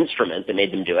 right? It's the instrument that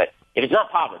made them do it. If it's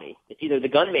not poverty, it's either the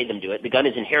gun made them do it, the gun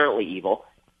is inherently evil,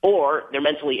 or they're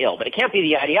mentally ill. But it can't be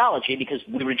the ideology, because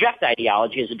we reject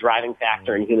ideology as a driving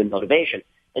factor in human motivation.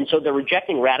 And so they're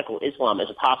rejecting radical Islam as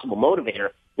a possible motivator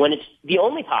when it's the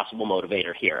only possible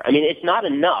motivator here. I mean, it's not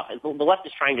enough. And the left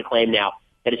is trying to claim now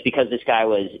that it's because this guy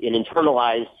was an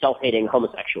internalized, self-hating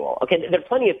homosexual. Okay, there are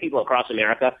plenty of people across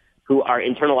America who are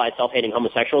internalized, self-hating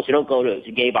homosexuals who don't go to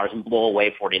gay bars and blow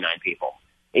away 49 people.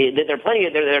 There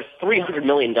are 300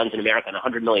 million guns in America and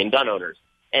 100 million gun owners.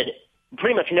 And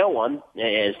pretty much no one,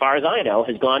 as far as I know,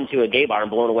 has gone to a gay bar and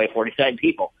blown away 49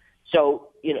 people. So,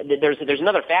 there's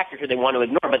another factor here they want to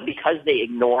ignore, but because they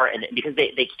ignore and because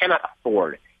they cannot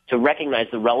afford to recognize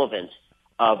the relevance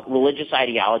of religious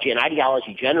ideology and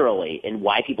ideology generally and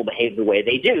why people behave the way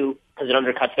they do, because it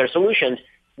undercuts their solutions,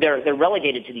 they're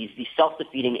relegated to these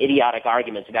self-defeating, idiotic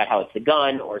arguments about how it's the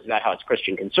gun, or it's about how it's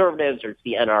Christian conservatives, or it's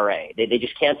the NRA. They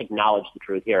just can't acknowledge the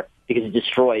truth here because it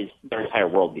destroys their entire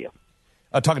worldview.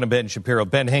 Talking to Ben Shapiro.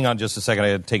 Ben, hang on just a second. I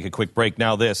had to take a quick break.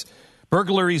 Now this.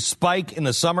 Burglaries spike in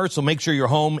the summer, so make sure your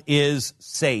home is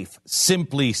safe.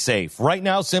 Simply Safe. Right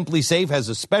now, Simply Safe has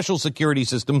a special security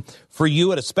system for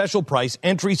you at a special price.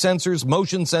 Entry sensors,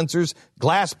 motion sensors,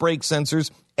 glass break sensors,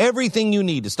 everything you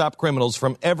need to stop criminals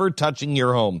from ever touching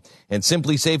your home. And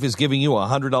Simply Safe is giving you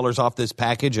 $100 off this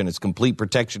package, and it's complete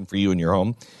protection for you and your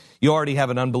home. You already have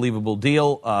an unbelievable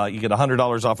deal. You get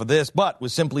 $100 off of this. But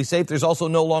with Simply Safe, there's also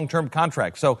no long-term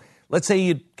contract. So let's say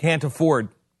you can't afford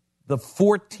the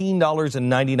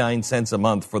 $14.99 a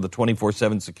month for the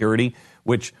 24/7 security,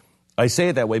 which I say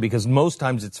it that way because most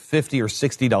times it's $50 or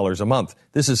 $60 a month.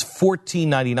 This is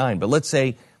 $14.99. But let's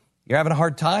say you're having a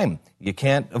hard time. You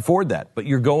can't afford that. But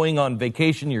you're going on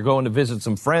vacation, you're going to visit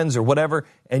some friends or whatever,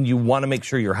 and you want to make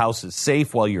sure your house is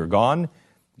safe while you're gone.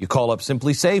 You call up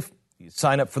Simply Safe. You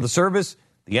sign up for the service.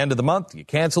 The end of the month, you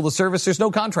cancel the service. There's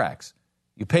no contracts.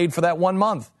 You paid for that 1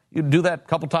 month. You do that a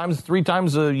couple times, 3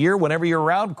 times a year, whenever you're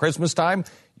around, Christmas time,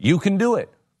 you can do it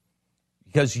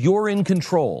because you're in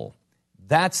control.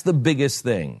 That's the biggest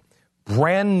thing.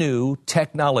 Brand new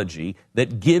technology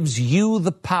that gives you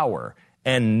the power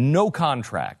and no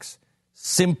contracts.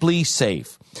 Simply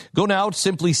Safe. Go now to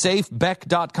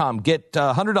simplysafebeck.com. Get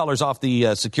 $100 off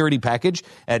the security package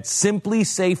at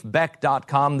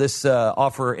simplysafebeck.com. This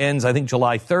offer ends, I think,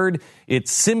 July 3rd. It's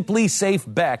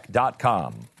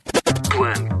simplysafebeck.com.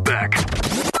 Glenn Beck.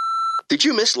 Did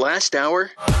you miss last hour?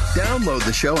 Download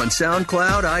the show on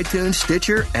SoundCloud, iTunes,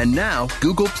 Stitcher, and now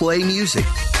Google Play Music.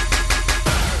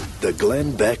 The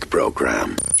Glenn Beck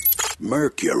Program.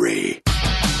 Mercury.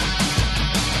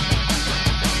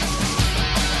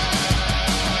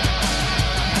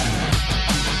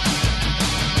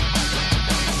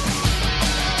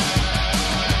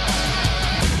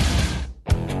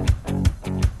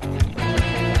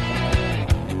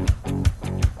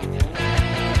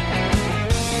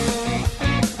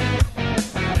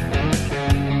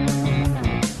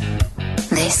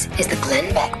 This is the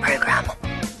Glenn Beck Program.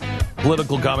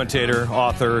 Political commentator,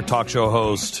 author, talk show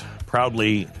host,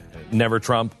 proudly never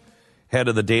Trump, head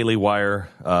of the Daily Wire,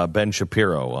 Ben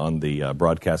Shapiro on the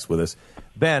broadcast with us.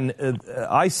 Ben,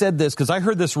 I said this because I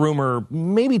heard this rumor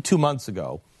maybe 2 months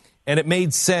ago, and it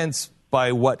made sense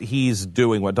by what he's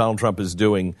doing, what Donald Trump is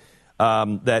doing,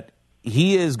 that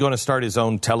he is going to start his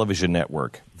own television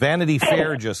network. Vanity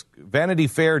Fair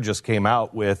just came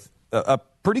out with a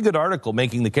pretty good article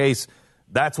making the case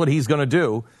that's what he's going to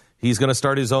do. He's going to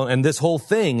start his own, and this whole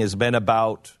thing has been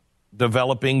about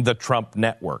developing the Trump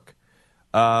network.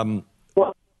 What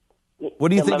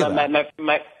do you think of that?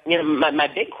 My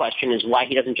big question is why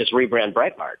he doesn't just rebrand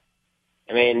Breitbart.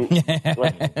 I mean,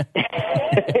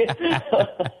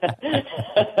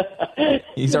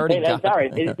 He's already got sorry.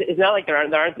 It's not like there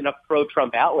aren't enough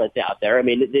pro-Trump outlets out there. I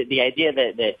mean, the idea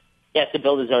that he has to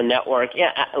build his own network.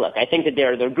 Yeah, look, I think that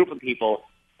there are a group of people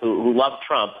who love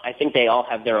Trump. I think they all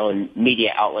have their own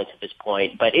media outlets at this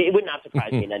point, but it would not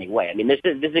surprise me in any way. I mean, this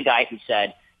is a guy who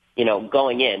said,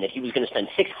 going in that he was going to spend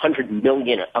 $600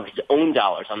 million of his own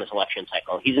dollars on this election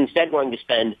cycle. He's instead going to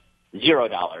spend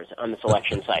 $0 on this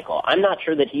election cycle. I'm not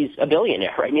sure that he's a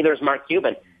billionaire, right? Neither is Mark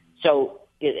Cuban. So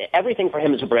everything for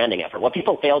him is a branding effort. What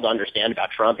people fail to understand about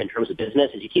Trump in terms of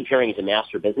business is you keep hearing he's a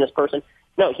master business person.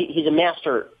 No, he's a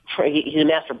master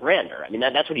brander. I mean,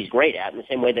 that's what he's great at, in the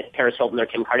same way that Paris Hilton or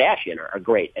Kim Kardashian are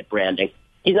great at branding.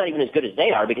 He's not even as good as they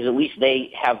are, because at least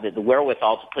they have the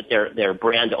wherewithal to put their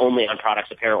brand only on products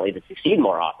apparently that succeed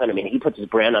more often. I mean, he puts his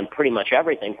brand on pretty much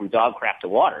everything from dog crap to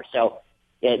water. So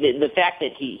the fact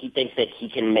that he thinks that he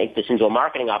can make this into a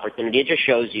marketing opportunity, it just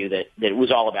shows you that it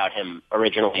was all about him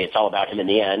originally. It's all about him in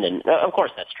the end. And of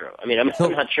course that's true. I mean,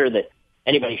 I'm not sure that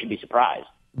anybody should be surprised.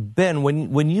 Ben,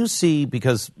 when you see,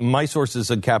 because my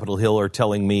sources on Capitol Hill are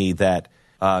telling me that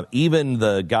even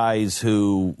the guys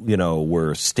who,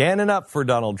 were standing up for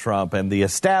Donald Trump and the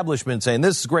establishment saying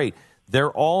this is great, they're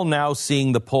all now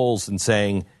seeing the polls and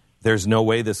saying there's no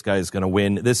way this guy's going to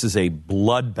win. This is a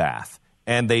bloodbath.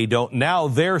 And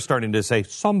they're starting to say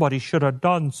somebody should have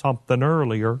done something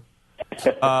earlier.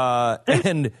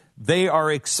 And they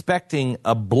are expecting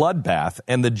a bloodbath,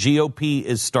 and the GOP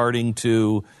is starting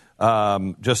to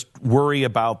just worry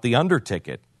about the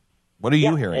underticket. What are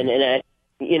you hearing?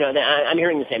 I'm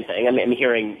hearing the same thing. I'm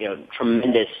hearing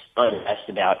tremendous unrest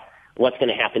about what's going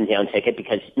to happen down ticket,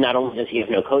 because not only does he have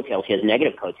no coattails, he has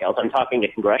negative coattails. I'm talking to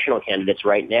congressional candidates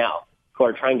right now who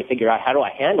are trying to figure out, how do I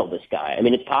handle this guy? I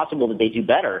mean, it's possible that they do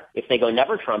better if they go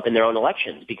never Trump in their own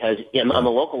elections, because on the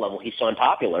local level he's so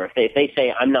unpopular. If they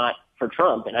say I'm not for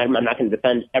Trump and I'm not going to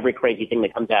defend every crazy thing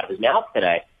that comes out of his mouth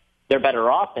today, they're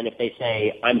better off than if they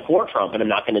say I'm for Trump and I'm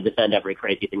not going to defend every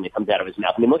crazy thing that comes out of his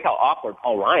mouth. I mean, look how awkward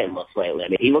Paul Ryan looks lately. I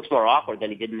mean, he looks more awkward than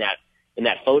he did in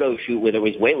that photo shoot where he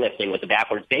was weightlifting with the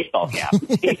backwards baseball cap.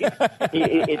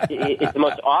 It's the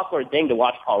most awkward thing to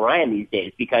watch Paul Ryan these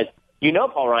days, because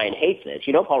Paul Ryan hates this.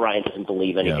 Paul Ryan doesn't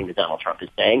believe anything that Donald Trump is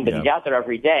saying, but he's out there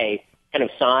every day kind of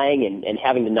sighing and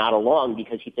having to nod along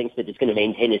because he thinks that it's going to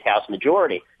maintain his House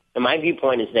majority. And my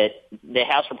viewpoint is that the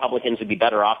House Republicans would be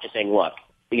better off just saying, look,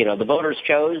 the voters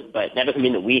chose, but that doesn't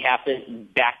mean that we have to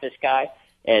back this guy.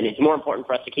 And it's more important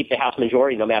for us to keep the House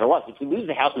majority no matter what. If we lose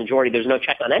the House majority, there's no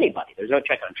check on anybody. There's no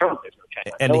check on Trump. There's no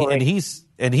check on Hillary.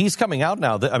 And he's coming out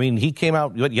now. I mean, he came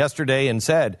out yesterday and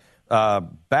said,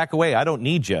 back away. I don't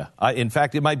need you. In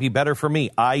fact, it might be better for me.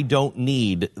 I don't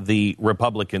need the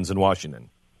Republicans in Washington.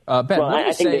 Ben,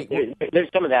 I think there's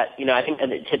some of that. I think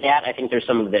to that, I think there's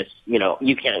some of this.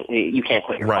 You can't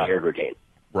quit your fired routine.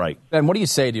 Right. Ben, what do you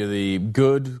say to the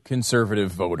good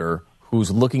conservative voter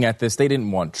who's looking at this? They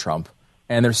didn't want Trump,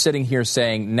 and they're sitting here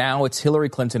saying, now it's Hillary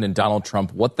Clinton and Donald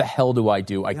Trump. What the hell do I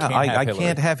do? I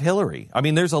can't have Hillary. I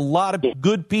mean, there's a lot of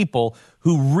good people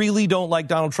who really don't like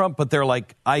Donald Trump, but they're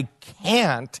like, I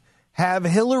can't have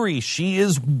Hillary. She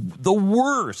is the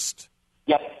worst.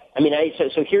 Yep. I mean,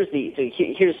 so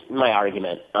here's my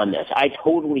argument on this. I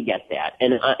totally get that,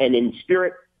 and in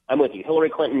spirit, I'm with you. Hillary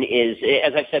Clinton is,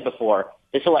 as I've said before,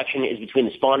 this election is between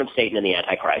the spawn of Satan and the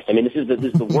Antichrist. I mean, this is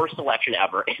the worst election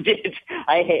ever.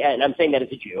 I hate, and I'm saying that as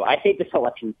a Jew. I hate this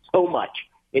election so much.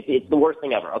 It's the worst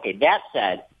thing ever. Okay, that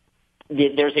said,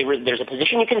 there's a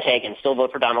position you can take and still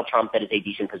vote for Donald Trump that is a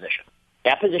decent position.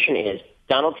 That position is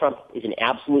Donald Trump is an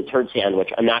absolute turd sandwich.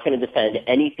 I'm not going to defend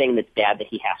anything that's bad that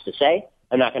he has to say.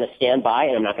 I'm not going to stand by,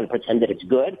 and I'm not going to pretend that it's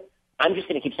good. I'm just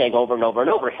going to keep saying over and over and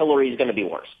over, Hillary is going to be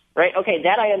worse, right? Okay,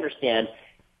 that I understand.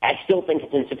 I still think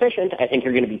it's insufficient. I think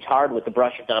you're going to be tarred with the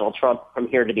brush of Donald Trump from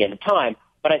here to the end of time,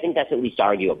 but I think that's at least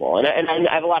arguable. And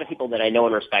I have a lot of people that I know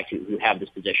and respect who have this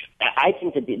position. I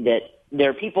think that there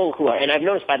are people who are, and I've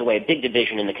noticed, by the way, a big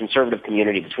division in the conservative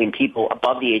community between people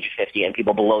above the age of 50 and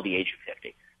people below the age of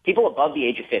 50. People above the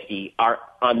age of 50 are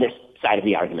on this side of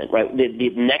the argument, right? The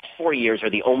next 4 years are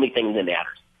the only thing that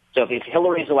matters. So if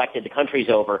Hillary is elected, the country's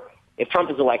over. If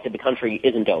Trump is elected, the country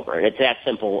isn't over. And it's that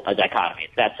simple a dichotomy.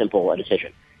 It's that simple a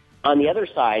decision. On the other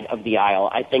side of the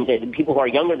aisle, I think that the people who are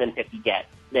younger than 50 get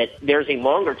that there's a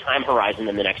longer time horizon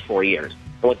than the next 4 years.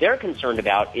 And what they're concerned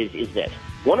about is this.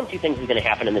 One of two things is going to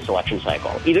happen in this election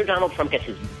cycle. Either Donald Trump gets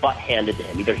his butt handed to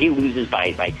him. Either he loses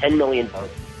by 10 million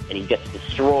votes and he gets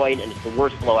destroyed and it's the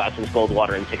worst blowout since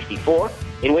Goldwater in 64,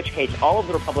 in which case all of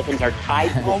the Republicans are tied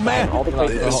to the man. All the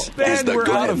Ben,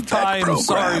 we're out of time.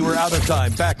 Sorry, we're out of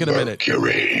time. Back in a minute.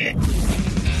 Mercury.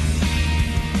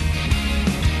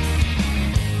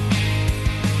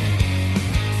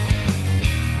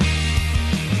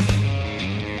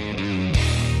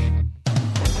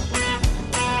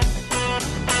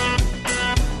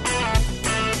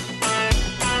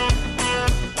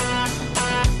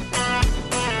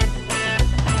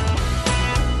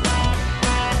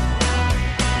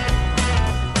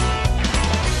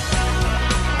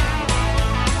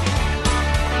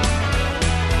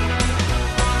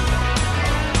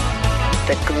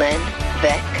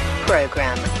 Beck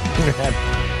Program.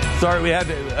 Sorry, we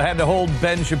had to hold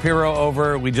Ben Shapiro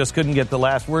over. We just couldn't get the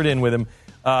last word in with him.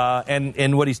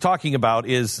 And what he's talking about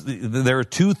is there are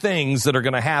two things that are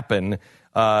going to happen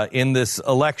in this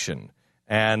election.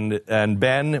 And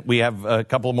Ben, we have a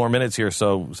couple more minutes here,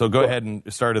 so go ahead and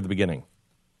start at the beginning.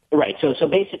 Right. So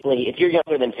basically, if you're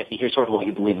younger than 50, here's sort of what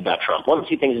you believe about Trump. One of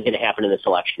two things is going to happen in this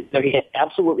election. Either he gets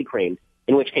absolutely creamed,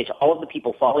 in which case all of the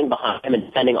people falling behind him and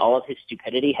defending all of his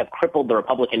stupidity have crippled the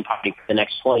Republican Party for the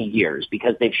next 20 years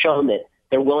because they've shown that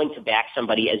they're willing to back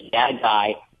somebody as bad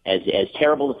guy, as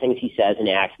terrible the things he says and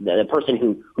acts, the person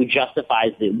who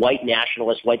justifies the white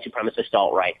nationalist, white supremacist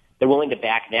alt-right. They're willing to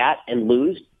back that and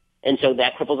lose, and so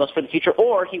that cripples us for the future.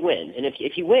 Or he wins. And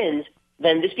if he wins,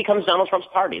 then this becomes Donald Trump's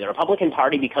party. The Republican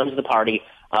Party becomes the party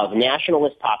of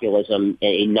nationalist populism,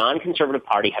 a non-conservative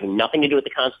party having nothing to do with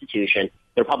the Constitution.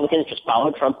 The Republicans just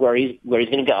follow Trump where he's going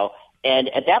to go. And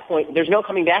at that point, there's no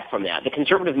coming back from that. The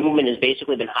conservative movement has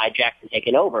basically been hijacked and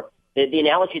taken over. The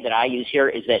analogy that I use here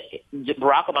is that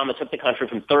Barack Obama took the country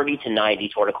from 30 to 90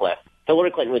 toward a cliff.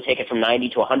 Hillary Clinton would take it from 90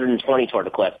 to 120 toward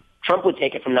a cliff. Trump would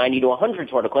take it from 90 to 100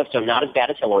 toward a cliff, so not as bad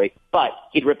as Hillary, but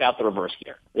he'd rip out the reverse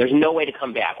gear. There's no way to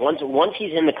come back. Once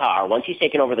he's in the car, once he's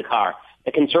taken over the car,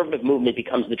 the conservative movement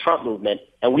becomes the Trump movement,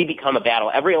 and we become a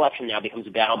battle. Every election now becomes a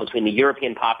battle between the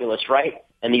European populist right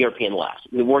and the European left.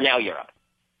 We're now Europe.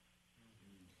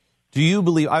 Do you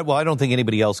believe? I don't think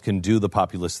anybody else can do the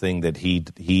populist thing that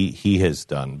he has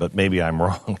done. But maybe I'm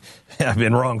wrong. I've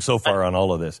been wrong so far on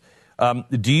all of this.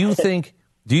 Do you think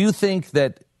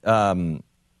that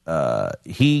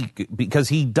because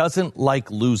he doesn't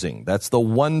like losing? That's the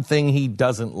one thing he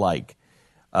doesn't like.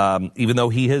 Even though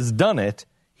he has done it,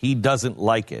 he doesn't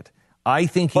like it. I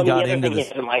think he got into this.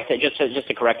 Just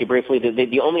to correct you briefly,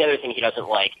 the only other thing he doesn't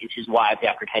like is his wife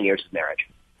after 10 years of marriage.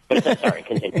 Sorry,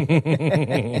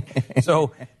 continue.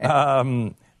 So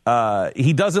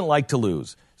he doesn't like to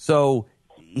lose. So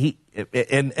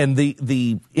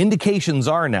the indications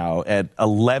are now at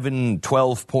 11,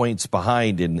 12 points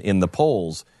behind in the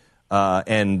polls,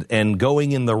 and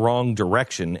going in the wrong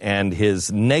direction. And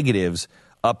his negatives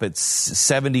up at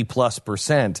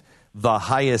 70+%, the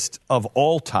highest of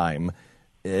all time.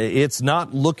 It's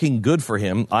not looking good for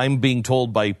him. I'm being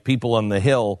told by people on the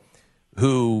Hill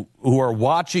who are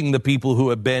watching the people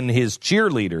who have been his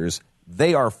cheerleaders.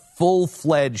 They are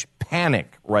full-fledged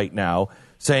panic right now,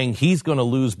 saying he's going to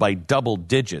lose by double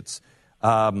digits.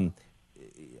 How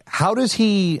does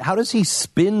he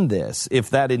spin this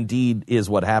if that indeed is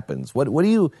what happens?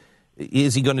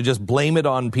 Is he going to just blame it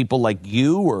on people like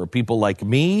you or people like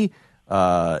me?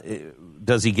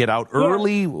 Does he get out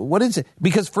early? Yeah. What is it?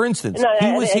 Because, for instance,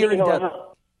 he was here in Dallas.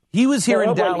 He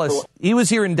was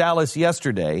here in Dallas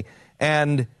yesterday.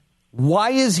 And why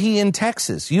is he in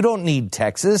Texas? You don't need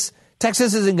Texas.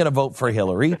 Texas isn't going to vote for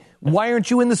Hillary. Why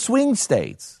aren't you in the swing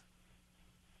states?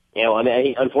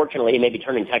 Unfortunately, he may be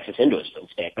turning Texas into a swing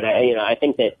state. But I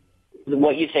think that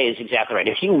what you say is exactly right.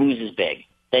 If he loses big,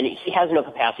 then he has no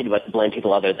capacity but to blame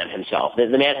people other than himself. The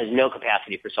man has no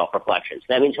capacity for self-reflection. So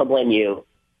that means he'll blame you.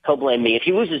 He'll blame me. If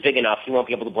he loses big enough, he won't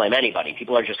be able to blame anybody.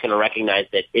 People are just going to recognize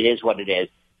that it is what it is.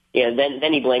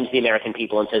 Then he blames the American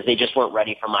people and says they just weren't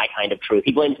ready for my kind of truth.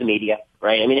 He blames the media,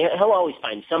 right? I mean, he'll always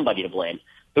find somebody to blame.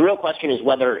 The real question is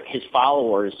whether his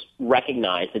followers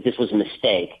recognize that this was a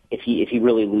mistake if he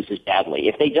really loses badly.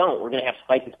 If they don't, we're going to have to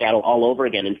fight this battle all over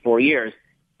again in 4 years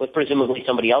with presumably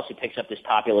somebody else who picks up this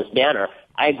populist banner.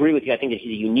 I agree with you. I think that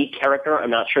he's a unique character.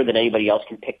 I'm not sure that anybody else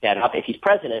can pick that up. If he's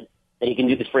president, then he can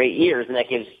do this for 8 years, and that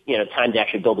gives time to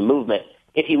actually build a movement.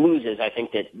 If he loses, I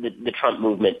think that the Trump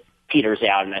movement peters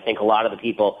out, and I think a lot of the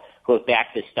people who have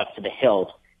backed this stuff to the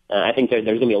hilt, I think there's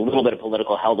going to be a little bit of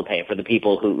political hell to pay for the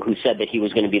people who said that he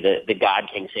was going to be the God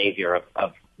King Savior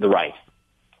of the right.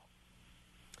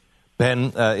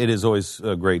 Ben, it is always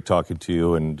great talking to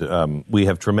you, and we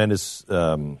have tremendous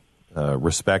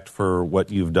respect for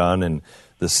what you've done and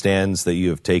the stands that you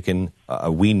have taken.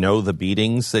 We know the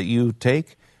beatings that you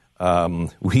take.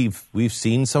 We've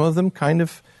seen some of them kind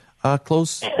of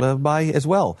close by as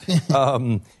well.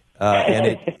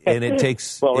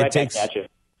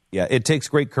 It takes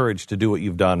great courage to do what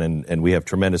you've done, and we have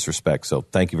tremendous respect. So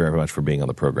thank you very much for being on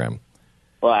the program.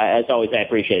 Well, as always, I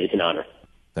appreciate it. It's an honor.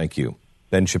 Thank you.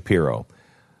 Ben Shapiro,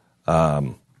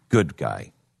 good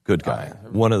guy.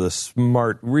 One of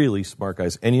the really smart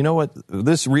guys. And you know what?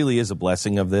 This really is a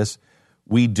blessing of this.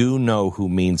 We do know who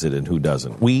means it and who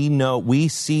doesn't. We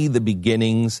see the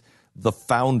beginnings, the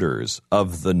founders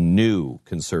of the new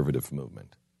conservative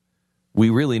movement. We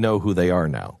really know who they are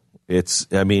now. It's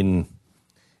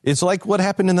like what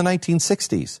happened in the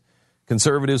 1960s.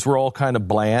 conservatives were all kind of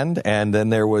bland, and then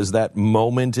there was that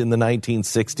moment in the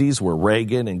 1960s where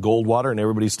Reagan and Goldwater and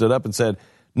everybody stood up and said,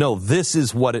 no, this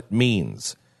is what it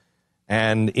means.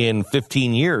 And in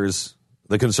 15 years,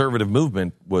 the conservative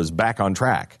movement was back on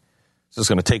track. So it's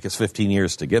going to take us 15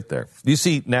 years to get there. Do you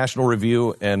see National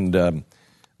Review and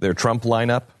their Trump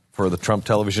lineup for the Trump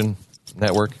television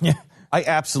network? Yeah. I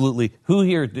absolutely. Who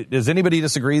here, does anybody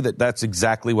disagree that that's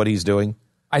exactly what he's doing?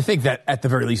 I think that at the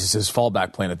very least is his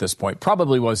fallback plan at this point.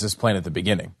 Probably was his plan at the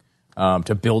beginning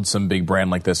to build some big brand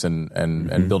like this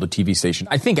and build a TV station.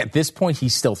 I think at this point he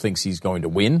still thinks he's going to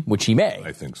win, which he may.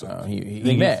 I think so.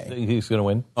 He may. He's going to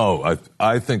win? Oh,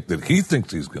 I think that he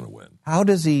thinks he's going to win. How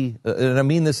does he, and I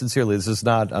mean this sincerely, this is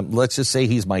not, let's just say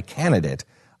he's my candidate.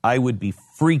 I would be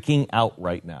freaking out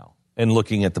right now and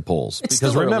looking at the polls. It's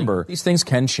because still remember, early. These things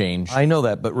can change. I know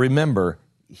that, but remember,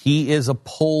 he is a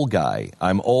poll guy.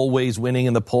 I'm always winning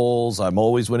in the polls.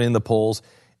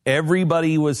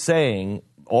 Everybody was saying,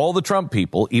 all the Trump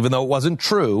people, even though it wasn't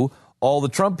true, all the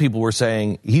Trump people were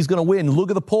saying, he's going to win.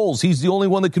 Look at the polls. He's the only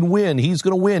one that can win. He's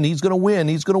going to win. He's going to win.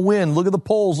 He's going to win. Look at the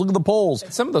polls. Look at the polls.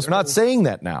 And some of those They're not saying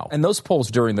that now. And those polls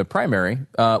during the primary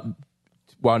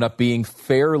wound up being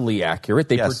fairly accurate.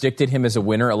 They predicted him as a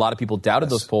winner. A lot of people doubted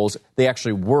those polls. They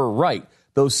actually were right.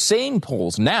 Those same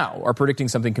polls now are predicting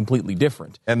something completely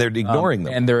different. And they're ignoring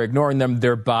them. And they're ignoring them.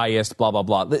 They're biased, blah, blah,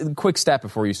 blah. Quick stat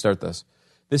before you start this.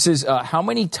 This is how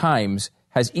many times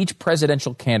has each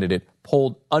presidential candidate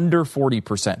polled under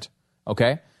 40%?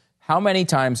 Okay? How many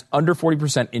times under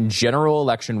 40% in general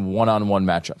election one-on-one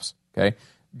matchups? Okay?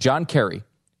 John Kerry,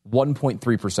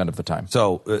 1.3% of the time.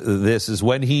 So this is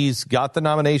when he's got the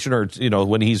nomination or,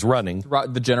 when he's running.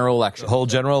 Throughout the general election. The whole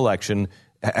general election.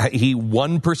 He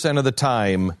 1% of the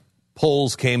time,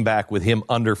 polls came back with him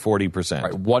under 40%.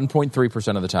 Right,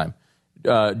 1.3% of the time.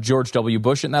 George W.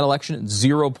 Bush in that election,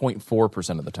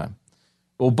 0.4% of the time.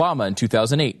 Obama in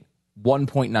 2008,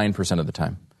 1.9% of the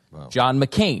time. Wow. John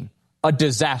McCain, a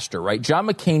disaster, right? John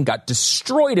McCain got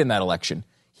destroyed in that election.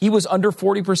 He was under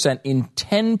 40% in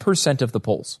 10% of the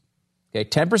polls. Okay,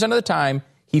 10% of the time,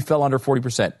 he fell under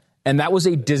 40%. And that was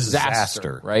a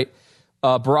disaster. Right?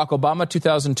 Barack Obama,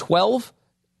 2012,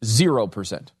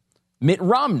 0%. Mitt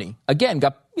Romney, again,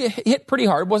 got hit pretty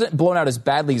hard. Wasn't blown out as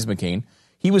badly as McCain.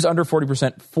 He was under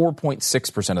 40%,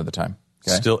 4.6% of the time.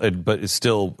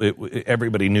 Okay?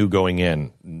 Everybody knew going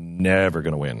in, never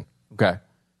going to win. Okay.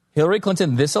 Hillary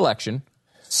Clinton, this election,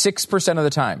 6% of the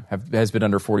time has been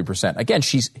under 40%. Again,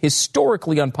 she's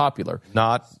historically unpopular.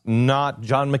 Not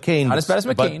John McCain. Not as bad as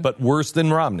McCain. But worse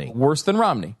than Romney. Worse than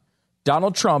Romney.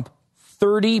 Donald Trump,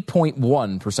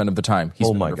 30.1% of the time he's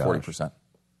been under 40%.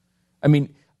 I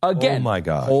mean, again,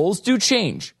 polls do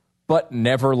change, but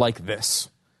never like this.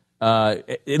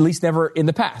 At least never in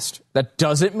the past. That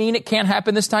doesn't mean it can't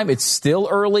happen this time. It's still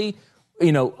early.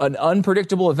 An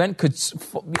unpredictable event could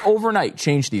overnight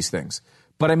change these things.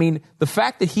 But I mean, the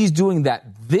fact that he's doing that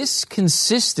this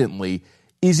consistently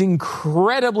is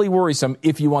incredibly worrisome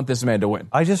if you want this man to win.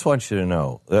 I just want you to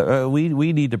know,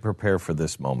 we need to prepare for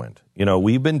this moment.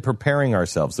 We've been preparing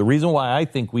ourselves. The reason why I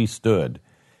think we stood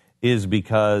is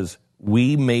because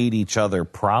we made each other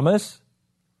promise.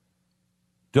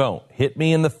 Don't hit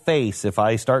me in the face if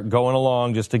I start going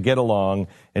along just to get along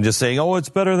and just saying, oh, it's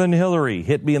better than Hillary.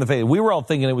 Hit me in the face. We were all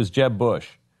thinking it was Jeb Bush.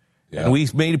 Yeah. And we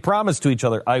made a promise to each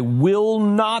other. I will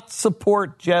not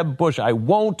support Jeb Bush. I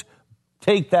won't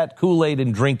take that Kool-Aid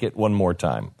and drink it one more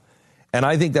time. And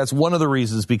I think that's one of the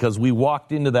reasons, because we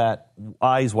walked into that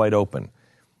eyes wide open.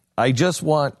 I just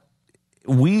want,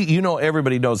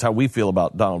 everybody knows how we feel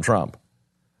about Donald Trump.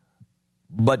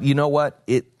 But you know what?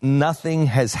 Nothing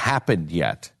has happened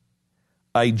yet.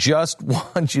 I just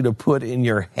want you to put in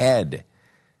your head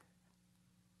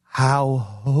how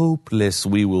hopeless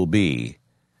we will be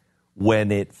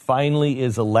when it finally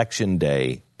is election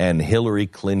day and Hillary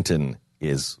Clinton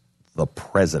is the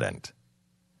president.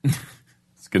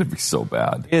 It's going to be so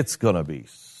bad. It's going to be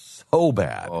so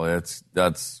bad. Oh, that's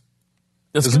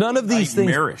because none of these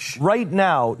things right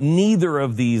now, neither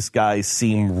of these guys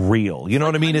seem real. You know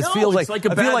what I mean? It feels like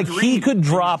I feel like he could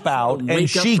drop out and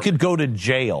she could go to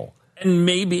jail. And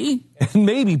maybe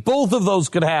both of those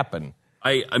could happen.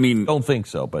 I mean, don't think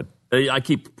so, but I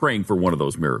keep praying for one of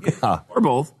those miracles, or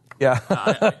both. Yeah,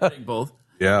 I think both.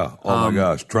 Yeah. Oh my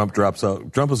gosh, Trump drops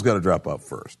out. Trump has got to drop out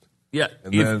first. Yeah,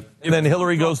 and then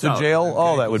Hillary goes to jail.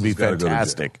 Oh, that would be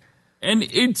fantastic. And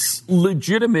it's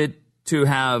legitimate to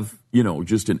have,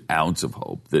 just an ounce of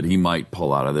hope that he might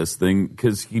pull out of this thing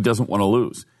because he doesn't want to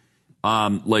lose.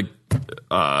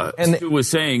 Stu was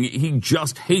saying, he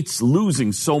just hates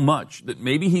losing so much that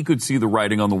maybe he could see the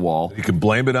writing on the wall. He can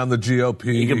blame it on the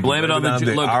GOP. He can blame it on the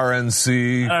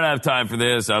RNC. I don't have time for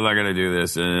this. I'm not going to do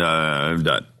this. I'm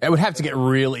done. It would have to get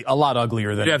really a lot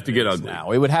uglier than It'd have to get ugly.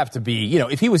 now. It would have to be,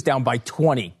 if he was down by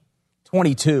 20,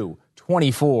 22,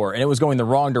 24, and it was going the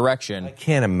wrong direction. I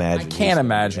can't imagine. I can't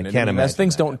imagine it. Those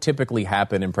things don't typically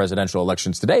happen in presidential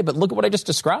elections today, but look at what I just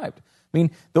described. I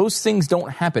mean, those things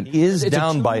don't happen. He is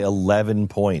down by 11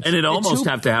 points. And it almost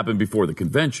have to happen before the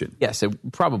convention. Yes,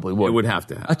 it probably would. It would have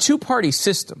to happen. A two-party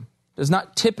system does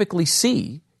not typically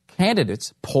see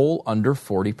candidates poll under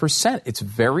 40%. It's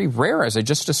very rare, as I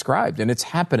just described, and it's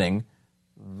happening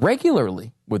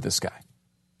regularly with this guy.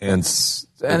 And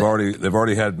they've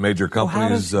already had major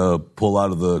companies pull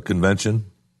out of the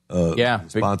convention.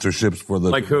 Sponsorships for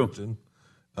the convention.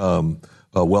 Who?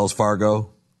 Wells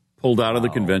Fargo pulled out of the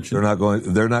convention. They're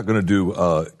not going to do.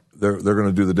 They're going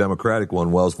to do the Democratic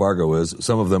one. Wells Fargo is.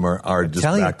 Some of them are just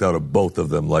backed out of both of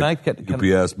them, like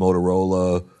UPS,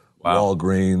 Motorola,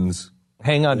 Walgreens.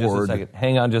 Hang on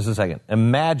just a second.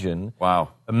 Imagine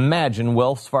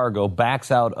Wells Fargo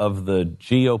backs out of the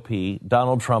GOP.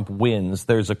 Donald Trump wins.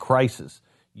 There's a crisis.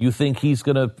 You think he's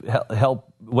going to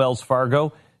help Wells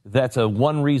Fargo? That's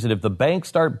one reason. If the banks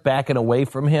start backing away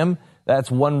from him, that's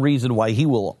one reason why he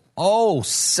will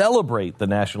celebrate the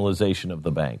nationalization of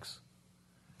the banks.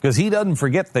 Because he doesn't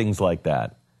forget things like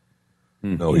that.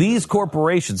 No, these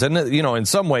corporations, and in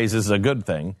some ways this is a good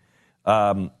thing,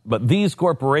 but these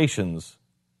corporations,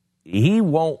 he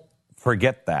won't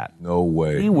forget that. No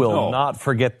way. He will not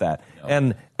forget that.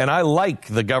 No. And I like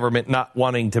the government not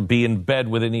wanting to be in bed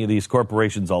with any of these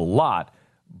corporations a lot,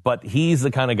 but he's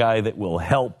the kind of guy that will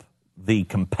help the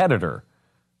competitor,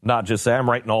 not just say, I'm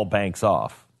writing all banks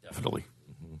off. Definitely.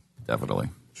 Definitely.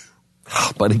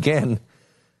 But again,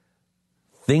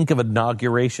 think of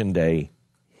Inauguration Day.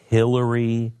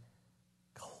 Hillary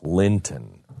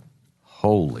Clinton.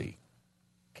 Holy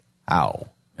cow.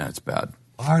 That's bad.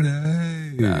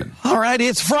 Party. Bad. All right,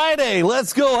 it's Friday.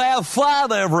 Let's go have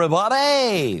fun,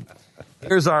 everybody.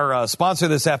 Here's our sponsor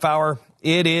this half hour.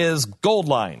 It is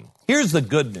Goldline. Here's the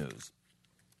good news.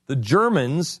 The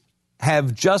Germans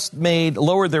have just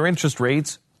lowered their interest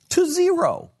rates to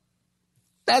 0.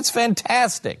 That's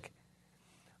fantastic.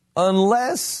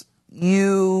 Unless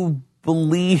you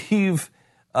believe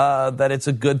that it's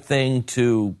a good thing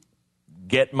to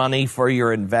get money for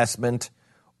your investment,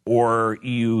 or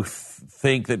you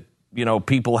think that,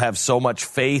 people have so much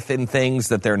faith in things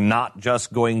that they're not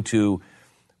just going to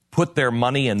put their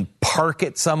money and park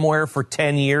it somewhere for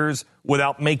 10 years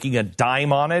without making a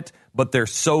dime on it, but they're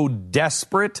so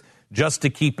desperate just to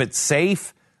keep it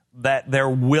safe that they're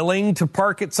willing to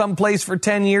park it someplace for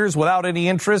 10 years without any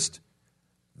interest.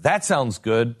 That sounds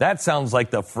good. That sounds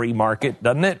like the free market,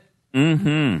 doesn't it?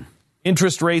 Mm-hmm.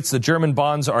 Interest rates, the German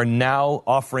bonds are now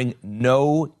offering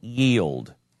no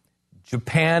yield.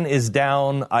 Japan is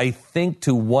down, I think,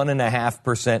 to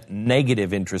 1.5%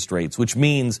 negative interest rates, which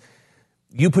means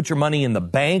you put your money in the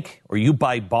bank or you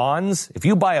buy bonds. If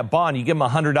you buy a bond, you give them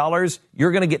 $100,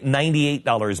 you're going to get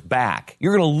 $98 back.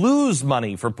 You're going to lose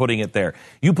money for putting it there.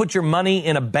 You put your money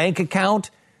in a bank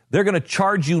account, they're going to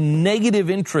charge you negative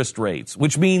interest rates,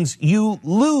 which means you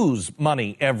lose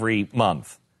money every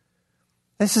month.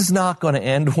 This is not going to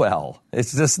end well.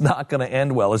 It's just not going to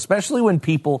end well, especially when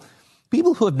people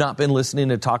who have not been listening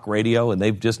to talk radio and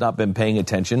they've just not been paying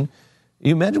attention.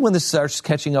 You imagine when this starts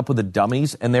catching up with the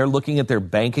dummies and they're looking at their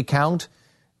bank account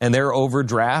and they're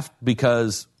overdraft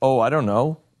because, I don't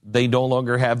know, they no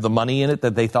longer have the money in it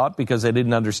that they thought because they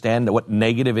didn't understand what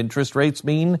negative interest rates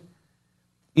mean.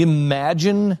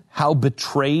 Imagine how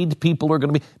betrayed people are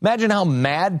going to be. Imagine how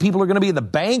mad people are going to be at the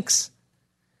banks.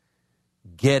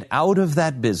 Get out of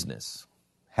that business.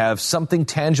 Have something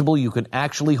tangible you can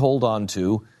actually hold on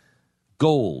to.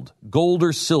 Gold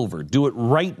or silver. Do it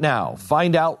right now.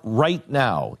 Find out right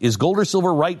now. Is gold or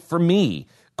silver right for me?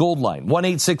 Goldline.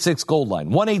 1-866-GOLDLINE.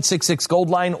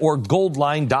 1-866-GOLDLINE or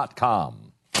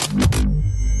goldline.com.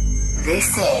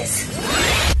 This is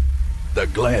the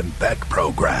Glenn Beck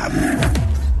Program.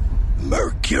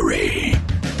 Mercury.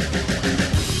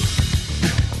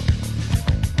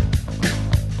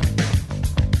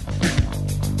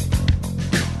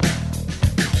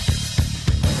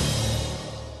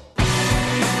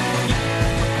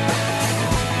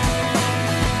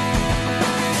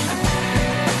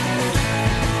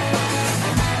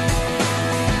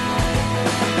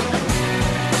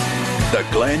 The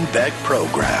Glenn Beck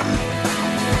Program.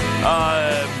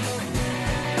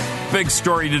 Big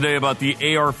story today about the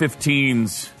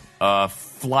AR-15s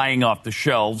flying off the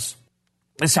shelves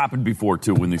This happened before,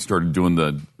 too, when they started doing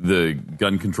the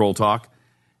gun control talk.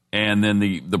 And then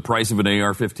the price of an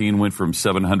AR-15 went from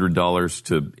 $700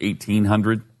 to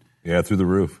 $1,800. Yeah, through the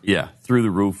roof. Yeah, through the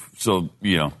roof. So,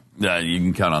 you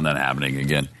can count on that happening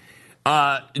again.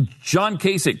 John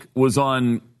Kasich was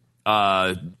on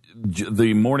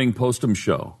the Morning Postum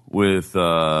show with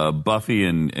Buffy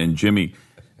and Jimmy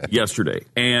yesterday.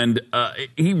 And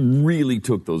he really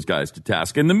took those guys to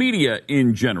task. And the media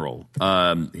in general,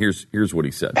 here's what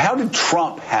he said. How did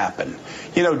Trump happen?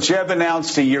 Jeb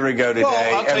announced a year ago today.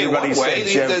 Well, I'll tell you one way.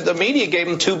 The media gave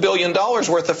him $2 billion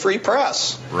worth of free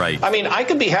press. Right. I mean, I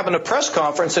could be having a press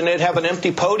conference and they'd have an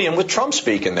empty podium with Trump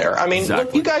speaking there. I mean,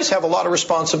 look, you guys have a lot of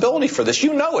responsibility for this.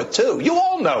 You know it, too. You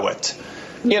all know it.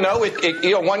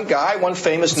 One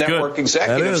famous network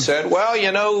executive said,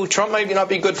 well, Trump may not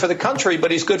be good for the country,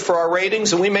 but he's good for our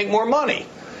ratings and we make more money.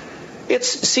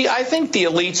 I think the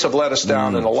elites have let us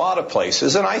down in a lot of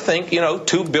places, and I think,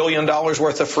 $2 billion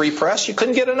worth of free press, you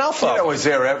couldn't get enough of. Was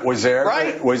there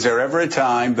ever a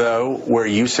time, though, where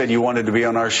you said you wanted to be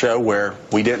on our show where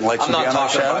we didn't let you be on our show? I'm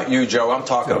not talking about you, Joe. I'm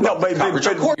talking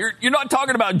about You're not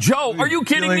talking about Joe. Are you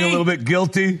kidding me? Feeling a little bit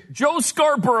guilty? Joe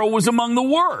Scarborough was among the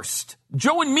worst.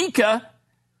 Joe and Mika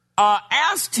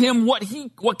asked him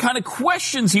what kind of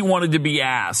questions he wanted to be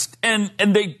asked, and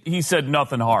he said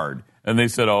nothing hard. And they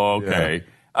said, oh, okay.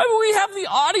 Yeah. We have the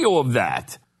audio of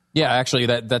that. Yeah, actually,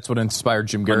 that's what inspired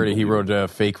Jim Garrity. He wrote a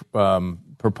fake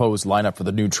proposed lineup for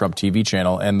the new Trump TV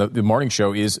channel, and the morning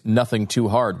show is Nothing Too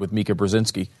Hard with Mika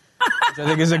Brzezinski, which I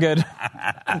think is a good...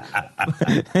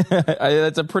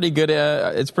 That's a pretty good...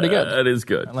 it's pretty good. That is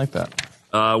good. I like that.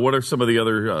 What are some of the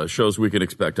other shows we can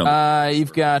expect on?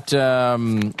 You've got 2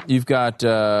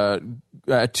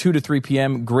 to 3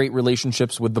 p.m. Great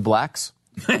Relationships with the Blacks.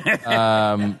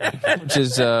 Which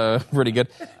is pretty good.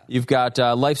 You've got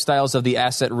Lifestyles of the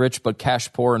Asset Rich but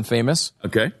Cash Poor and Famous.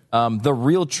 Okay. The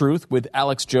Real Truth with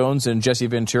Alex Jones and Jesse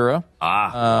Ventura.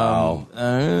 Wow.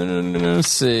 Let's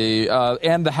see.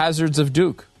 And The Hazards of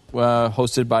Duke,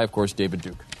 hosted by, of course, David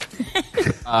Duke.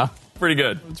 Pretty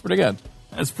good. It's pretty good.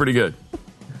 That's pretty good.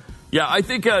 Yeah, I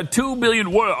think $2 billion.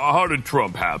 How did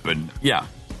Trump happen? Yeah,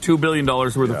 $2 billion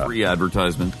worth of free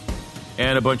advertisement.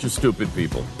 And a bunch of stupid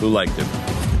people who liked him.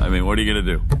 I mean, what are you going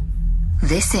to do?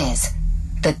 This is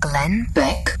the Glenn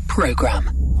Beck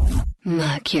Program.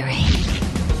 Mercury.